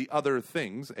get rid of the other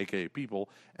things, aka people,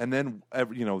 and then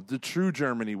the true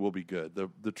Germany will be good,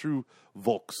 the true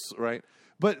Volks, right?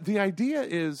 But the idea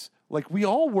is, like, we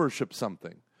all worship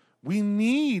something. We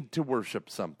need to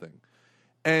worship something,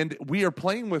 and we are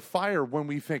playing with fire when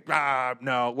we think,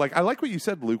 no. Like, I like what you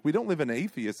said, Luke. We don't live in an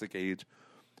atheistic age;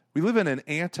 we live in an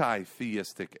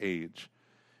anti-theistic age.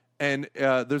 And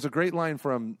there's a great line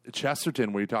from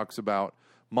Chesterton where he talks about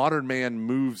modern man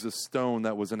moves a stone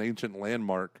that was an ancient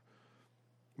landmark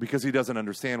because he doesn't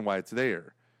understand why it's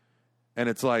there. And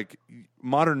it's like,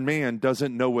 modern man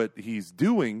doesn't know what he's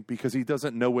doing because he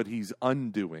doesn't know what he's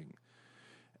undoing.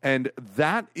 And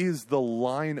that is the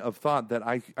line of thought that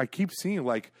I keep seeing.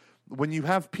 Like, when you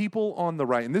have people on the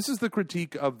right, and this is the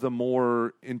critique of the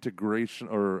more integration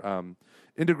or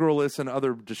integralists and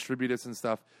other distributists and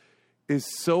stuff, is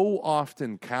so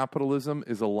often capitalism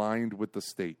is aligned with the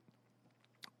state.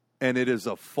 And it is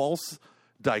a false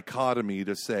dichotomy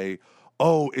to say,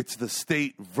 oh, it's the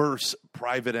state versus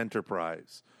private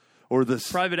enterprise. Or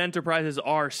private enterprises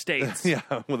are states. Yeah,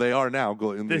 well, they are now.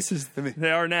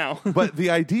 They are now. But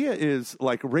the idea is,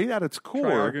 like, right at its core.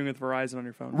 Try arguing with Verizon on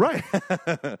your phone. Right.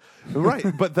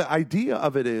 Right. But the idea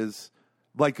of it is,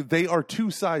 like, they are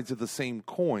two sides of the same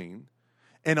coin.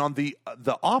 And on the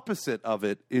opposite of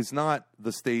it is not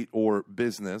the state or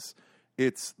business.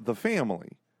 It's the family.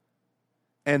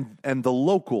 And the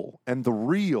local and the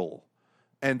real.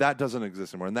 And that doesn't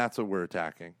exist anymore. And that's what we're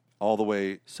attacking. All the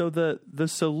way. So the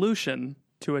solution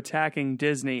to attacking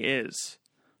Disney is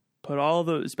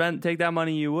take that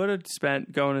money you would have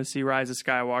spent going to see Rise of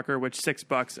Skywalker, which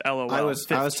 $6, LOL. I was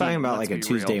talking about like a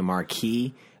Tuesday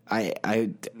marquee.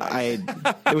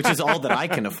 Which is all that I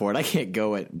can afford. I can't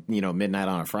go at midnight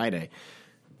on a Friday.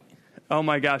 Oh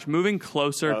my gosh, moving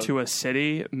closer to a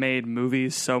city made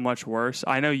movies so much worse.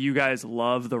 I know you guys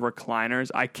love the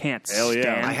recliners. I can't stand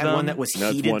them. I had one that was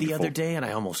heated the other day, and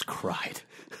I almost cried.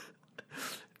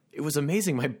 It was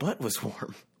amazing. My butt was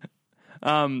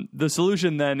warm. The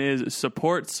solution then is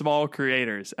support small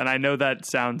creators. And I know that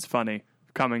sounds funny,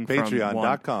 coming from one.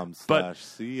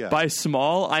 Patreon.com/CF. By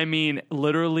small, I mean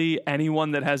literally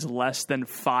anyone that has less than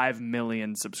 5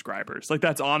 million subscribers. Like,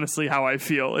 that's honestly how I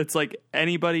feel. It's like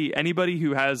anybody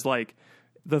who has like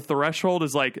the threshold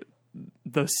is like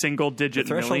the single digit The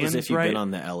threshold millions, is if you've right? been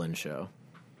on the Ellen show.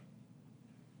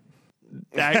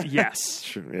 Yes.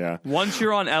 Sure, yeah. Once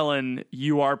you're on Ellen,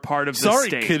 you are part of the Sorry,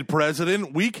 state. kid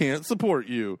president, we can't support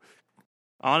you.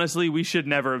 Honestly, we should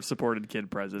never have supported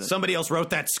kid president. Somebody else wrote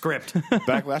that script.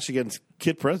 Backlash against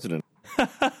kid president.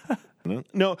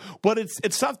 No, but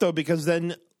it's tough though, because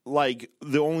then like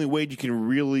the only way you can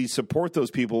really support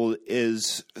those people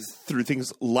is through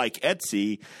things like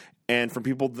Etsy, and from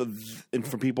people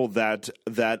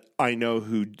that I know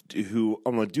who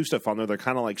I'm gonna do stuff on there. They're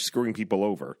kind of like screwing people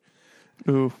over.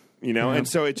 Ooh. You know, and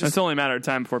so it just It's only a matter of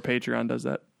time before Patreon does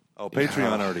that. Oh,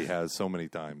 Patreon already has so many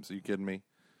times. Are you kidding me?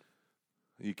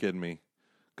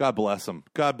 God bless them.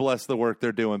 God bless the work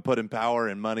they're doing, putting power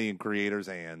and money in creators'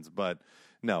 hands. But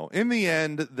no, in the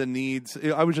end, the needs.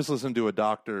 I was just listening to a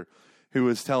doctor who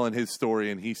was telling his story,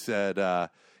 and he said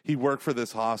he worked for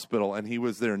this hospital, and he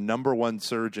was their number one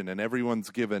surgeon, and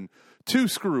everyone's given 2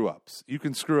 screw-ups. You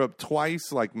can screw up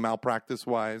twice, like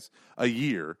malpractice-wise, a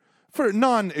year for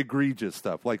non-egregious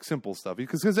stuff, like simple stuff,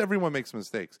 because everyone makes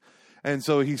mistakes. And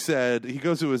so he said, he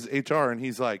goes to his HR, and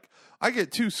he's like, I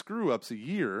get 2 screw-ups a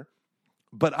year,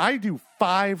 but I do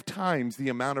 5 times the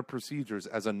amount of procedures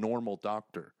as a normal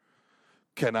doctor.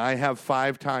 Can I have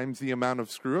 5 times the amount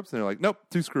of screw-ups? And they're like, nope,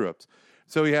 2 screw-ups.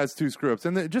 So he has 2 screw-ups.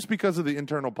 And just because of the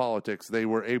internal politics, they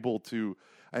were able to,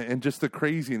 and just the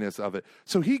craziness of it.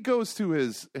 So he goes to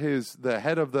the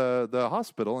head of the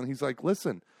hospital, and he's like,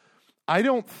 listen, I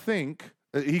don't think,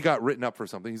 he got written up for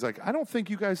something. He's like, I don't think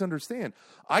you guys understand.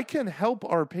 I can help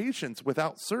our patients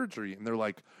without surgery. And they're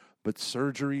like, but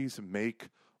surgeries make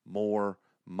more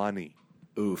money.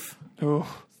 Oof.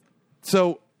 Oh.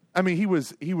 So, I mean, he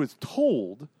was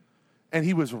told, and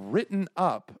he was written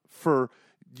up for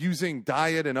using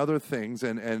diet and other things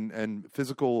and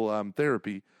physical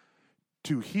therapy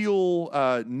to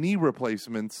heal knee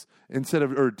replacements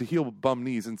or to heal bum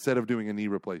knees instead of doing a knee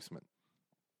replacement.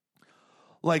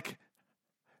 Like,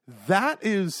 that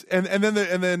is, and then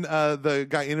the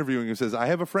guy interviewing him says, I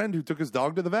have a friend who took his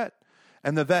dog to the vet,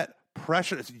 and the vet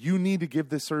pressures, you need to give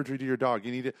this surgery to your dog.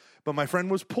 You need to, but my friend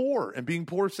was poor, and being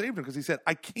poor saved him because he said,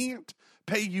 I can't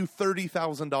pay you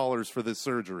 $30,000 for this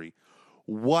surgery.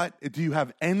 What, do you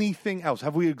have anything else?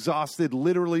 Have we exhausted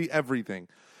literally everything?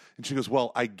 And she goes,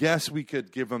 well, I guess we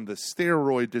could give him the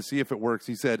steroid to see if it works.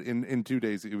 He said in 2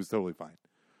 days, it was totally fine.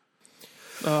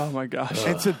 Oh, my gosh.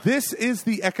 And so this is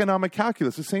the economic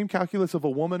calculus, the same calculus of a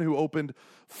woman who opened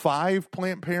 5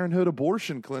 Planned Parenthood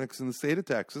abortion clinics in the state of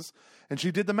Texas. And she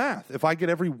did the math. If I get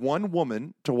every one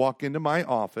woman to walk into my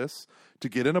office to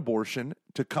get an abortion,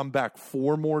 to come back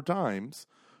 4 more times,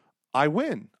 I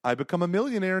win. I become a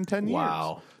millionaire in 10 years.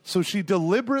 Wow. So she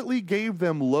deliberately gave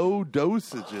them low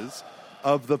dosages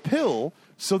of the pill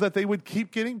so that they would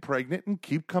keep getting pregnant and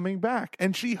keep coming back.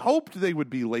 And she hoped they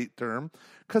would be late term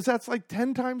because that's like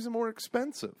 10 times more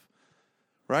expensive,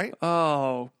 right?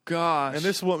 Oh, gosh. And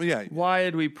this woman, yeah. Why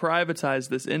did we privatize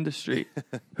this industry?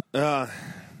 well,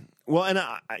 and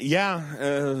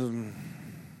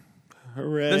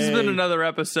hooray. This has been another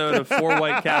episode of 4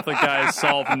 White Catholic Guys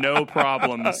Solve No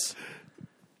Problems.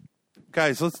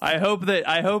 Guys, I hope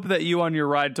that you on your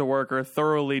ride to work are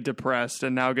thoroughly depressed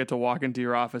and now get to walk into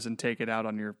your office and take it out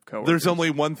on your coworkers. There's only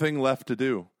one thing left to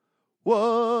do.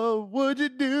 What would you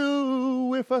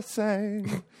do if I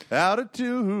sang out of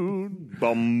tune?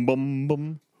 Bum, bum,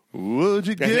 bum. Would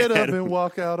you get up and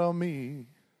walk out on me?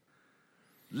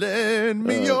 Lend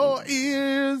me your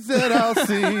ears and I'll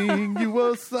sing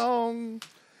you a song.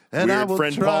 And I Weird will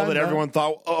friend try Paul that not- everyone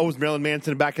thought was Marilyn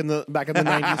Manson back in the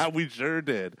 90s. We sure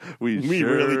did. We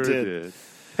really sure did.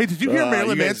 Hey, did you hear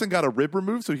Marilyn you guys- Manson got a rib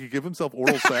removed so he could give himself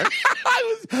oral sex?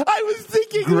 I was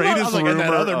thinking Greatest I was like, rumor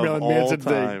that other of Marilyn all Manson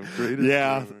time. thing. Greatest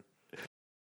Yeah. rumor.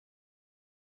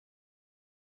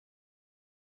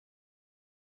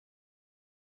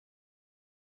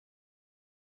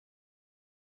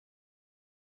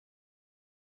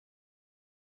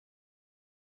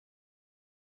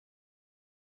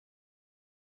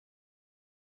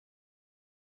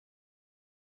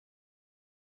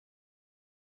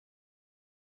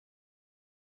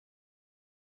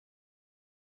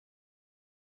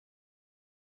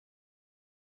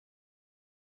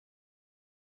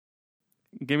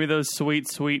 Give me those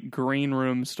sweet, sweet green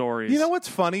room stories. You know what's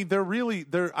funny? They're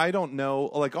I don't know,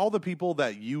 like all the people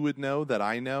that you would know that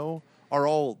I know are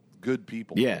all good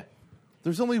people. Yeah.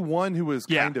 There's only one who was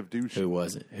kind of douchey. Who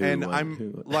was it?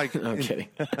 I'm kidding.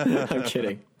 I'm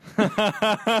kidding.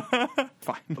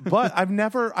 Fine. But I've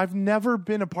never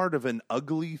been a part of an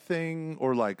ugly thing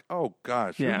or like, oh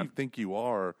gosh, who do you think you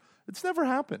are? It's never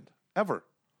happened. Ever.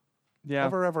 Yeah.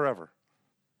 Ever.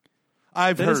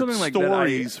 I've heard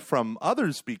stories from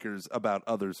other speakers about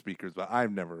other speakers, but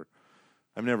I've never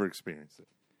experienced it.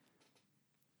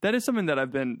 That is something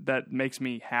that makes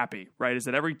me happy, right? Is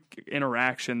that every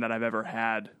interaction that I've ever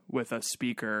had with a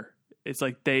speaker, it's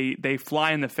like they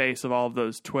fly in the face of all of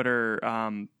those Twitter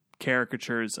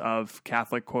caricatures of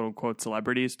Catholic quote unquote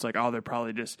celebrities. It's like, oh, they're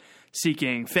probably just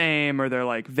seeking fame or they're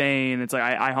like vain. It's like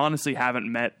I honestly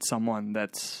haven't met someone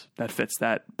that fits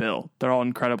that bill. They're all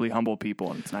incredibly humble people,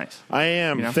 and it's nice. I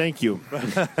am. You know? Thank you,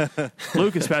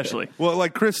 Luke, especially. Well,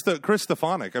 like Chris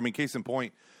Stefanik. I mean, case in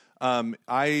point.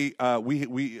 Family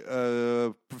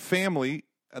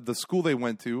at the school they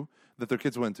went to, that their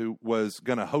kids went to, was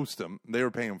going to host them. They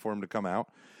were paying for him to come out.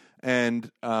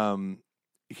 And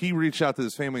he reached out to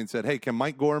his family and said, hey, can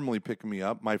Mike Gormley pick me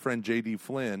up? My friend J.D.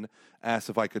 Flynn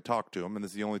asked if I could talk to him, and this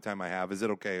is the only time I have. Is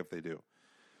it okay if they do?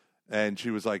 And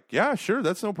she was like, yeah, sure,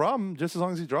 that's no problem, just as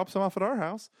long as he drops him off at our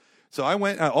house. So I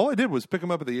went, all I did was pick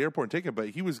him up at the airport and take him, but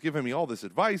he was giving me all this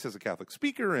advice as a Catholic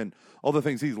speaker and all the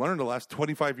things he's learned the last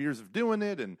 25 years of doing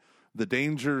it and the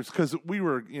dangers, because we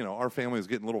were, our family was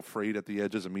getting a little frayed at the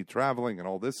edges of me traveling and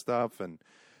all this stuff. And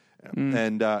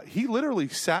he literally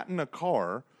sat in a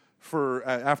car for,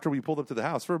 after we pulled up to the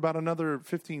house, for about another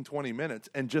 15, 20 minutes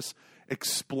and just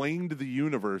explained the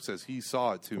universe as he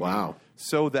saw it to me.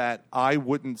 So that I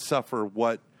wouldn't suffer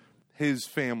what his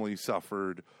family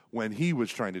suffered when he was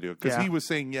trying to do it, because he was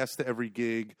saying yes to every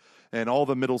gig and all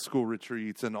the middle school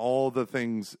retreats and all the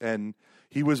things, and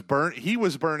he was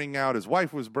burning out, his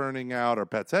wife was burning out, our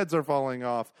pets' heads are falling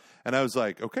off, and I was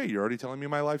like, okay, you're already telling me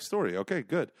my life story, okay,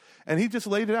 good. And he just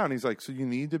laid it out, and he's like, so you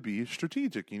need to be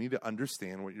strategic, you need to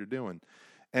understand what you're doing.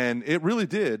 And it really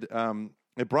did.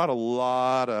 It brought a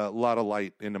lot of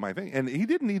light into my thing, and he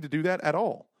didn't need to do that at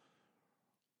all.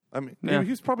 I mean,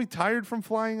 he's probably tired from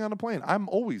flying on a plane. I'm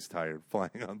always tired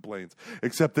flying on planes,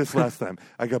 except this last time.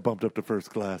 I got bumped up to first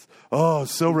class. Oh,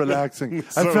 so relaxing.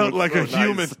 I felt like a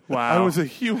human. Wow. I was a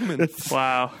human.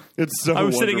 Wow. It's so I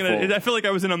was wonderful. I feel like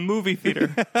I was in a movie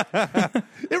theater.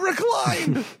 It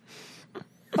reclined.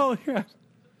 Oh, yeah.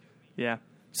 Yeah.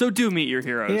 So do meet your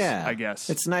heroes, I guess.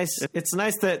 It's nice. It's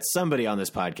nice that somebody on this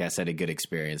podcast had a good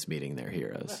experience meeting their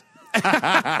heroes.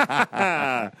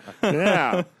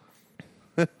 Yeah.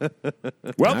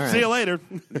 Well, see you later.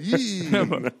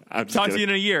 Talk to you in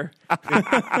a year.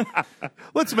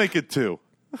 Let's make it 2.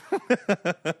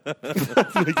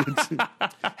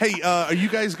 Hey, are you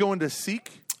guys going to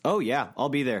Seek? Oh yeah, I'll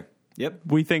be there. Yep,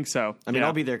 we think so. I mean,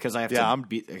 I'll be there because I have to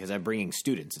be because I'm bringing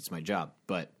students. It's my job,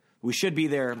 but we should be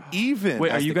there.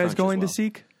 Wait, are you guys going to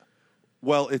Seek?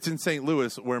 Well, it's in St.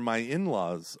 Louis where my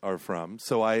in-laws are from,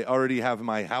 so I already have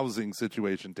my housing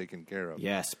situation taken care of.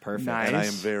 Yes, perfect. Nice. And I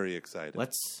am very excited.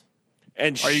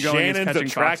 And are you going Shannon's as Catching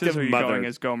attractive Foxes, or are you mother. going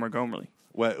as Gomer Gomerly?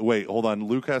 Wait, hold on.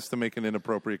 Luke has to make an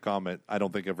inappropriate comment. I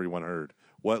don't think everyone heard.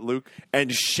 What, Luke?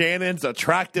 And Shannon's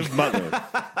attractive mother.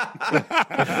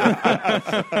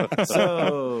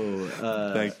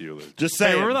 Thank you, Luke. Just Hey,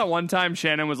 saying. remember that one time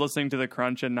Shannon was listening to The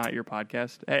Crunch and not your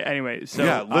podcast? Hey, anyway, so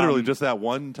Yeah, literally just that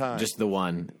one time. Just the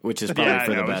one, which is probably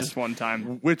for the it was best. just one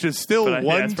time. Which is still But,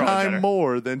 one it's probably time better.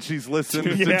 more than she's listened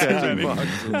to Catching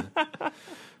Foxes.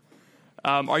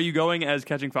 Are you going as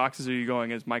Catching Foxes, or are you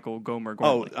going as Michael Gomer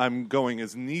Gomerly? Oh, I'm going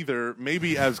as neither.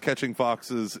 Maybe as Catching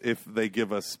Foxes if they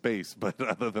give us space, but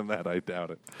other than that, I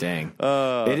doubt it. Dang,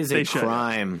 it is a they should.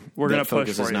 crime. We're that gonna push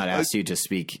Focus for has you. not asked you to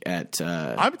speak at.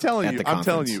 I'm telling at you, the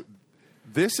conference.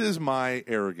 this is my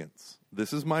arrogance.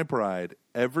 This is my pride.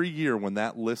 Every year when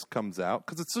that list comes out,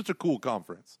 because it's such a cool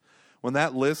conference, when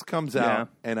that list comes out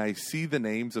and I see the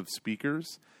names of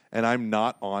speakers and I'm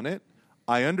not on it,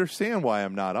 I understand why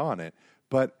I'm not on it,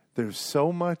 but there's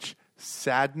so much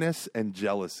sadness and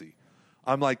jealousy.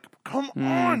 I'm like, come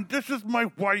on, this is my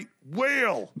white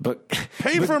whale. But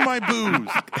Pay for my booze.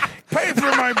 Pay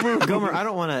for my booze. Gomer, I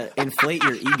don't want to inflate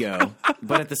your ego,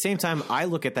 but at the same time, I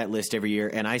look at that list every year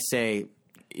and I say,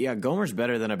 yeah, Gomer's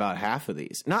better than about half of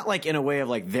these. Not like in a way of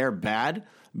like they're bad,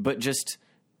 but just,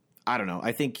 I don't know.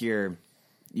 I think you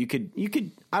could,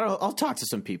 I don't know. I'll talk to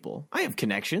some people. I have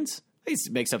connections. I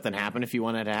can make something happen if you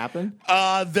want it to happen.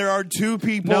 There are 2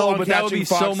 people No, on but that would be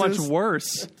Catching so much Foxes.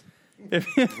 worse.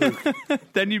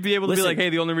 Then you'd be able to be like, hey,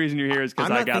 the only reason you're here is because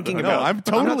I'm I not got thinking the No, about- I'm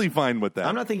totally fine with that.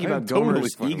 I'm not thinking I'm about totally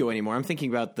Gomer's fine ego with anymore. I'm thinking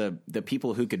about the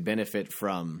people who could benefit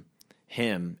from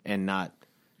him and not.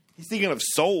 He's thinking of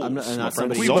souls. I'm not my friend.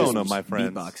 somebody We who both just know, my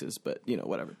friends. beatboxes, but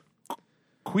whatever.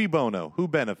 Cui bono? Who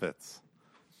benefits?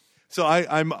 So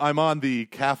I'm on the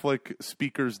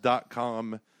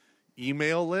CatholicSpeakers.com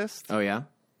email list. Oh, yeah?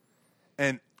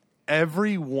 And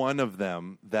every one of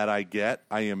them that I get,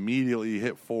 I immediately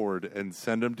hit forward and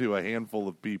send them to a handful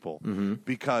of people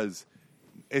because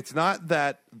it's not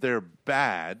that they're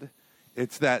bad.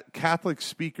 It's that Catholic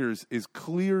Speakers is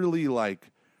clearly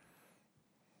like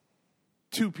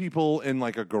two people in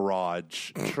like a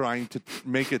garage trying to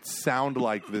make it sound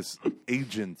like this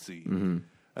agency.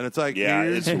 And it's like,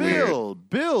 here's Bill.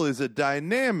 Bill is a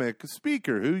dynamic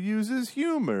speaker who uses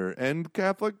humor and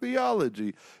Catholic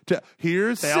theology.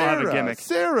 Here's They all have a Sarah. gimmick.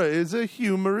 Sarah is a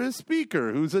humorous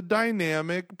speaker who's a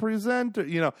dynamic presenter.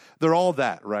 You know, they're all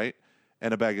that, right?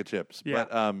 And a bag of chips. Yeah.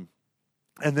 But,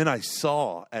 and then I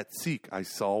saw at Seek, I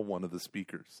saw one of the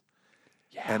speakers.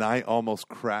 Yeah. And I almost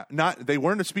crashed. They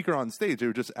weren't a speaker on stage. They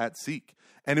were just at Seek.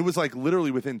 And it was like literally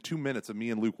within 2 minutes of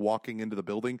me and Luke walking into the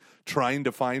building, trying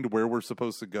to find where we're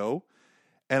supposed to go.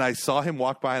 And I saw him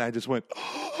walk by and I just went,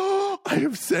 oh, I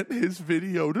have sent his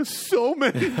video to so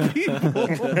many people.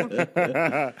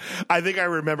 I think I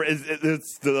remember.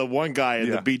 It's the one guy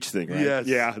in the beach thing, right? Yes.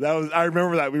 Yeah, that was. I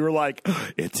remember that. We were like,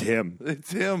 it's him.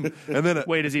 It's him. And then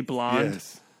Wait, is he blonde?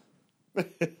 yes.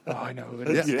 Oh, I know who it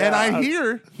is. Yeah. And I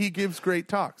hear he gives great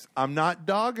talks. I'm not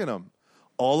dogging him.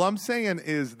 All I'm saying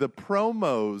is the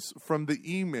promos from the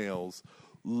emails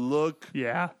look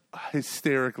Yeah.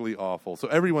 hysterically awful. So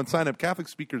everyone sign up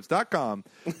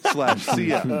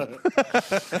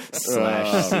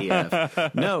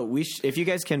CatholicSpeakers.com/CF. No, if you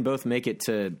guys can both make it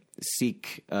to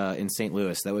Seek in St.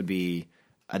 Louis, that would be,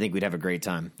 I think we'd have a great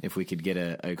time if we could get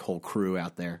a whole crew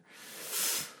out there.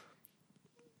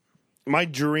 My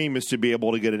dream is to be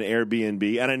able to get an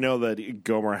Airbnb, and I know that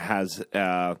Gomer has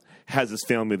his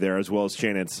family there as well as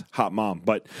Shannon's hot mom,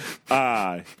 but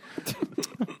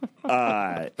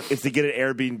is to get an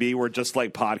Airbnb where just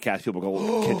like podcast people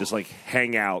can just like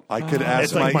hang out. I could ask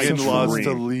It's like my my in-laws dream.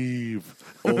 to leave.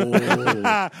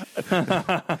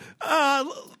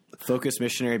 Focus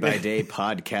Missionary by day,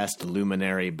 podcast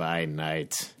luminary by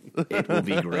night. It will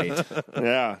be great.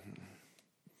 Yeah.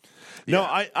 No,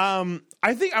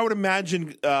 I think I would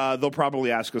imagine they'll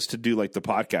probably ask us to do like the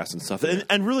podcast and stuff.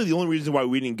 And really the only reason why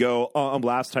we didn't go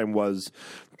last time was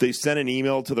they sent an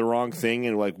email to the wrong thing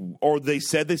and like, or they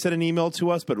said they sent an email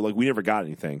to us, but like we never got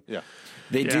anything. Yeah.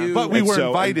 They do. But we And were so-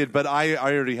 invited, but I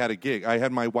already had a gig. I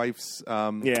had my wife's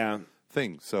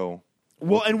thing, so...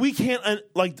 Well, and we can't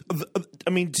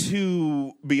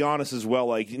to be honest as well.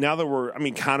 Like now that we're,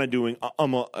 kind of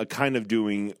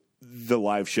doing the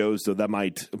live shows, so that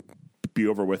might be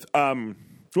over with. Well,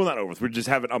 not over with. We just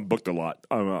haven't booked a lot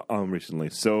recently,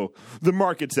 so the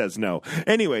market says no.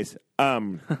 Anyways,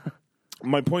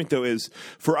 my point though is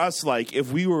for us, like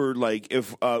if we were like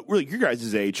we're like your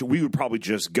guys' age, we would probably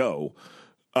just go.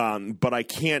 But I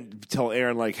can't tell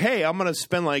Aaron like, hey, I'm gonna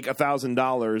spend like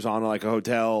 $1,000 on like a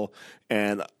hotel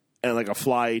and like a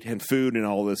flight and food and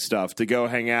all this stuff to go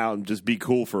hang out and just be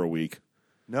cool for a week.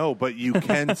 No, but you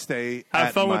can stay.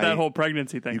 Have fun with that whole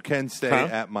pregnancy thing. You can stay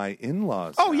at my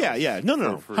in-laws. Oh yeah.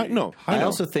 No. I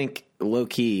also think low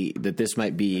key that this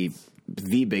might be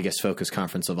the biggest Focus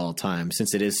conference of all time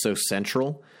since it is so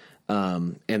central,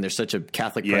 and there's such a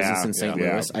Catholic presence in St.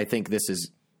 Louis. I think this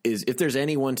is if there's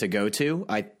anyone to go to,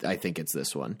 I think it's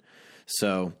this one.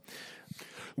 So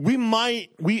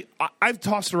I've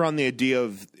tossed around the idea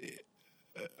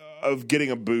of getting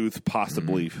a booth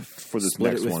possibly for this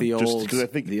split next it with one. the Just old 'cause I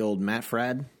think the old Matt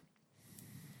Frad,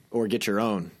 or get your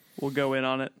own. We'll go in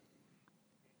on it.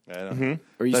 I don't know.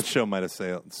 Or you That show might have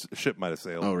sailed. Ship might have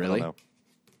sailed. Oh, really? I don't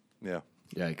know.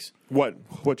 Yeah. Yikes.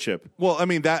 what ship? Well, I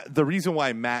mean the reason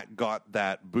why Matt got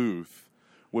that booth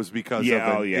was because of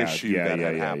an issue that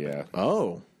had happened.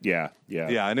 Oh. Yeah.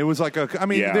 Yeah, and it was like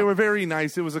they were very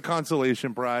nice. It was a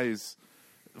consolation prize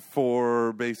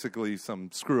for basically some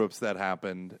screw ups that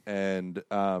happened, and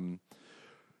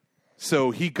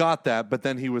so he got that. But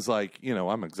then he was like,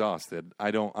 I'm exhausted.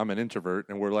 I'm an introvert,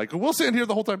 and we're like, we'll stand here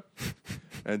the whole time.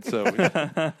 And so,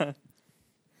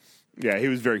 Yeah, he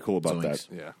was very cool about Zoinks.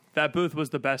 that. yeah. That booth was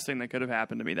the best thing that could have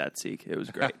happened to me that Seek. It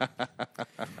was great. It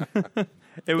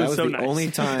That was was so the nice. only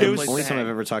time, It was I've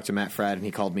ever talked to Matt Frad, and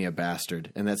he called me a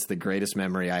bastard, and that's the greatest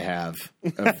memory I have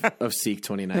of Seek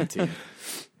 2019.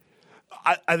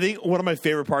 I think one of my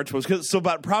favorite parts was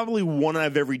about probably one out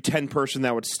of every 10 person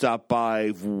that would stop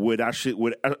by would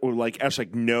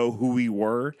know who we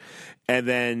were, and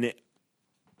then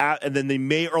they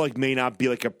may or may not be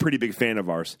like a pretty big fan of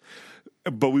ours.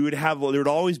 but we would have, there would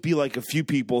always be like a few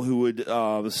people who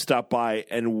would stop by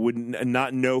and would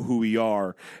not know who we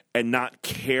are and not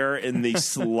care in the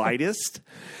slightest.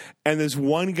 And this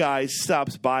one guy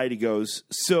stops by and he goes,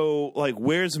 so, like,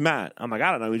 where's Matt? I'm like, I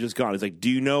don't know. He's just gone. He's like, do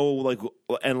you know, like,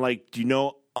 and, like, do you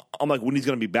know, I'm like, when he's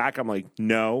going to be back? I'm like,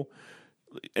 no.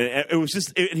 And it was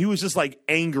just, he was just, like,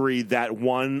 angry that,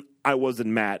 one, I wasn't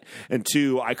Matt, and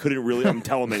two, I couldn't really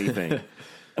tell him anything.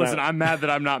 Listen, I'm mad that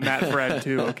I'm not Matt Fred,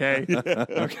 too, okay?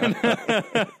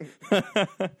 Okay.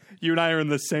 You and I are in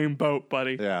the same boat,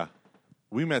 buddy. Yeah.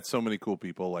 We met so many cool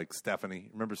people, like Stephanie.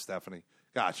 Remember Stephanie?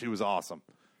 God, she was awesome.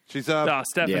 She's a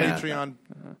Stephanie. Patreon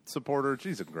supporter.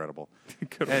 She's incredible.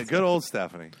 Good old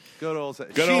Stephanie. Good old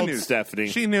Stephanie.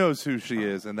 She knows who she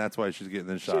is, and that's why she's getting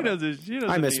this shot.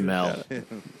 I miss Mel.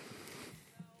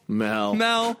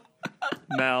 Mel.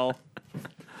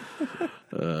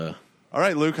 All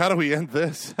right, Luke, how do we end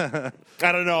this? I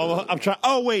don't know. I'm trying.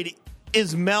 Oh, wait.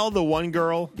 Is Mel the one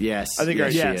girl? Yes. I think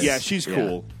yes, she is. Yeah, she's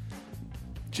cool.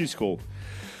 She's cool.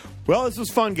 Well, this was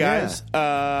fun, guys.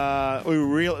 Yeah.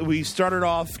 We started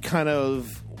off kind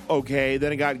of okay,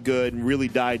 then it got good and really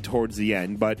died towards the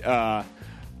end. But I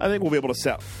think we'll be able to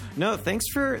sell. No, thanks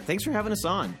for having us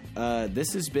on.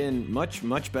 This has been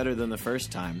much better than the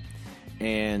first time,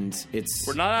 and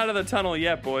we're not out of the tunnel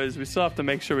yet, boys. We still have to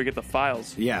make sure we get the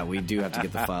files. Yeah, we do have to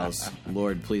get the files.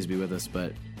 Lord, please be with us.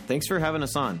 But thanks for having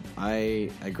us on. I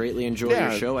greatly enjoy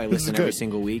your show. I listen every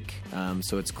single week,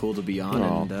 so it's cool to be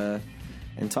on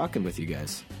and talking with you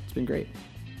guys. It's been great.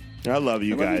 I love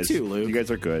you guys. Love you too, Luke. You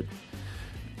guys are good.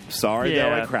 Sorry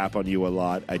that I crap on you a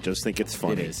lot. I just think it's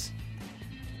funny. It is.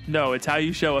 No, it's how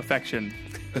you show affection.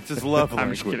 It's his love I'm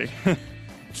language. just kidding.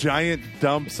 Giant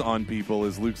dumps on people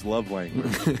is Luke's love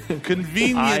language.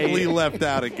 Conveniently left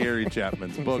out of Gary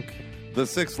Chapman's book, The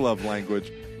Sixth Love Language,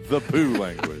 the poo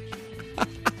language.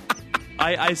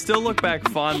 I still look back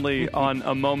fondly on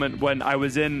a moment when I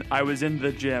was in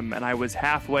the gym and I was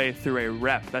halfway through a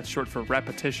rep, that's short for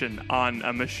repetition, on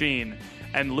a machine,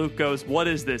 and Luke goes, "What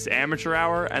is this, amateur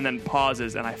hour?" and then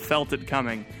pauses, and I felt it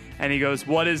coming, and he goes,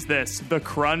 "What is this, the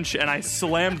crunch?" and I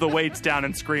slammed the weights down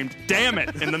and screamed, "Damn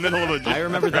it!" in the middle of a gym. I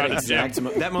remember that exact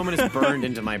that moment is burned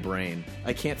into my brain.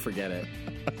 I can't forget it.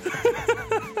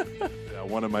 Yeah,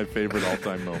 one of my favorite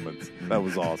all-time moments. That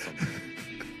was awesome.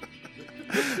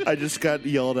 I just got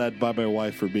yelled at by my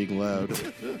wife for being loud.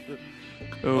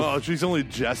 Oh, she's only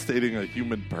gestating a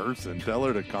human person. Tell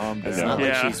her to calm down. It's not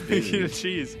like she's busy.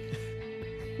 She's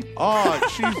Oh,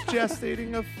 she's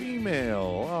gestating a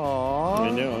female. Aww. I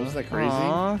know. Isn't that crazy?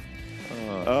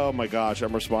 Oh, my gosh.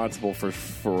 I'm responsible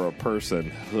for a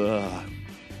person. Ugh.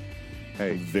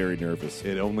 Hey, I'm very nervous.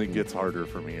 it only gets harder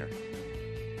from here.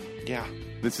 Yeah.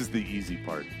 This is the easy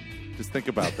part. Just think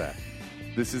about that.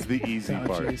 This is the easy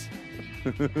part. Geez.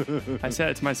 I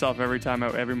say it to myself every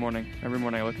morning. Every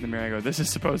morning I look in the mirror and I go, "This is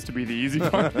supposed to be the easy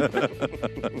part."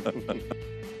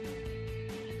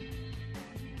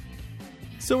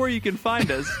 So where you can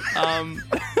find us,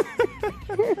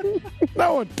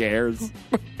 No one cares.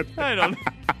 I don't.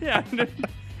 Yeah,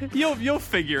 you'll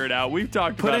figure it out. We've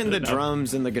talked Put about in it the enough.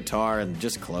 drums and the guitar and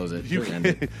just close it. You Just end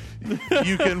it.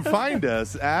 you can find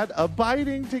us at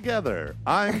Abiding Together.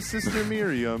 I'm Sister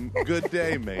Miriam. Good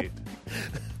day, mate.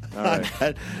 All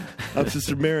right. I'm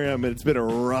Sister Miriam, and it's been a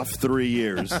rough 3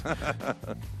 years.